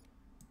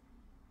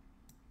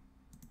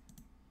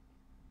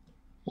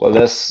 Well,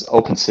 there's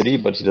Open City,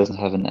 but he doesn't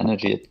have an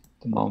energy at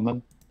the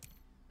moment.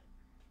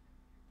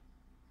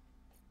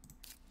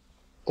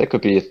 That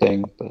could be a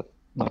thing, but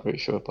not really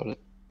sure about it.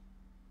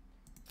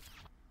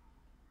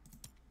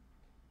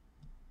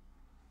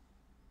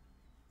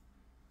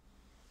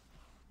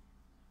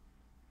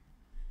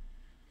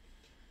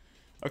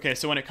 Okay,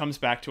 so when it comes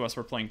back to us,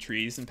 we're playing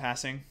trees and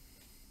passing.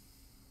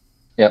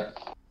 Yep.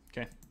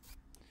 Okay.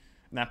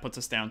 And that puts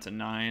us down to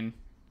 9.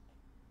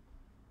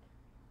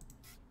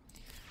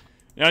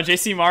 No,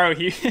 JC Morrow,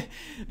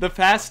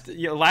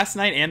 last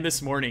night and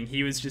this morning,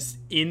 he was just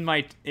in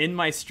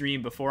my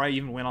stream before I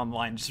even went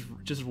online,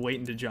 just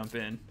waiting to jump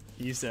in.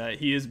 He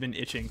has been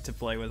itching to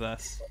play with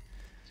us.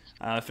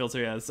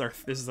 Fltr, yeah,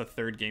 this is the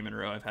 3rd game in a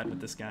row I've had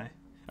with this guy.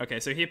 Okay,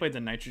 so he played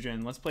the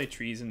nitrogen. Let's play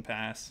trees and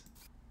pass.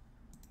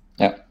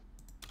 Yep.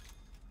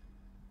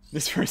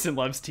 This person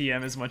loves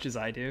TM as much as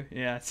I do.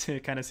 Yeah,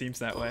 it kind of seems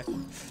that way.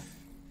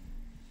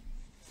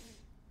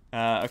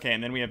 Okay,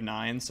 and then we have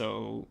 9,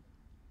 so...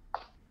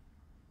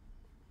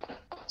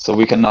 So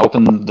we can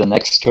open the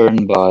next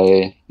turn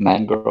by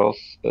Mangrove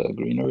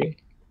Greenery.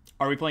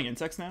 Are we playing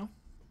insects now?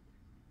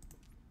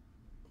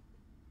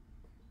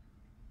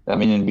 I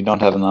mean, we don't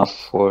have enough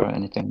for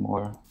anything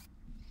more.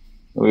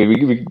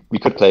 We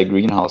could play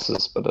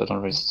greenhouses, but I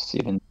don't really see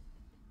it in.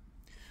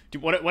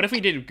 Dude, what if we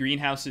did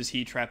greenhouses,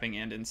 heat trapping,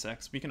 and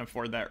insects? We can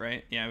afford that,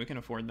 right? Yeah, we can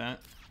afford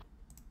that.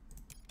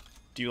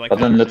 Do you like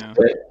that or no?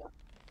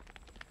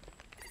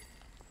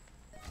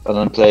 But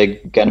then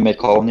play Ganymede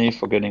Colony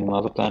for getting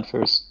another plant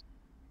first.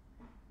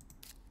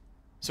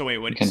 So wait,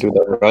 what? You can do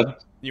that, right?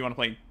 You want to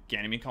play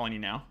Ganymede Colony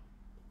now?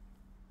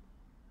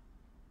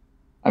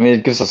 I mean,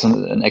 it gives us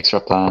an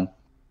extra plan.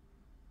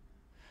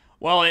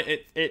 Well,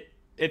 it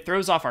it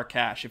throws off our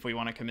cash if we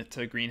want to commit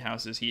to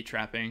greenhouses heat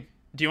trapping.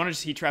 Do you want to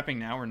just heat trapping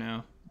now or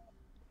no?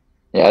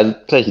 Yeah, I'll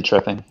play heat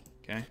trapping.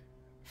 Okay,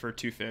 for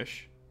 2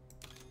 fish.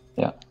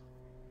 Yeah.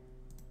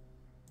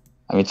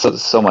 I mean,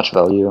 so much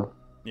value.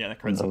 Yeah, that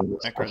card's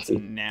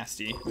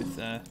nasty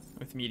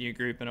with media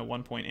group and a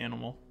 1-point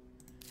animal.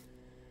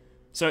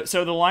 So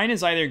the line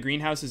is either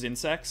greenhouses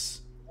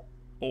insects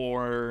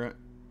or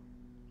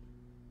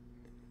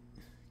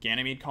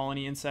Ganymede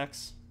colony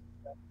insects.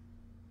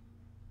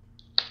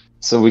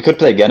 So we could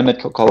play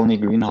Ganymede colony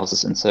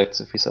greenhouses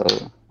insects if we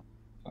sell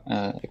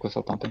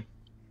Aquifer pumping.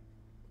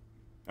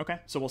 Okay,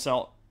 so we'll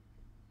sell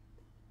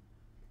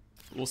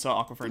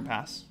Aquifer and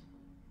pass.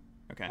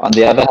 Okay. On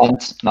the other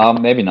hand, no,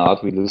 maybe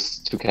not. We lose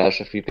 2 cash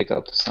if we pick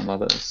up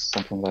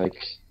something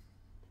like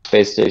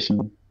Space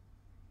Station,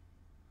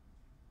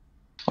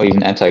 or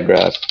even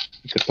anti-grav.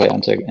 We could play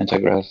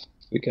anti-grav.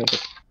 We get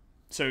it.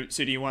 So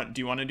do you want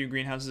to do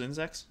greenhouses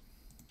insects?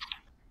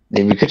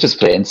 Yeah, we could just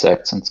play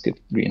insects and skip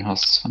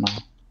greenhouses for now.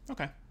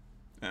 Okay,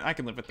 I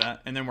can live with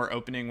that. And then we're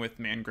opening with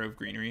mangrove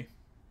greenery.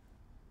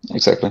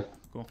 Exactly.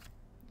 Cool.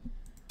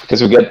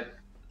 Because we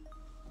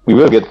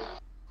will get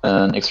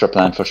an extra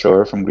plant for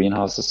sure from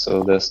greenhouses,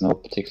 so there's no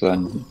particular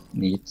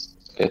need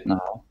to get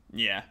now.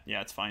 Yeah,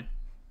 it's fine.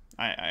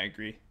 I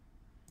agree.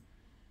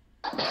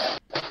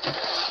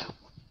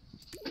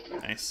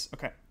 Nice.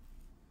 Okay.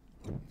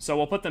 So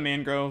we'll put the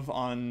mangrove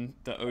on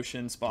the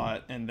ocean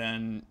spot, and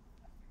then...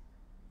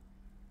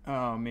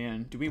 Oh,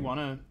 man. Do we want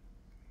to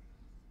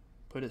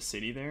put a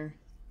city there?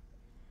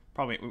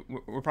 Probably.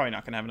 We're probably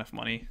not going to have enough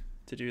money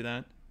to do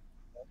that.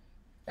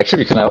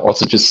 Actually, we can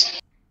also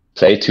just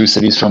play 2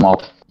 cities from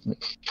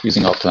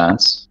using our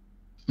plants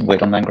and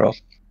wait on mangrove.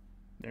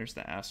 There's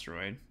the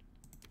asteroid.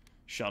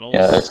 Shuttles.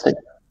 Yeah, let's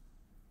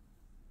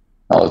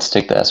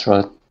take the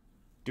asteroid.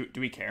 Do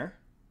we care?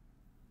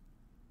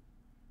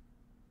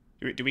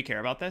 Do we care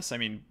about this? I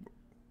mean...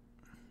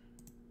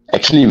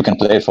 Actually, we can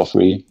play it for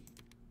free.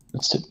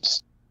 It's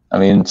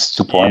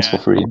 2 points for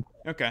free.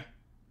 Okay.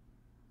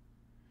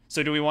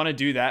 So do we want to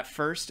do that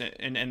first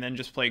and then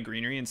just play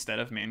greenery instead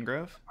of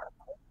mangrove?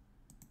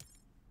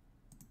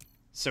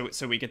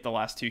 So we get the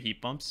last 2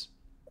 heat bumps?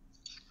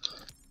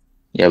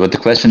 Yeah, but the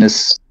question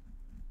is,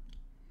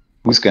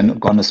 who's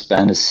gonna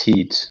spend his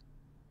heat?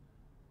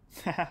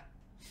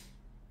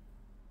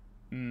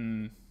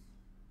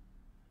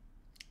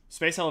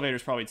 Space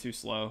elevator's probably too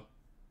slow.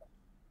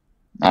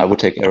 I would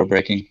take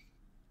aerobraking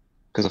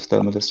because of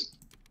thermalist.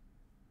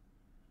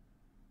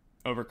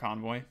 Over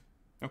convoy?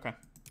 Okay.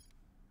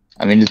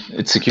 I mean,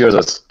 it secures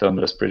us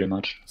thermalist pretty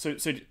much. So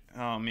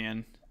oh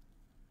man.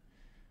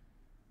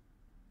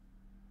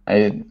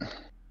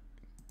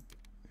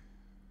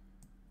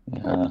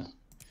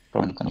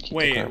 Probably gonna keep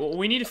Wait, well,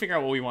 we need to figure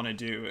out what we want to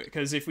do,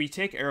 because if we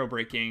take arrow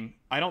breaking,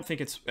 I don't think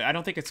it's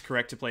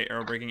correct to play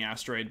arrow breaking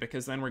asteroid,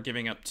 because then we're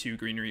giving up 2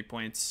 greenery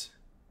points.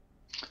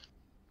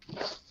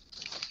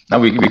 No,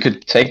 we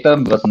could take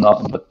them, but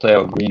play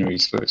our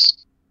greeneries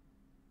first.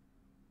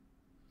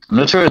 I'm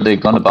not sure they're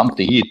gonna bump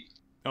the heat.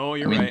 Oh,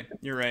 you're right.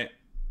 You're right.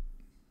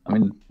 I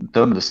mean,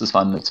 thermalist is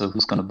fine, so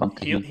who's gonna bump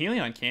the heat?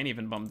 Helion can't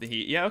even bump the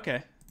heat. Yeah,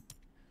 okay.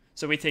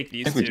 So we take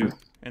these 2,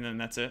 and then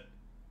that's it.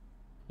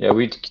 Yeah,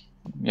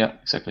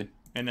 exactly.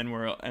 And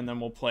then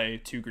we'll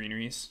play 2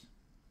 greeneries.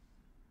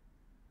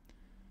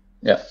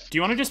 Yeah. Do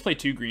you want to just play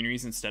 2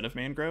 greeneries instead of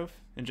mangrove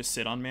and just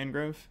sit on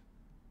mangrove?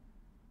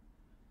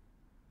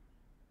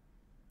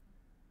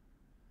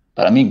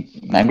 But I mean,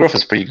 mangrove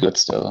is pretty good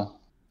still.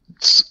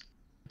 It's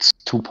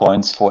 2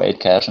 points for 8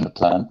 cash in the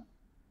plan.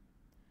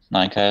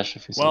 9 cash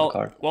if you sell the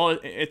card. Well,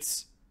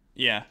 it's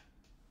yeah.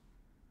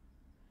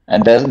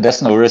 And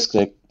there's no risk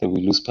that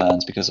we lose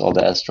plans because all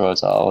the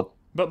asteroids are out.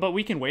 But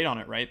we can wait on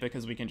it, right?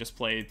 Because we can just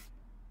play.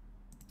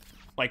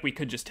 Like we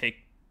could just take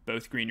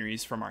both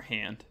greeneries from our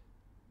hand.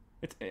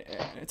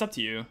 It's up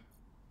to you.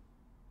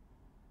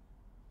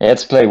 Yeah,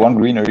 let's play 1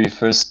 greenery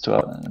first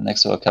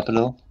next to our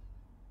capital.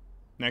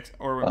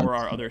 Or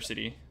our other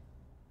city.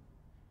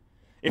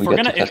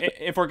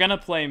 If we're gonna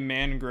play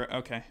mangrove,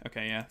 okay,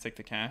 yeah, take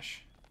the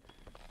cash.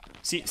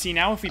 See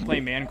now if we play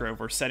mangrove,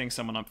 we're setting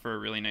someone up for a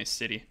really nice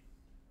city.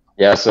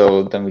 Yeah,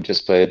 so then we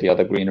just play the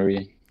other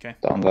greenery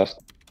down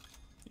left.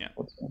 Yeah.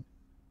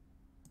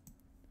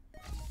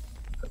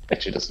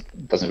 Actually,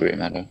 doesn't really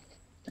matter.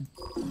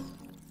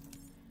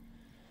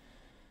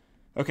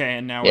 Okay,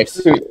 and now we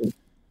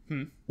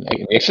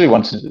actually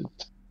want to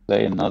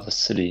play another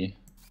city.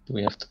 Do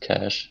we have to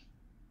cash?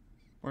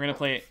 We're gonna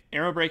play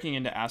arrow breaking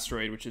into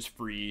asteroid, which is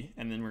free,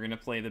 and then we're gonna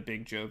play the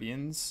big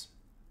Jovians.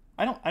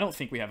 I don't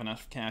think we have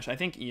enough cash. I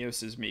think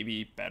Eos is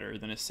maybe better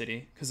than a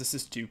city because this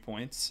is 2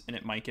 points, and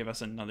it might give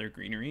us another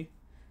greenery.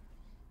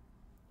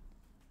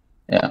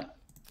 Yeah.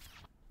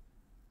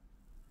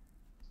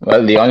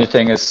 Well, the only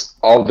thing is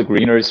all the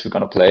greeneries we're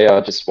gonna play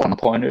are just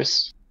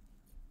 1-pointers.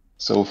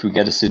 So if we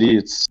get a city,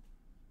 it's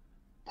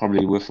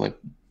probably worth like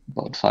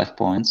about 5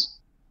 points.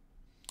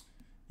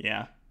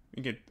 Yeah,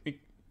 you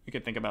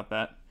could think about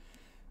that.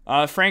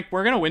 Frank,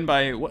 we're gonna win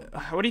by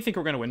what do you think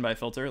we're gonna win by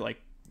Fltr?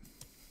 Like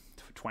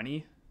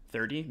 20,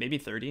 30, maybe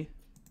 30.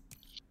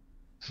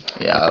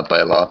 Yeah, by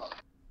a lot.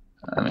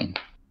 I mean,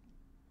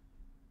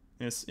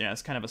 It's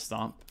kind of a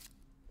stomp.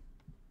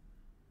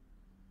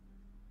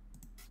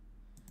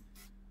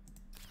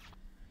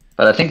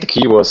 but I think the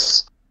key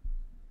was.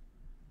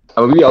 I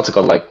mean, we also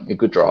got like a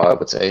good draw, I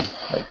would say.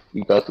 Like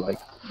we got like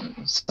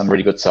some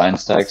really good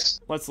science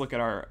tags. Let's look at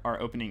our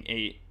opening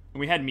 8.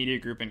 We had Media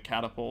Group and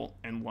Catapult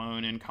and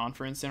Loan and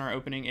Conference in our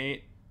opening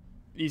 8.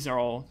 These are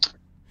all.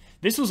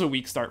 This was a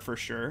weak start for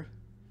sure.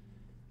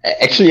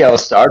 Actually, our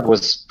start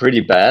was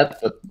pretty bad,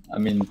 but I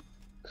mean,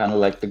 kind of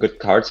like the good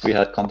cards we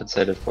had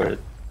compensated for it.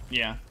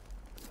 Yeah.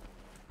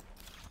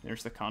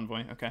 There's the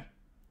Convoy. Okay.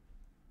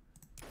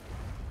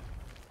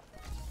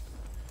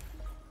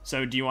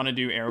 So do you want to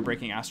do Arrow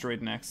Breaking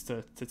Asteroid next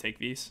to take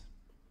these?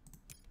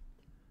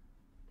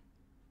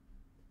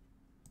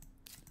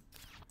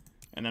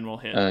 And then we'll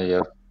hit.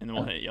 Yeah. And then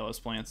we'll hit Yellow's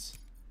plants.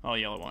 Oh,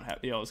 Yellow won't have.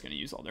 Yellow's going to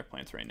use all their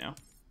plants right now.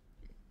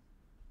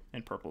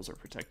 And purples are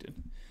protected.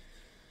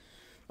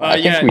 I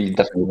think we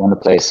definitely want to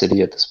play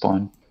City at this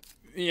point.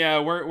 Yeah,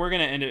 we're going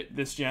to end it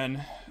this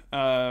gen.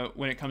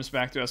 When it comes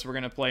back to us, we're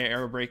going to play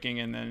Arrow Breaking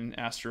and then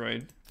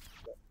Asteroid.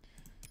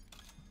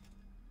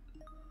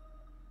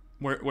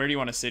 Where do you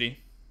want a city?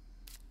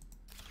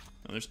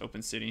 Oh, there's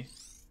Open City.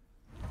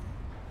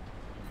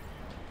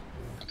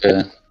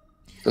 Okay.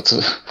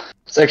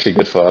 It's actually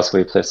good for us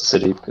where we place the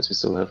city because we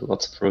still have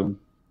lots of room.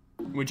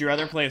 Would you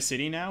rather play a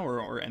city now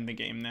or end the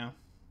game now?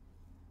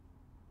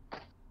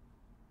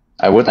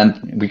 I would,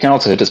 and we can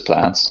also hit his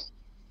plants.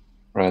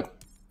 Right.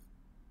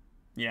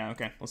 Yeah,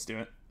 okay, let's do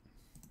it.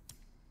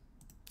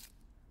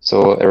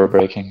 So, Arrow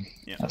Breaking,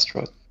 yeah.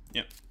 Asteroid.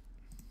 Yep.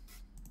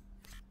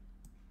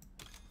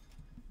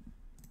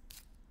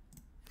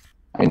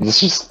 I mean, this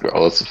just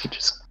grows if you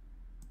just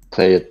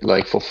play it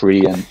like for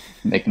free and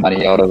make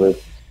money out of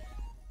it.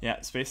 Yeah,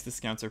 space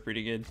discounts are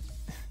pretty good.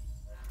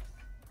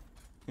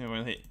 Yeah,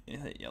 we'll hit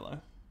Yellow.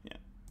 Yeah.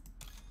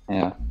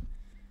 Yeah.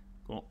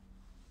 Cool.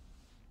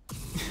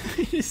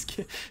 He's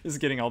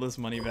getting all this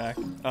money back.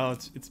 Oh,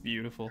 it's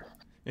beautiful.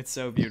 It's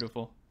so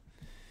beautiful.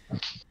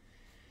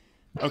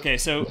 Okay,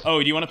 so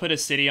do you want to put a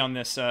city on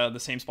this the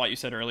same spot you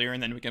said earlier,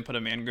 and then we can put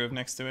a mangrove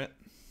next to it?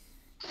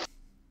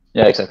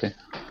 Yeah, exactly.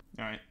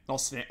 All right, I'll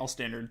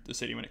standard the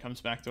city when it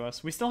comes back to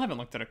us. We still haven't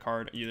looked at a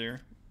card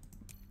either.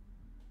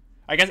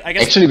 I guess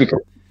actually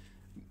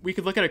we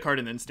could look at a card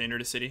and then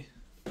standard a city.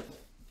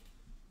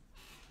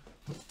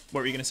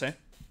 What were you gonna say?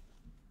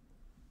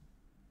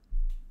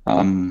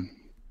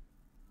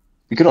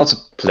 We could also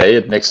play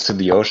it next to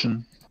the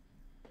ocean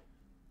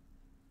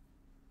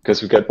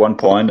because we get 1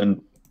 point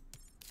and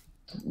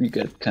we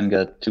can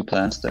get 2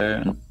 plants there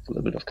and a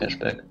little bit of cash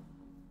back.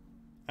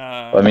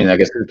 I mean, I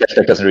guess the cash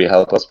back doesn't really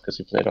help us because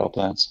we played all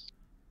plants.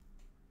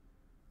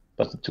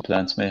 But the 2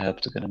 plants may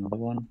help to get another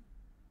one.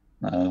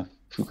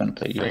 If we're gonna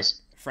play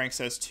EOS. Frank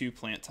says 2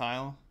 plant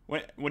tile.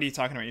 What are you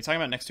talking about? Are you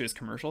talking about next to his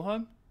commercial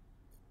hub?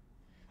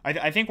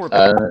 I think we're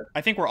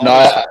all.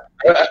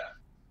 No,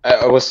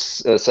 I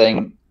was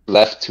saying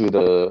left to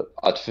the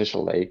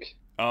artificial lake.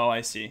 Oh,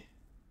 I see.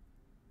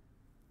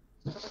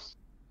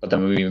 But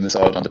then we miss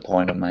out on the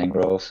point on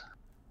mangrove.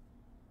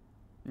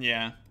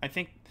 Yeah, I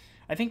think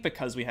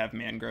because we have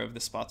mangrove, the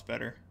spot's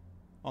better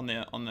on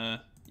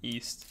the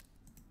east.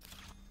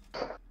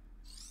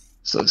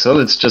 So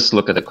let's just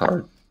look at the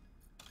card.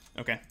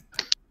 Okay.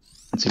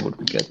 And see what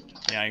we get.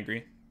 Yeah, I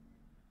agree.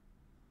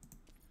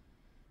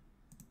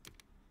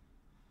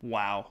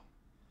 Wow.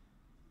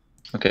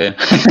 Okay.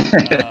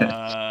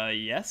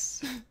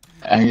 Yes.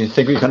 And you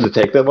think we're going to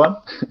take that one?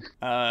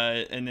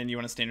 And then you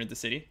want to standard the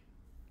city?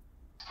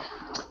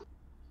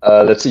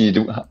 Let's see.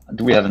 Do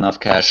we have enough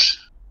cash?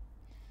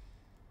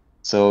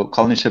 So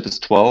colony ship is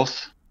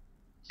 12.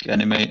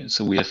 Ganymede.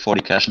 So we have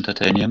 40 cash in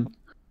titanium.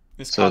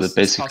 So that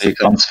basically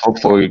counts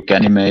for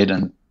Ganymede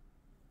and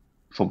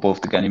for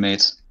both the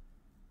Ganymedes.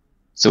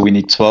 So we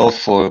need 12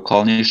 for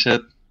colony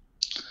ship.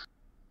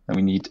 And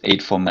we need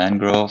 8 for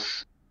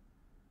mangrove.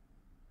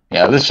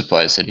 Yeah, let's just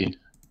buy a city.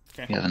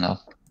 Okay. We have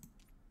enough.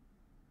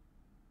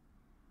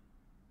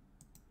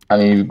 I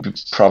mean, we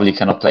probably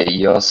cannot play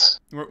EOS.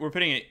 We're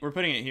putting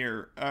it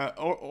here.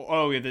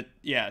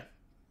 Yeah.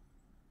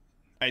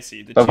 I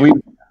see. But we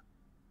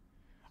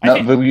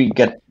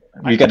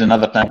get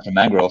another plant for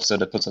mangrove, so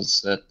that puts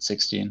us at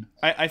 16.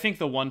 I think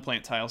the 1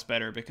 plant tile's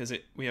better because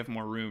we have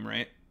more room,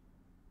 right?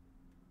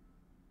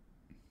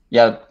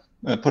 Yeah,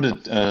 put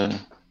it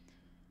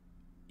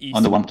East.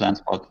 On the 1 plant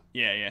spot.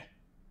 Yeah.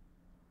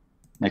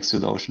 Next to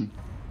the ocean.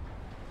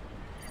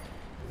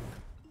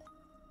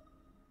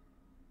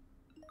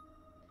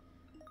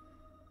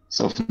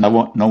 So if no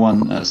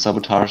one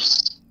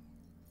sabotages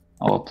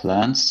our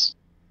plants,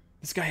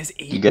 this guy has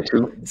 8. You get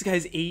 2. This guy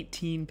has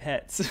 18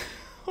 pets.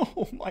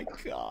 Oh my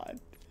god.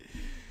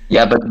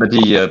 Yeah, but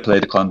he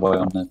played the convoy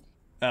on it.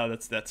 Oh,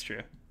 that's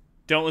true.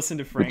 Don't listen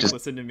to Frank.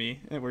 Listen to me.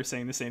 We're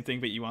saying the same thing,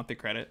 but you want the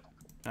credit.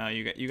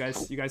 You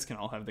guys can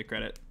all have the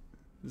credit.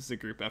 This is a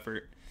group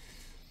effort.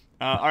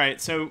 All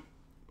right. So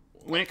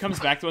when it comes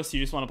back to us, you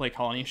just want to play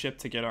colony ship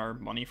to get our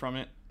money from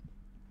it,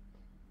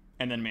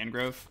 and then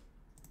mangrove.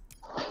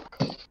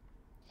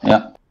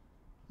 Yeah.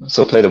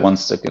 So play the one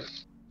stick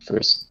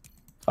first.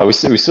 Oh, we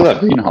still have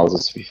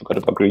greenhouses. We forgot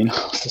about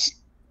greenhouses.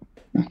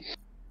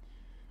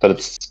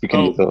 But we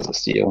can use those as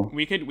steel.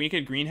 We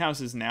could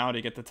greenhouses now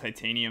to get the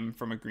titanium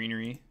from a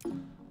greenery.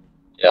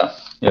 Yeah,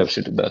 we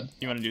should do that.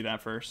 You want to do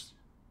that first?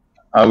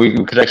 We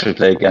could actually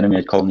play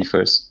Ganymede Colony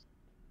first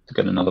to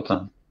get another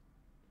plan.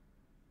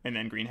 And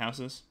then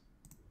greenhouses?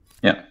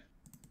 Yeah.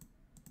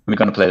 We're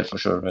gonna play it for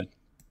sure, right?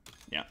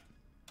 Yeah.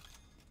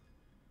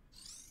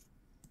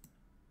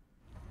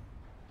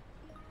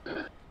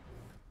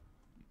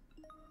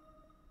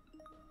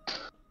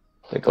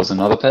 There goes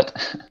another pet.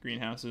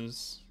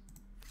 Greenhouses.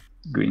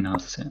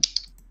 Greenhouses, yeah.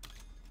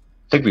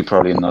 I think we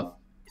probably not.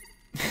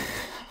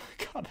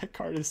 God, that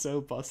card is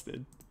so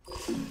busted.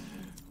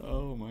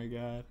 Oh my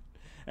god.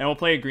 And we'll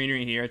play a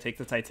greenery here, take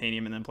the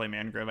titanium, and then play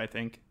mangrove, I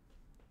think.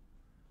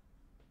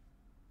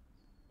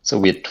 So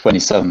we had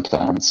 27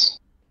 plans.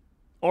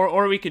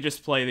 Or we could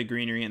just play the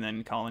greenery and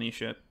then colony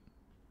ship.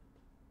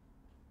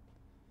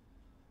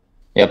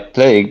 Yeah,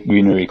 play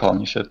greenery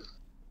colony ship.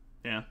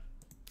 Yeah.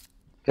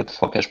 Get the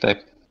 4 cash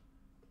back.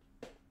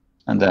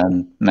 And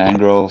then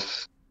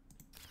mangrove,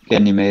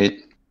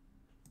 Ganymede,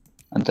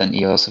 and then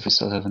EOS if we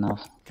still have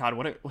enough. God,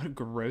 what a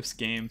gross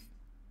game.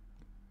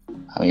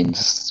 I mean,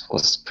 this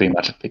was pretty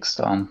much a big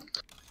storm.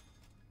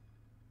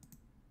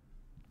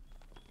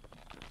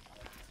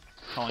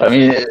 I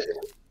mean,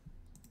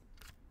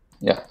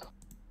 yeah.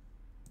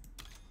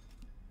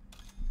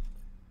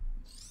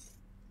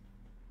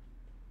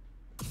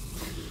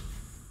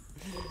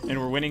 And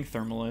we're winning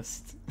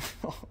Thermalist.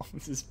 Oh,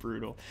 this is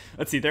brutal.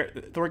 Let's see,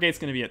 Thorgate's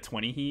going to be at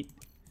 20 heat.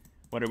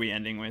 What are we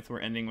ending with? We're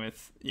ending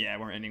with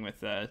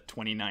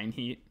 29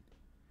 heat.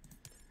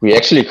 We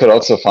actually could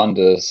also fund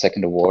a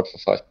second award for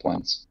 5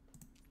 points.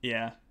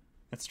 Yeah,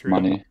 that's true.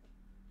 Money.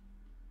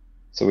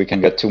 So we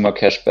can get 2 more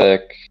cash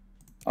back.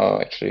 Oh,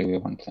 actually, we're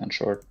 1 plan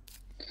short.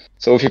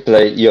 So if you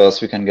play EOS,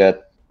 we can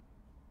get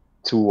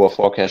 2 or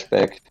 4 cash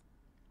back.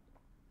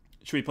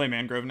 Should we play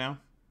mangrove now?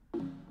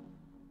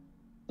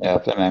 Yeah,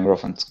 play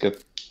mangrove and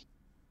skip.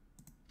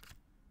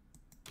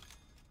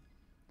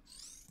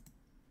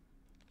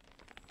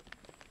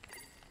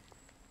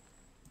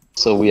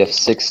 So we have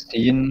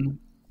 16.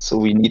 So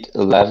we need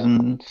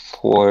 11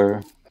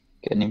 for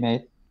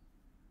Ganymede.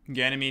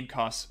 Ganymede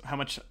costs how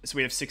much? So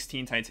we have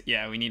 16 tights.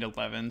 Yeah, we need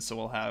 11. So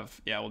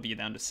we'll be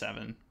down to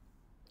 7.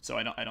 So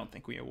I don't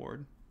think we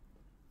award.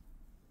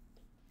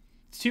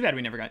 It's too bad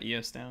we never got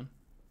EOS down,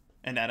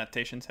 and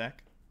adaptation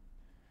tech.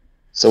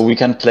 So we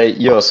can play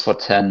EOS for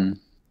 10.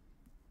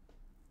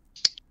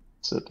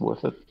 Is it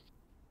worth it?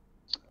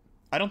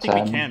 I don't think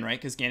 10. We can, right?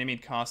 Because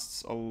Ganymede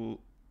costs a.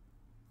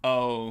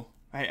 Oh,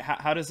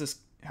 how does this?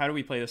 How do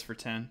we play this for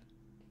 10?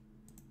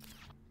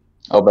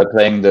 Oh, by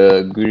playing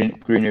the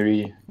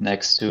greenery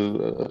next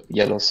to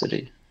Yellow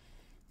City.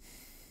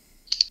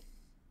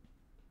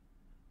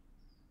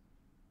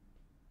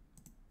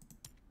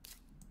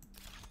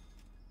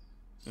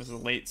 There's a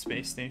late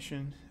space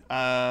station.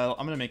 I'm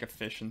gonna make a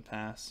fish and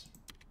pass.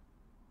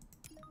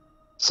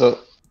 So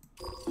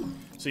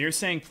you're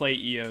saying play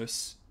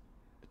EOS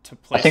to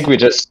play? I think we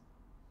just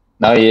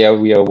now. Yeah,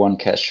 we are 1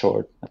 cash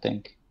short. I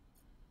think.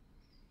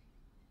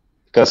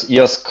 Because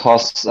EOS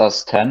costs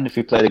us 10 if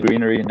we play the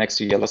greenery next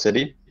to Yellow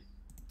City.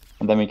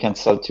 And then we can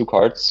sell 2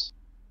 cards.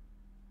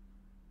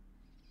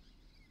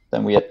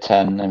 Then we had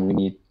 10 and we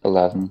need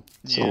 11.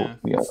 So yeah,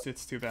 we are,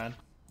 it's too bad.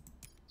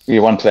 We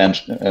are 1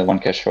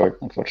 cash short,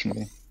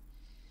 unfortunately.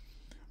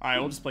 Alright,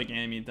 we'll just play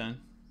Ganymede then.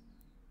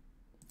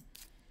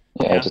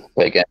 Yeah, just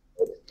play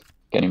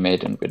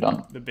Ganymede and we're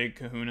done. The big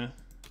kahuna.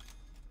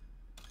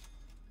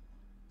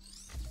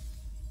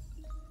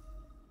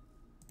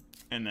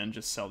 And then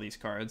just sell these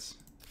cards.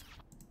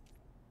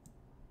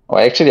 Oh,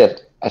 actually,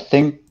 I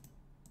think.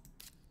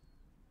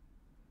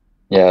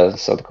 Yeah,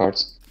 sell the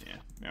cards.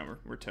 Yeah,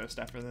 we're toast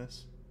after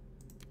this.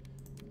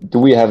 Do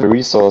we have a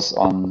resource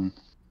on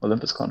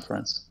Olympus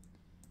Conference?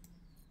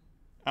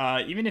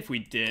 Even if we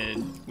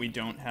did, we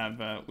don't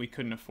have. We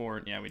couldn't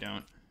afford. Yeah, we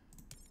don't.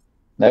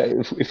 No,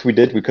 if we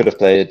did, we could have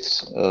played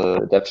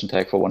Adaption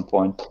Tag for 1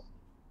 point,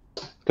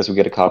 because we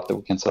get a card that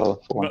we can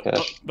sell for 1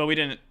 cash. But we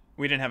didn't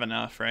have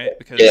enough, right?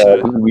 Because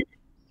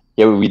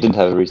we didn't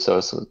have a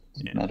resource, so it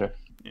didn't matter.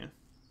 Yeah.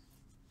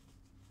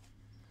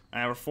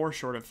 We're 4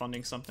 short of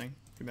funding something.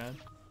 Too bad.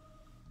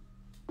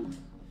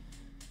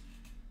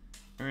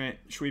 All right,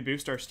 should we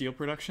boost our steel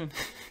production?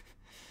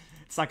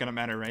 It's not gonna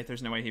matter, right?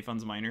 There's no way he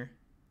funds miner.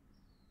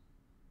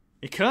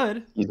 It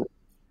could.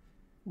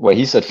 Wait,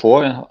 he said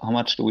 4. How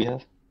much do we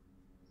have?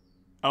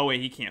 Oh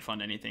wait, he can't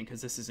fund anything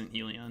because this isn't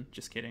Helion.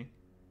 Just kidding.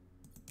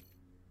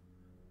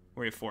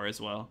 We have 4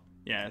 as well.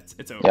 Yeah,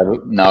 it's over.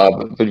 Yeah,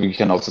 but we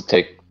can also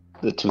take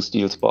the 2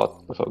 steel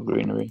spot with our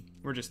greenery.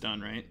 We're just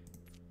done, right?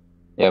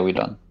 Yeah, we're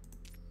done.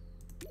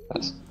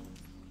 Yes.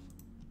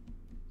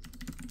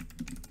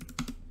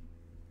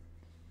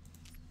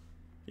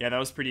 Yeah, that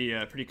was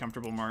pretty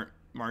comfortable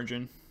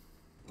margin.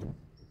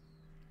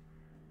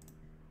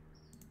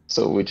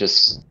 So we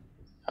just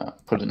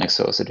put it next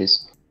to our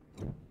cities.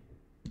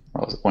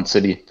 Oh, 1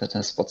 city that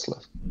has spots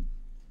left.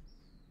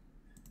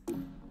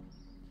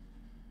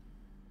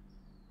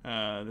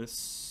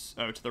 This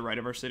to the right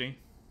of our city.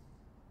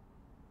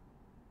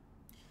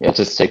 Yeah,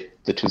 just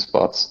take the 2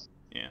 spots.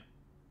 Yeah.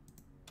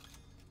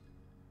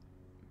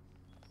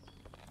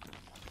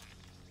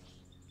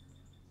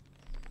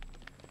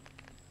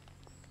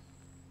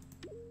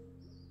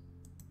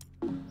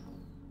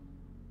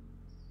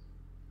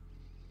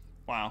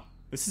 Wow,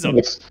 this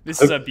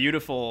is a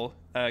beautiful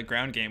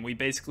ground game. We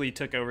basically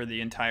took over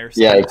the entire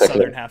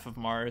southern half of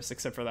Mars,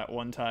 except for that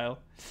one tile.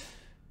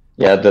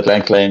 Yeah, that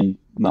land claim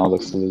now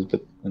looks a little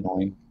bit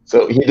annoying.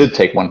 So he did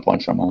take 1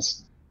 point from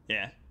us.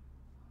 Yeah.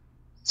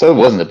 So it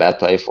wasn't a bad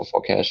play for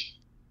cash.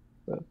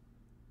 But,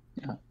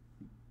 yeah.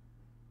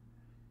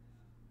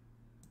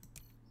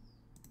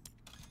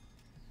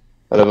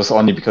 But it was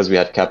only because we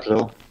had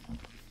capital.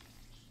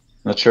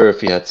 Not sure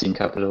if he had seen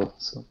capital,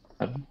 so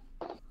I don't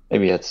know.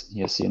 Maybe he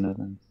has seen it.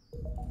 And...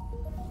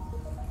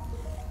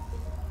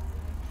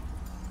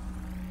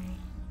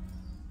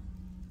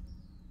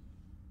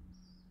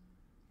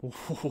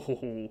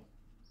 Ooh,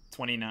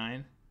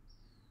 29.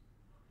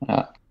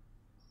 Yeah.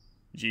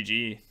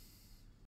 GG.